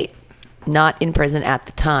state. Not in prison at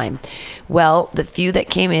the time. Well, the few that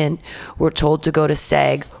came in were told to go to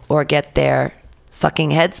seg or get their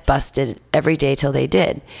fucking heads busted every day till they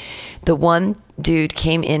did. The one dude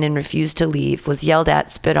came in and refused to leave, was yelled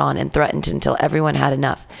at, spit on, and threatened until everyone had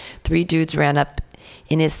enough. 3 dudes ran up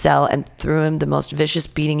in his cell and threw him the most vicious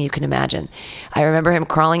beating you can imagine. I remember him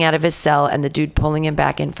crawling out of his cell and the dude pulling him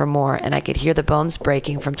back in for more, and I could hear the bones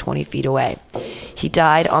breaking from 20 feet away. He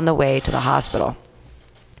died on the way to the hospital.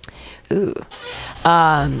 Ooh.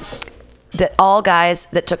 That all guys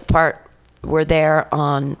that took part were there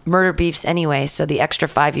on murder beefs anyway, so the extra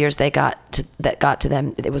 5 years that got to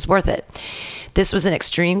them, it was worth it. This was an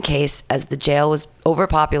extreme case as the jail was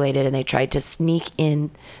overpopulated and they tried to sneak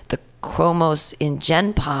in the chromos in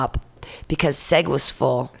Gen Pop because seg was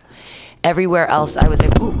full. Everywhere else I was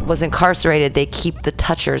incarcerated, they keep the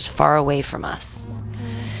touchers far away from us.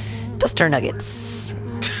 Duster Nuggets.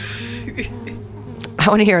 I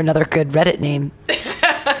want to hear another good Reddit name.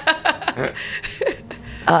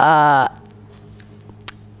 I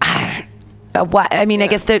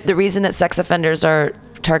guess the reason that sex offenders are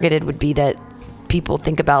targeted would be that people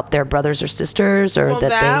think about their brothers or sisters, or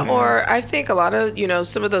or I think a lot of,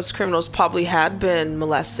 some of those criminals probably had been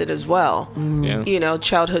molested as well. Yeah.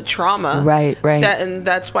 Childhood trauma. Right. And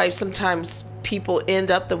that's why sometimes people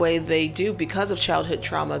end up the way they do because of childhood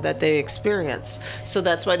trauma that they experience. So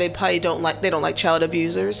that's why they probably don't like child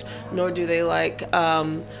abusers, nor do they like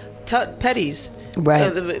petties.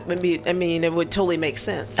 Right. I mean, it would totally make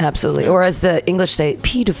sense. Absolutely. Or as the English say,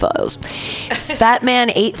 pedophiles. Fat Man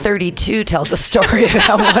 832 tells a story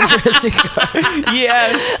about one prison guard.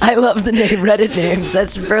 Yes. I love the name Reddit names.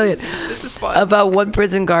 That's brilliant. This is fun. About one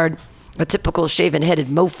prison guard, a typical shaven-headed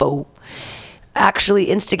mofo, actually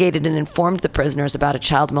instigated and informed the prisoners about a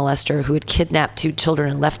child molester who had kidnapped 2 children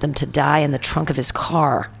and left them to die in the trunk of his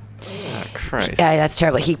car. Oh, Christ. Yeah, that's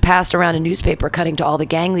terrible. He passed around a newspaper cutting to all the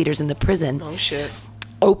gang leaders in the prison. Oh, shit.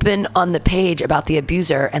 Open on the page about the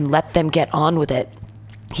abuser and let them get on with it.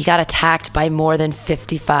 He got attacked by more than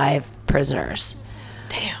 55 prisoners.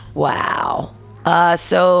 Damn. Wow.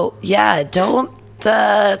 So yeah, don't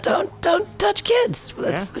touch kids.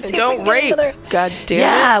 Let's see don't rape. God damn it.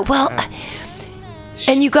 Yeah. Well,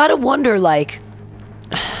 and you got to wonder, like,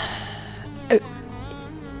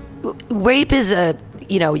 rape is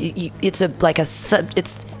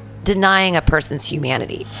it's denying a person's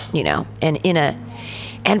humanity,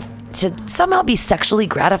 and to somehow be sexually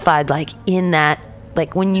gratified, like in that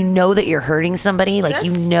like when you know that you're hurting somebody, like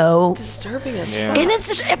That's you know, disturbing as Yeah. fuck. and it's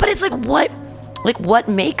just, but it's what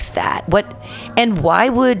makes that? And why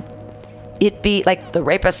would it be like the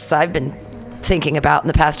rapists I've been thinking about in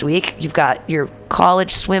the past week? You've got your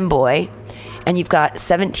college swim boy, and you've got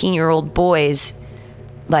 17-year-old boys,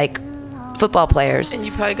 like football players. And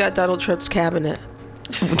you probably got Donald Trump's cabinet.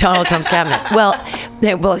 Donald Trump's cabinet. Well,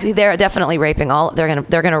 they're definitely raping all. They're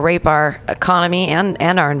gonna rape our economy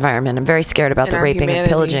and our environment. I'm very scared about And the our raping and humanity.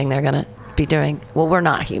 pillaging they're gonna be doing. Well, we're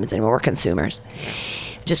not humans anymore. We're consumers.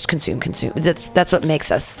 Just consume. That's what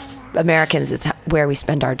makes us Americans. It's where we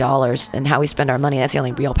spend our dollars and how we spend our money. That's the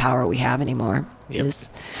only real power we have anymore. Yep.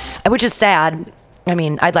 Which is sad. I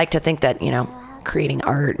mean, I'd like to think that creating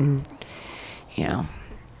art and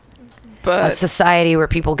But a society where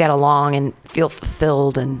people get along and feel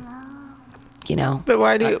fulfilled and But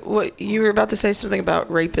why do what you were about to say something about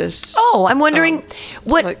rapists? Oh, I'm wondering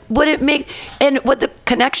what it make, and what the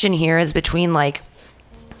connection here is between, like,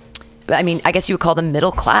 I mean, I guess you would call them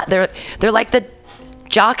middle class. They're like the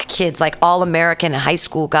jock kids, like all American high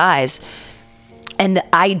school guys, and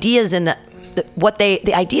the ideas and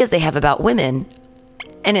the ideas they have about women,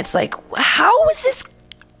 and it's like, how is this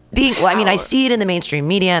being? Well, I mean, I see it in the mainstream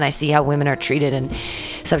media, and I see how women are treated and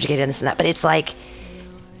subjugated and this and that, but it's like.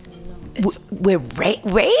 We're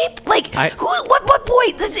rape? Like, what boy?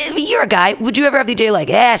 You're a guy. Would you ever have the idea like,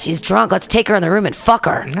 she's drunk, let's take her in the room and fuck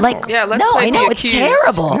her? No. Like, Yeah, let's no, play I know, the it's accused.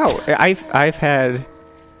 terrible. No, I've had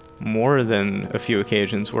more than a few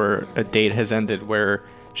occasions where a date has ended where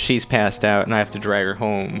she's passed out and I have to drag her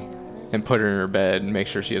home and put her in her bed and make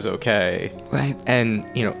sure she is okay. Right. And,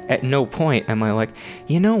 at no point am I like,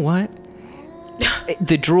 you know what?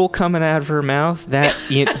 The drool coming out of her mouth,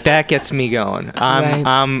 that gets me going.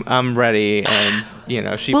 I'm ready,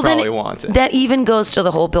 and she probably wants it. That even goes to the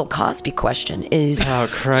whole Bill Cosby question: is oh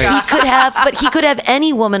Christ, he could have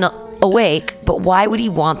any woman awake, but why would he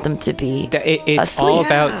want them to be it's asleep?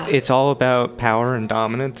 It's all about power and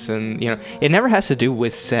dominance, and it never has to do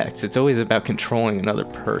with sex. It's always about controlling another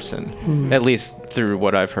person, at least through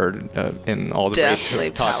what I've heard in all the Definitely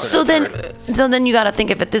talk. So then you got to think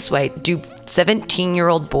of it this way: do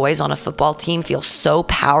 17-year-old boys on a football team feel so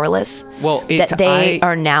powerless that they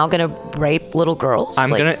are now going to rape little girls? I'm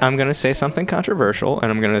gonna say something controversial,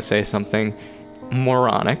 and I'm gonna say something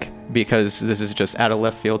moronic, because this is just out of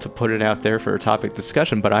left field to put it out there for a topic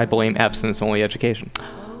discussion, but I blame abstinence-only education.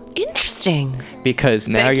 Interesting. Because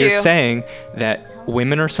now Thank you're you. saying that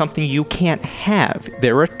women are something you can't have.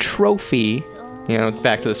 They're a trophy,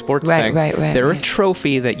 back to the sports thing. Right, They're a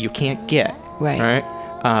trophy that you can't get. Right.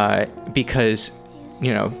 Because,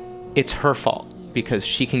 it's her fault. Because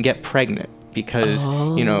she can get pregnant. Because,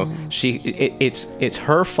 it's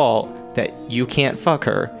her fault that you can't fuck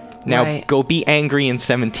her. Now go be angry and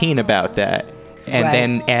 17 about that, and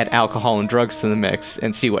then add alcohol and drugs to the mix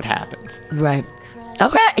and see what happens. Right.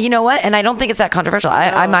 Okay. You know what? And I don't think it's that controversial.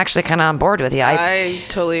 I'm actually kind of on board with you. I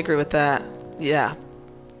totally agree with that. Yeah,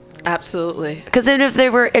 absolutely. Because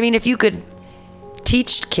if you could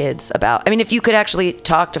teach kids if you could actually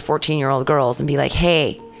talk to 14-year-old girls and be like,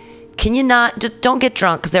 hey, can you just don't get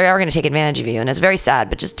drunk, because they are going to take advantage of you, and it's very sad,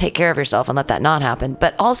 but just take care of yourself and let that not happen.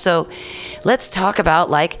 But also, let's talk about,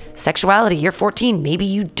 like, sexuality. You're 14. Maybe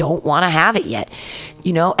you don't want to have it yet,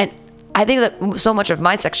 and I think that so much of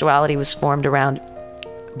my sexuality was formed around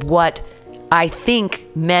what I think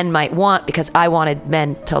men might want, because I wanted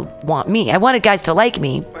men to want me. I wanted guys to like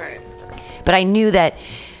me. Right. But I knew that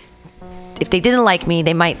if they didn't like me,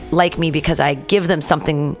 they might like me because I give them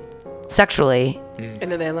something sexually.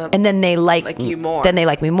 And then they like you more. Then they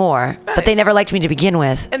like me more. Right. But they never liked me to begin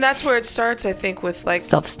with. And that's where it starts, I think, with like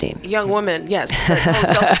self-esteem. Young women, yes.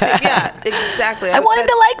 Self-esteem. Yeah, exactly. I wanted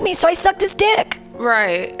to like me, so I sucked his dick.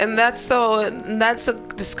 Right, and that's a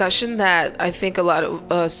discussion that I think a lot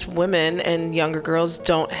of us women and younger girls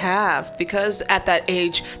don't have, because at that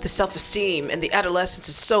age, the self-esteem and the adolescence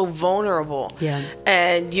is so vulnerable. Yeah.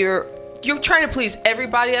 And you're trying to please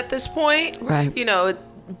everybody at this point. Right.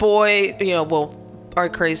 Our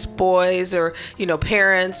crazy boys, or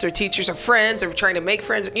parents or teachers or friends, or trying to make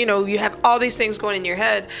friends. You have all these things going in your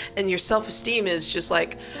head, and your self-esteem is just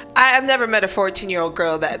like, I've never met a 14-year-old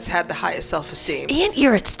girl that's had the highest self-esteem. And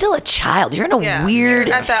you're still a child. You're in a weird,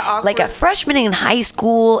 you're at that awkward, like a freshman in high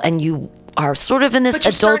school, and you are sort of in this but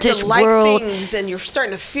you're starting adultish to like world. Things, and you're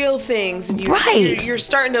starting to feel things, and Right. you're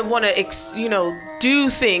starting to want to do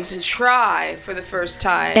things and try for the first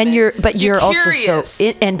time. And you're also curious.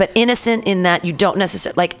 so but innocent in that you don't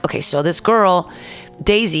necessarily, like, okay, so this girl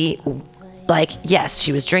Daisy, like, yes,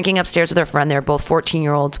 she was drinking upstairs with her friend. They're both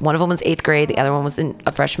 14-year-olds. One of them was 8th grade, the other one was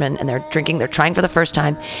a freshman, and they're trying for the first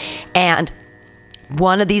time, and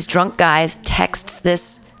one of these drunk guys texts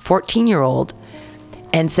this 14-year-old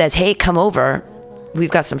and says, hey, come over. We've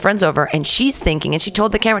got some friends over. And she's thinking, and she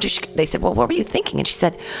told the camera, they said, well, what were you thinking? And she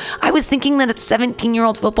said, I was thinking that a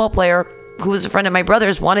 17-year-old football player who was a friend of my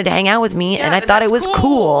brother's wanted to hang out with me, and I thought it was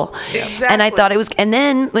cool. Exactly. And I thought it was, and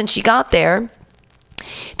then when she got there,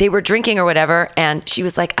 they were drinking or whatever, and she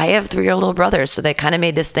was like, I have 3 little brothers. So they kind of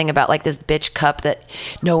made this thing about like this bitch cup that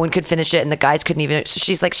no one could finish it and the guys couldn't even. So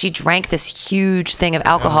she's like, she drank this huge thing of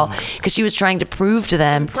alcohol because she was trying to prove to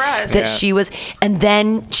them that she was, and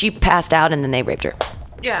then she passed out and then they raped her.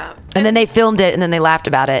 Yeah. And then they filmed it and then they laughed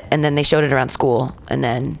about it and then they showed it around school and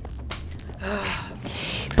then.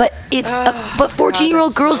 But but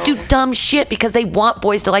 14-year-old girls do dumb shit because they want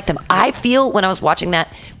boys to like them. I feel when I was watching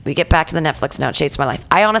that, we get back to the Netflix now, it shapes my life.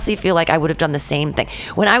 I honestly feel like I would have done the same thing.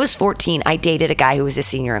 When I was 14, I dated a guy who was a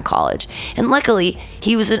senior in college. And luckily,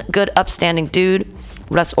 he was a good, upstanding dude.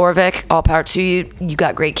 Russ Orvik, all power to you. You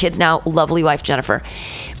got great kids now. Lovely wife, Jennifer.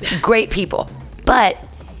 Great people. But,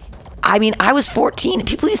 I mean, I was 14. And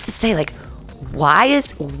people used to say, like, why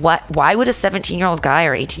would a 17-year-old guy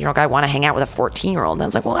or 18-year-old guy want to hang out with a 14-year-old? And I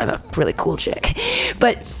was like, well, I'm a really cool chick.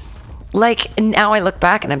 But, like, now I look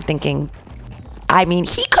back and I'm thinking, I mean,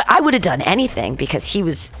 I would have done anything because he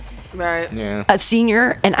was a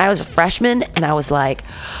senior and I was a freshman, and I was like,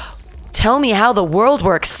 tell me how the world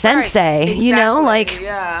works, sensei. Right. Exactly. You know, like.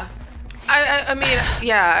 Yeah. I mean,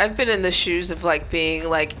 yeah, I've been in the shoes of like being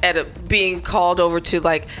like being called over to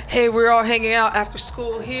like, hey, we're all hanging out after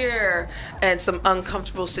school here, and some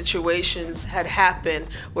uncomfortable situations had happened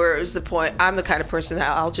where it was the point, I'm the kind of person that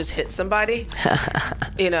I'll just hit somebody,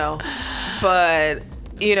 you know, but.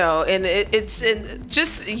 You know, and it's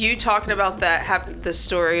just you talking about that, the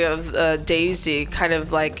story of Daisy, kind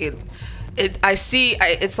of like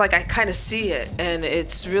it's like I kind of see it, and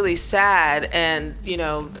it's really sad, and, you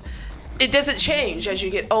know, it doesn't change as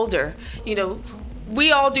you get older. You know,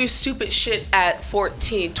 we all do stupid shit at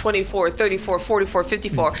 14, 24, 34, 44,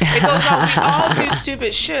 54. It goes on, we all do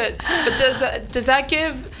stupid shit, but does that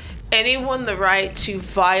give anyone the right to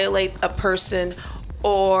violate a person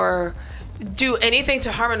or do anything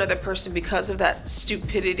to harm another person because of that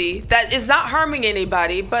stupidity that is not harming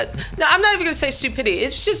anybody? But no, I'm not even going to say stupidity.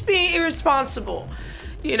 It's just being irresponsible,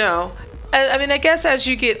 you know. I mean, I guess as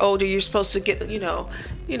you get older, you're supposed to get, you know,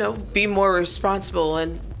 be more responsible.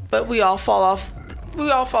 But we all fall off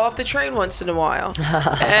the train once in a while.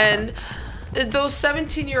 And those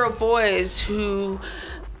 17-year-old boys who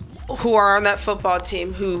are on that football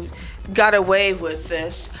team who got away with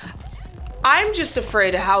this, I'm just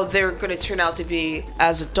afraid of how they're going to turn out to be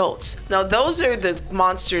as adults. Now, those are the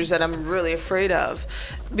monsters that I'm really afraid of,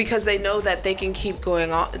 because they know that they can keep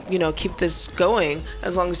going on, you know, keep this going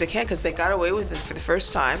as long as they can, because they got away with it for the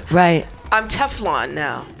first time. Right. I'm Teflon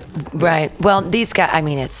now. Right. Well, these guys, I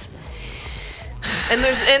mean, it's. And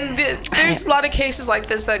there's a lot of cases like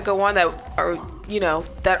this that go on that are, you know,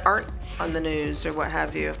 that aren't on the news or what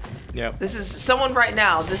have you. Yeah. This is someone right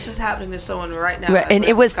now. This is happening to someone right now. Right. And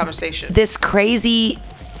it was conversation. This crazy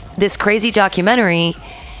documentary.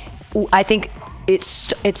 I think it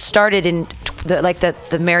started in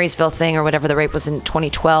the Marysville thing or whatever. The rape was in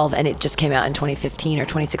 2012, and it just came out in 2015 or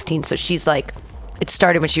 2016. So she's like, it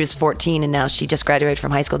started when she was 14, and now she just graduated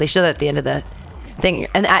from high school. They show that at the end of the thing,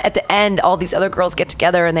 and at the end, all these other girls get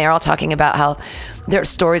together, and they are all talking about how their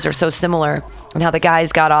stories are so similar, and how the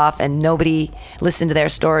guys got off and nobody listened to their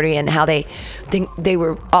story, and how they think they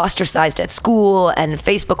were ostracized at school, and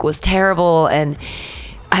Facebook was terrible. And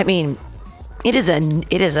I mean, it is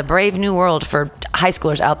a brave new world for high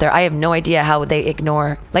schoolers out there. I have no idea how they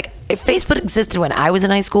ignore, like, if Facebook existed when I was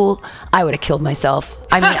in high school, I would have killed myself.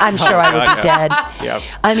 I mean, I'm sure I would be dead. Yep.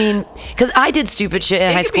 I mean, because I did stupid shit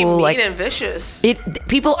in high school. Be mean like, and vicious.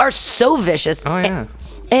 People are so vicious. Oh yeah.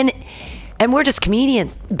 And we're just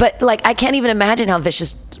comedians, but like, I can't even imagine how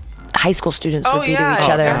vicious high school students would be to each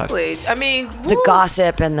other. Exactly. I mean, the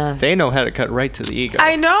gossip and the. They know how to cut right to the ego.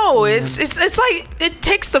 I know. It's like it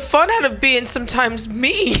takes the fun out of being sometimes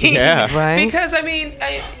mean. Yeah. Right. Because I mean,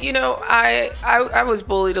 I was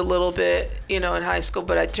bullied a little bit, you know, in high school,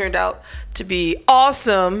 but I turned out to be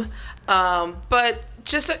awesome. But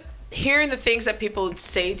just hearing the things that people would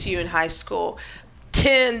say to you in high school,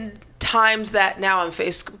 10 times that now on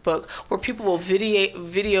Facebook, where people will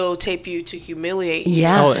videotape you to humiliate you.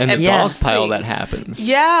 Yeah. Oh, and the dog pile that happens.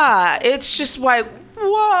 Yeah, it's just like,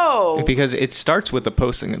 whoa. Because it starts with the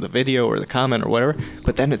posting of the video or the comment or whatever,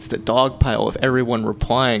 but then it's the dog pile of everyone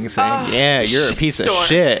replying saying, yeah, you're a piece of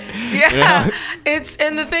shit. Yeah. You know?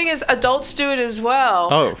 And the thing is, adults do it as well.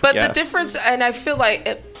 Oh, but yeah. the difference, and I feel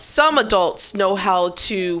like some adults know how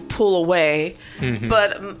to pull away,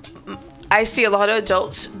 but I see a lot of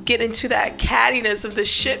adults get into that cattiness of the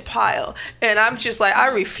shit pile, and I'm just like, I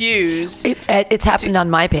refuse. It's happened on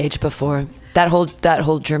my page before. That whole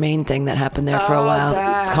Jermaine thing that happened there for a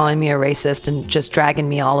while, calling me a racist and just dragging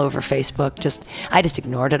me all over Facebook. I just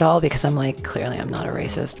ignored it all because I'm like, clearly I'm not a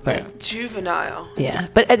racist. But juvenile. Yeah,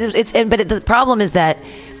 but the problem is that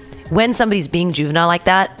when somebody's being juvenile like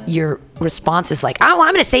that, your response is like, oh,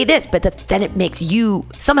 I'm going to say this, but then it makes you,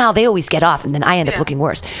 somehow they always get off, and then I end up looking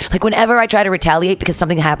worse. Like whenever I try to retaliate because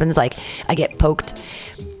something happens, like I get poked,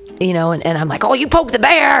 and I'm like, oh, you poked the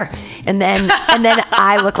bear, and then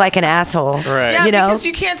I look like an asshole, right? Yeah, because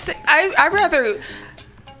you can't say. I rather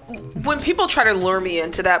when people try to lure me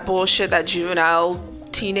into that bullshit, that juvenile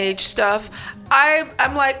teenage stuff.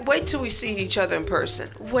 I'm like, wait till we see each other in person.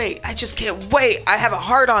 Wait, I just can't wait. I have a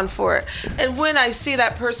hard on for it. And when I see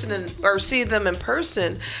that person or see them in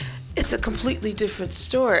person, it's a completely different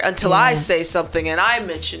story until I say something and I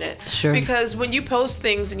mention it. Sure. Because when you post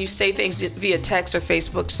things and you say things via text or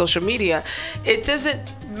Facebook, social media, it doesn't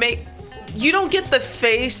make, you don't get the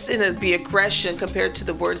face and the aggression compared to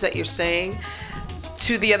the words that you're saying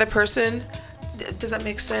to the other person. Does that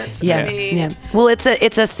make sense? Yeah. Yeah. Well, it's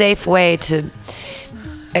a safe way to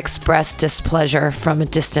express displeasure from a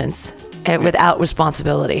distance and without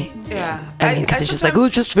responsibility. Yeah. I mean, because it's just like, oh,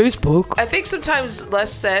 it's just Facebook. I think sometimes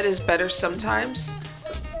less said is better sometimes.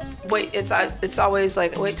 Wait, it's always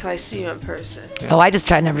like, wait till I see you in person. Oh, I just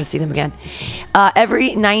try never to see them again.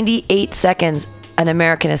 Every 98 seconds, an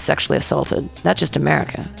American is sexually assaulted. Not just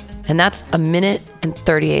America. And that's a minute and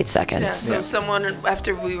 38 seconds. Yeah, so someone,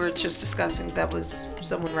 after we were just discussing, that was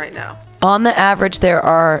someone right now. On the average, there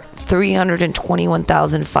are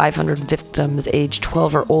 321,500 victims aged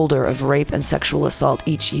 12 or older of rape and sexual assault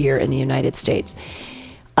each year in the United States.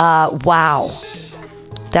 Wow.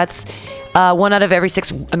 That's 1 out of every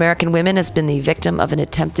 6 American women has been the victim of an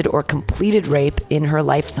attempted or completed rape in her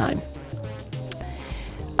lifetime.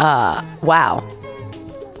 Wow.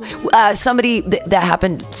 Somebody that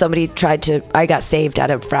happened. Somebody tried to. I got saved at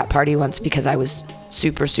a frat party once because I was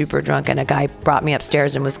super, super drunk, and a guy brought me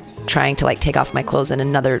upstairs and was trying to like take off my clothes, and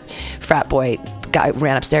another frat boy guy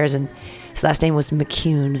ran upstairs, and his last name was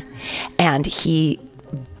McCune, and I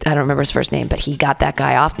don't remember his first name, but he got that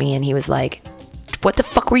guy off me, and he was like, "What the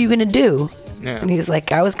fuck were you gonna do?" Yeah. And he was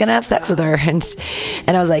like, I was going to have sex with her. And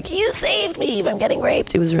I was like, you saved me from getting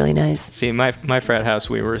raped. It was really nice. See, my frat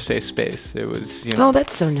house, we were a safe space. It was, Oh,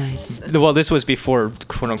 that's so nice. Well, this was before,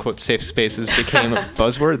 quote-unquote, safe spaces became a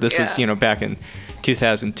buzzword. This was, back in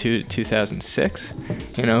 2002 to 2006,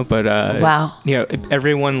 But, wow.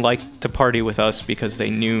 Everyone liked to party with us because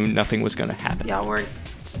they knew nothing was going to happen.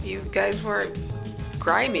 You guys weren't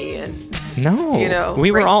grimy and... No, we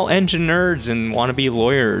were all engine nerds and want to be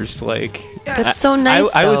lawyers. Like that's so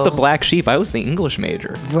nice. I was the black sheep. I was the English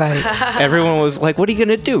major. Right. Everyone was like, "What are you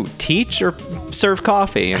gonna do? Teach or serve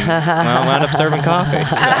coffee?" And I wound up serving coffee.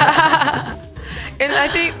 So. And I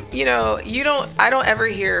think I don't ever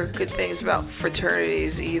hear good things about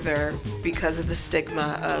fraternities either because of the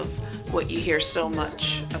stigma of what you hear so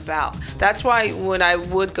much about. That's why when I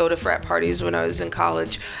would go to frat parties when I was in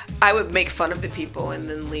college, I would make fun of the people and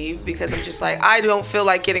then leave because I'm just like, I don't feel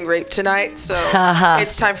like getting raped tonight, so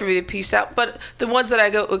it's time for me to peace out. But the ones that I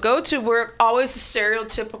would go to were always the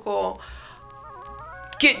stereotypical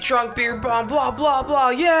get drunk, beer bomb, blah, blah, blah,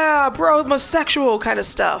 yeah, bro, homosexual kind of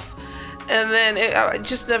stuff. And then it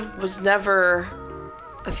just was never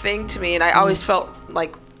a thing to me, and I always felt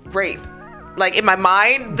like rape. Like in my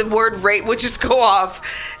mind, the word rape would just go off,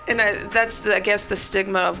 and that's I guess the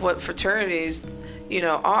stigma of what fraternities,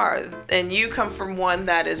 are. And you come from one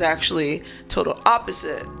that is actually total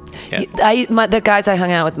opposite. Yeah. The guys I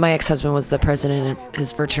hung out with, my ex-husband was the president of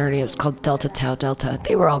his fraternity. It was called Delta Tau Delta.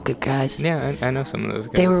 They were all good guys. Yeah, I know some of those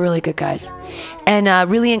guys. They were really good guys, and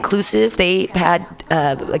really inclusive. They had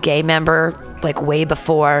a gay member like way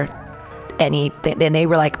before anything. Then they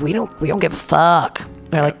were like, we don't give a fuck.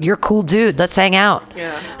 They're like, you're a cool dude. Let's hang out.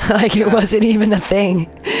 Yeah. It wasn't even a thing.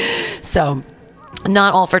 So,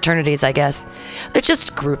 not all fraternities, I guess. They're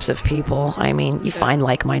just groups of people. I mean, you find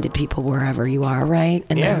like-minded people wherever you are, right?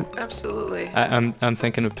 And yeah, absolutely. I'm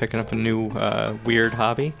thinking of picking up a new weird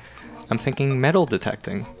hobby. I'm thinking metal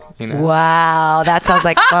detecting. Wow, that sounds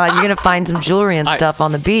like fun. You're gonna find some jewelry and stuff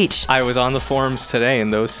on the beach. I was on the forums today,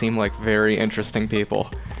 and those seem like very interesting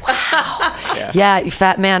people. Wow. Yeah,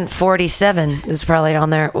 Fat Man 47 is probably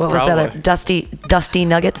on there. What was the other? Dusty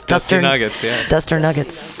Nuggets? Dusty Nuggets, yeah. Duster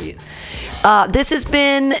Nuggets. This has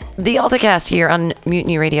been the Alta-Cast here on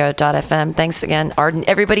MutinyRadio.fm. Thanks again, Arden.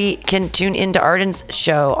 Everybody can tune into Arden's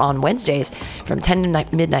show on Wednesdays from 10 to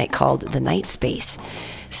midnight called The Night Space.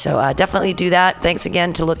 So definitely do that. Thanks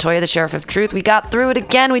again to LaToya, the Sheriff of Truth. We got through it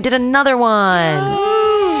again. We did another one.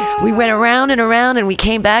 We went around and around, and we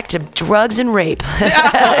came back to drugs and rape.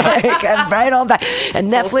 Right on back.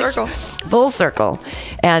 And Netflix, full circle.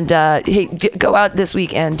 And hey, go out this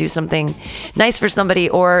week and do something nice for somebody,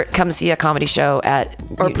 or come see a comedy show at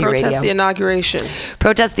Mutiny protest Radio. the inauguration.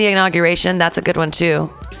 Protest the inauguration. That's a good one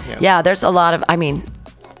too. Yeah, there's a lot of. I mean.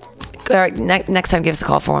 Next time, give us a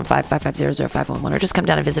call, 415-550-0511, or just come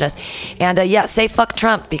down and visit us. And say fuck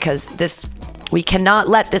Trump, because we cannot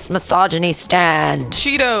let this misogyny stand.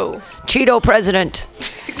 Cheeto president.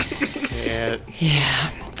 Yeah.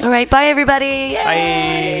 All right. Bye, everybody.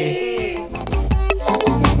 Yay. Bye.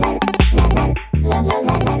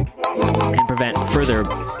 And prevent further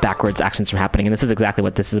backwards actions from happening. And this is exactly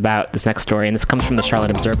what this is about, this next story. And this comes from the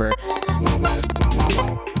Charlotte Observer.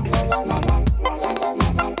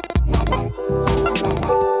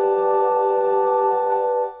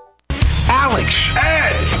 Alex,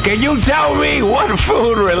 Ed, can you tell me what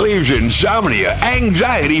food relieves insomnia,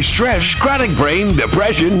 anxiety, stress, chronic brain,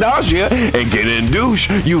 depression, nausea, and can induce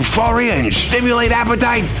euphoria and stimulate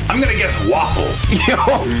appetite? I'm gonna guess waffles. Yo,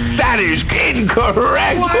 that is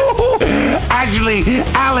incorrect. Actually,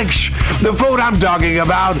 Alex, the food I'm talking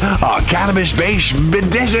about are cannabis-based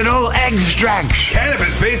medicinal extracts.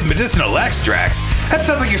 Cannabis-based medicinal extracts? That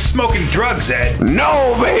sounds like you're smoking drugs, Ed.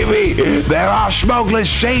 No, baby. There are smokeless,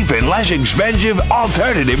 safe, and less expensive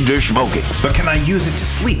alternatives to smoking. But can I use it to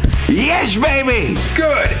sleep? Yes, baby.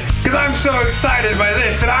 Good, because I'm so excited by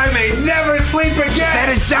this that I may never sleep again. And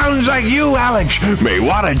it sounds like you, Alex, may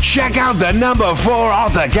want to check out the number 4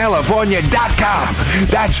 AltaCalifornia.com.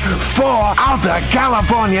 That's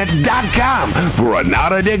 4AltaCalifornia.com for a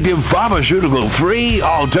non-addictive, pharmaceutical-free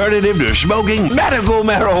alternative to smoking medical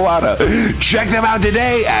marijuana. Check them out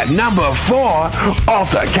today at number 4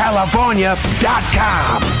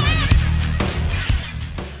 AltaCalifornia.com.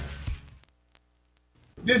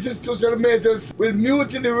 This is Tushar Matters with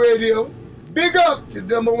Mutiny Radio. Big up to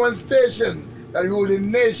the #1 station that rules the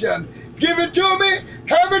nation. Give it to me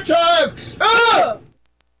every time. Ah!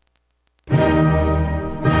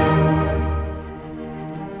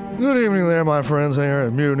 Good evening there, my friends here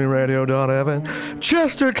at MutinyRadio.fm.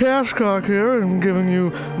 Chester Cashcock here, and giving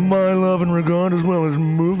you my love and regard as well as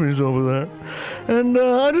movies over there. And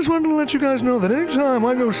I just wanted to let you guys know that anytime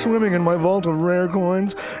I go swimming in my vault of rare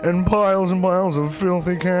coins and piles of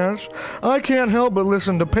filthy cash, I can't help but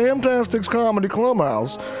listen to Pamtastic's Comedy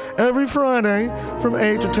Clubhouse every Friday from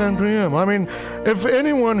 8 to 10 p.m. I mean, if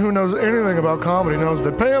anyone who knows anything about comedy knows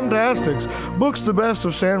that Pamtastic's books the best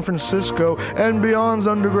of San Francisco and beyond's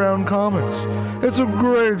underground comics. It's a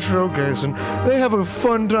great showcase, and they have a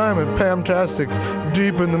fun time at Pamtastic's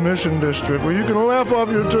deep in the Mission District, where you can laugh off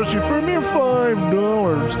your tushy for a mere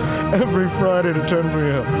 $5 every Friday to 10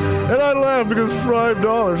 p.m. And I laugh because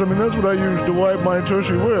 $5, I mean, that's what I use to wipe my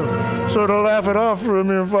tushy with. So to laugh it off for a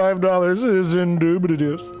mere $5 is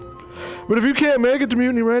indubitious. But if you can't make it to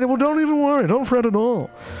Mutiny Radio, well, don't even worry. Don't fret at all.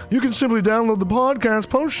 You can simply download the podcast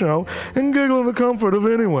post-show and giggle in the comfort of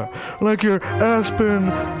anywhere, like your Aspen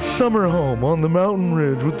summer home on the mountain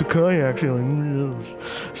ridge with the kayak feeling.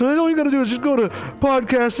 So all you got to do is just go to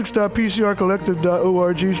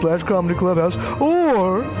podcastics.pcrcollective.org/comedy clubhouse,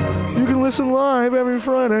 or you can listen live every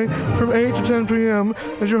Friday from 8 to 10 p.m.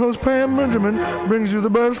 as your host Pam Benjamin brings you the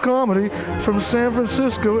best comedy from San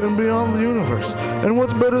Francisco and beyond the universe. And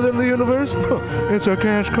what's better than the universe? It's a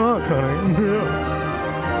cash cock, honey. Yeah.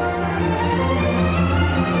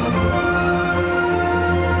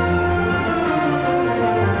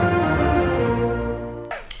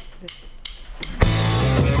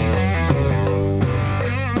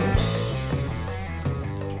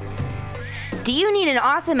 Do you need an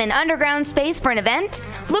awesome and underground space for an event?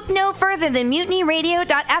 Look no further than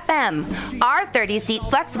MutinyRadio.fm. Our 30-seat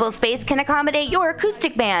flexible space can accommodate your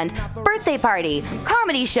acoustic band, birthday party,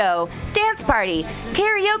 comedy show, dance party,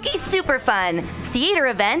 karaoke super fun, theater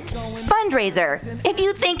event, fundraiser. If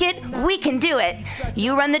you think it, we can do it.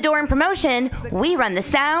 You run the door and promotion, we run the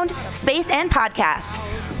sound, space, and podcast.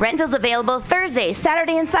 Rentals available Thursday,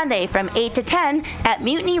 Saturday, and Sunday from 8 to 10 at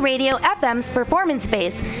Mutiny Radio FM's performance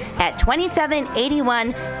space at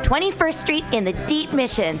 2781 21st Street in the Deep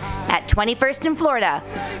Mission at 21st in Florida.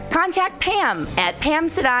 Contact Pam at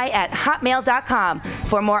pamsadai@hotmail.com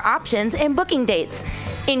for more options and booking dates.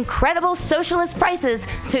 Incredible socialist prices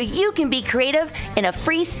so you can be creative in a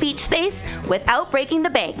free speech space without breaking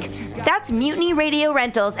the bank. That's Mutiny Radio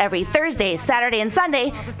Rentals every Thursday, Saturday, and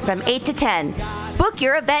Sunday from 8 to 10. Book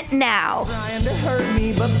your event now. Trying to hurt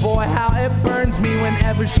me, but boy, how it burns me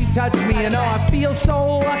whenever she touches me. And oh, I feel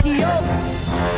so lucky. Oh.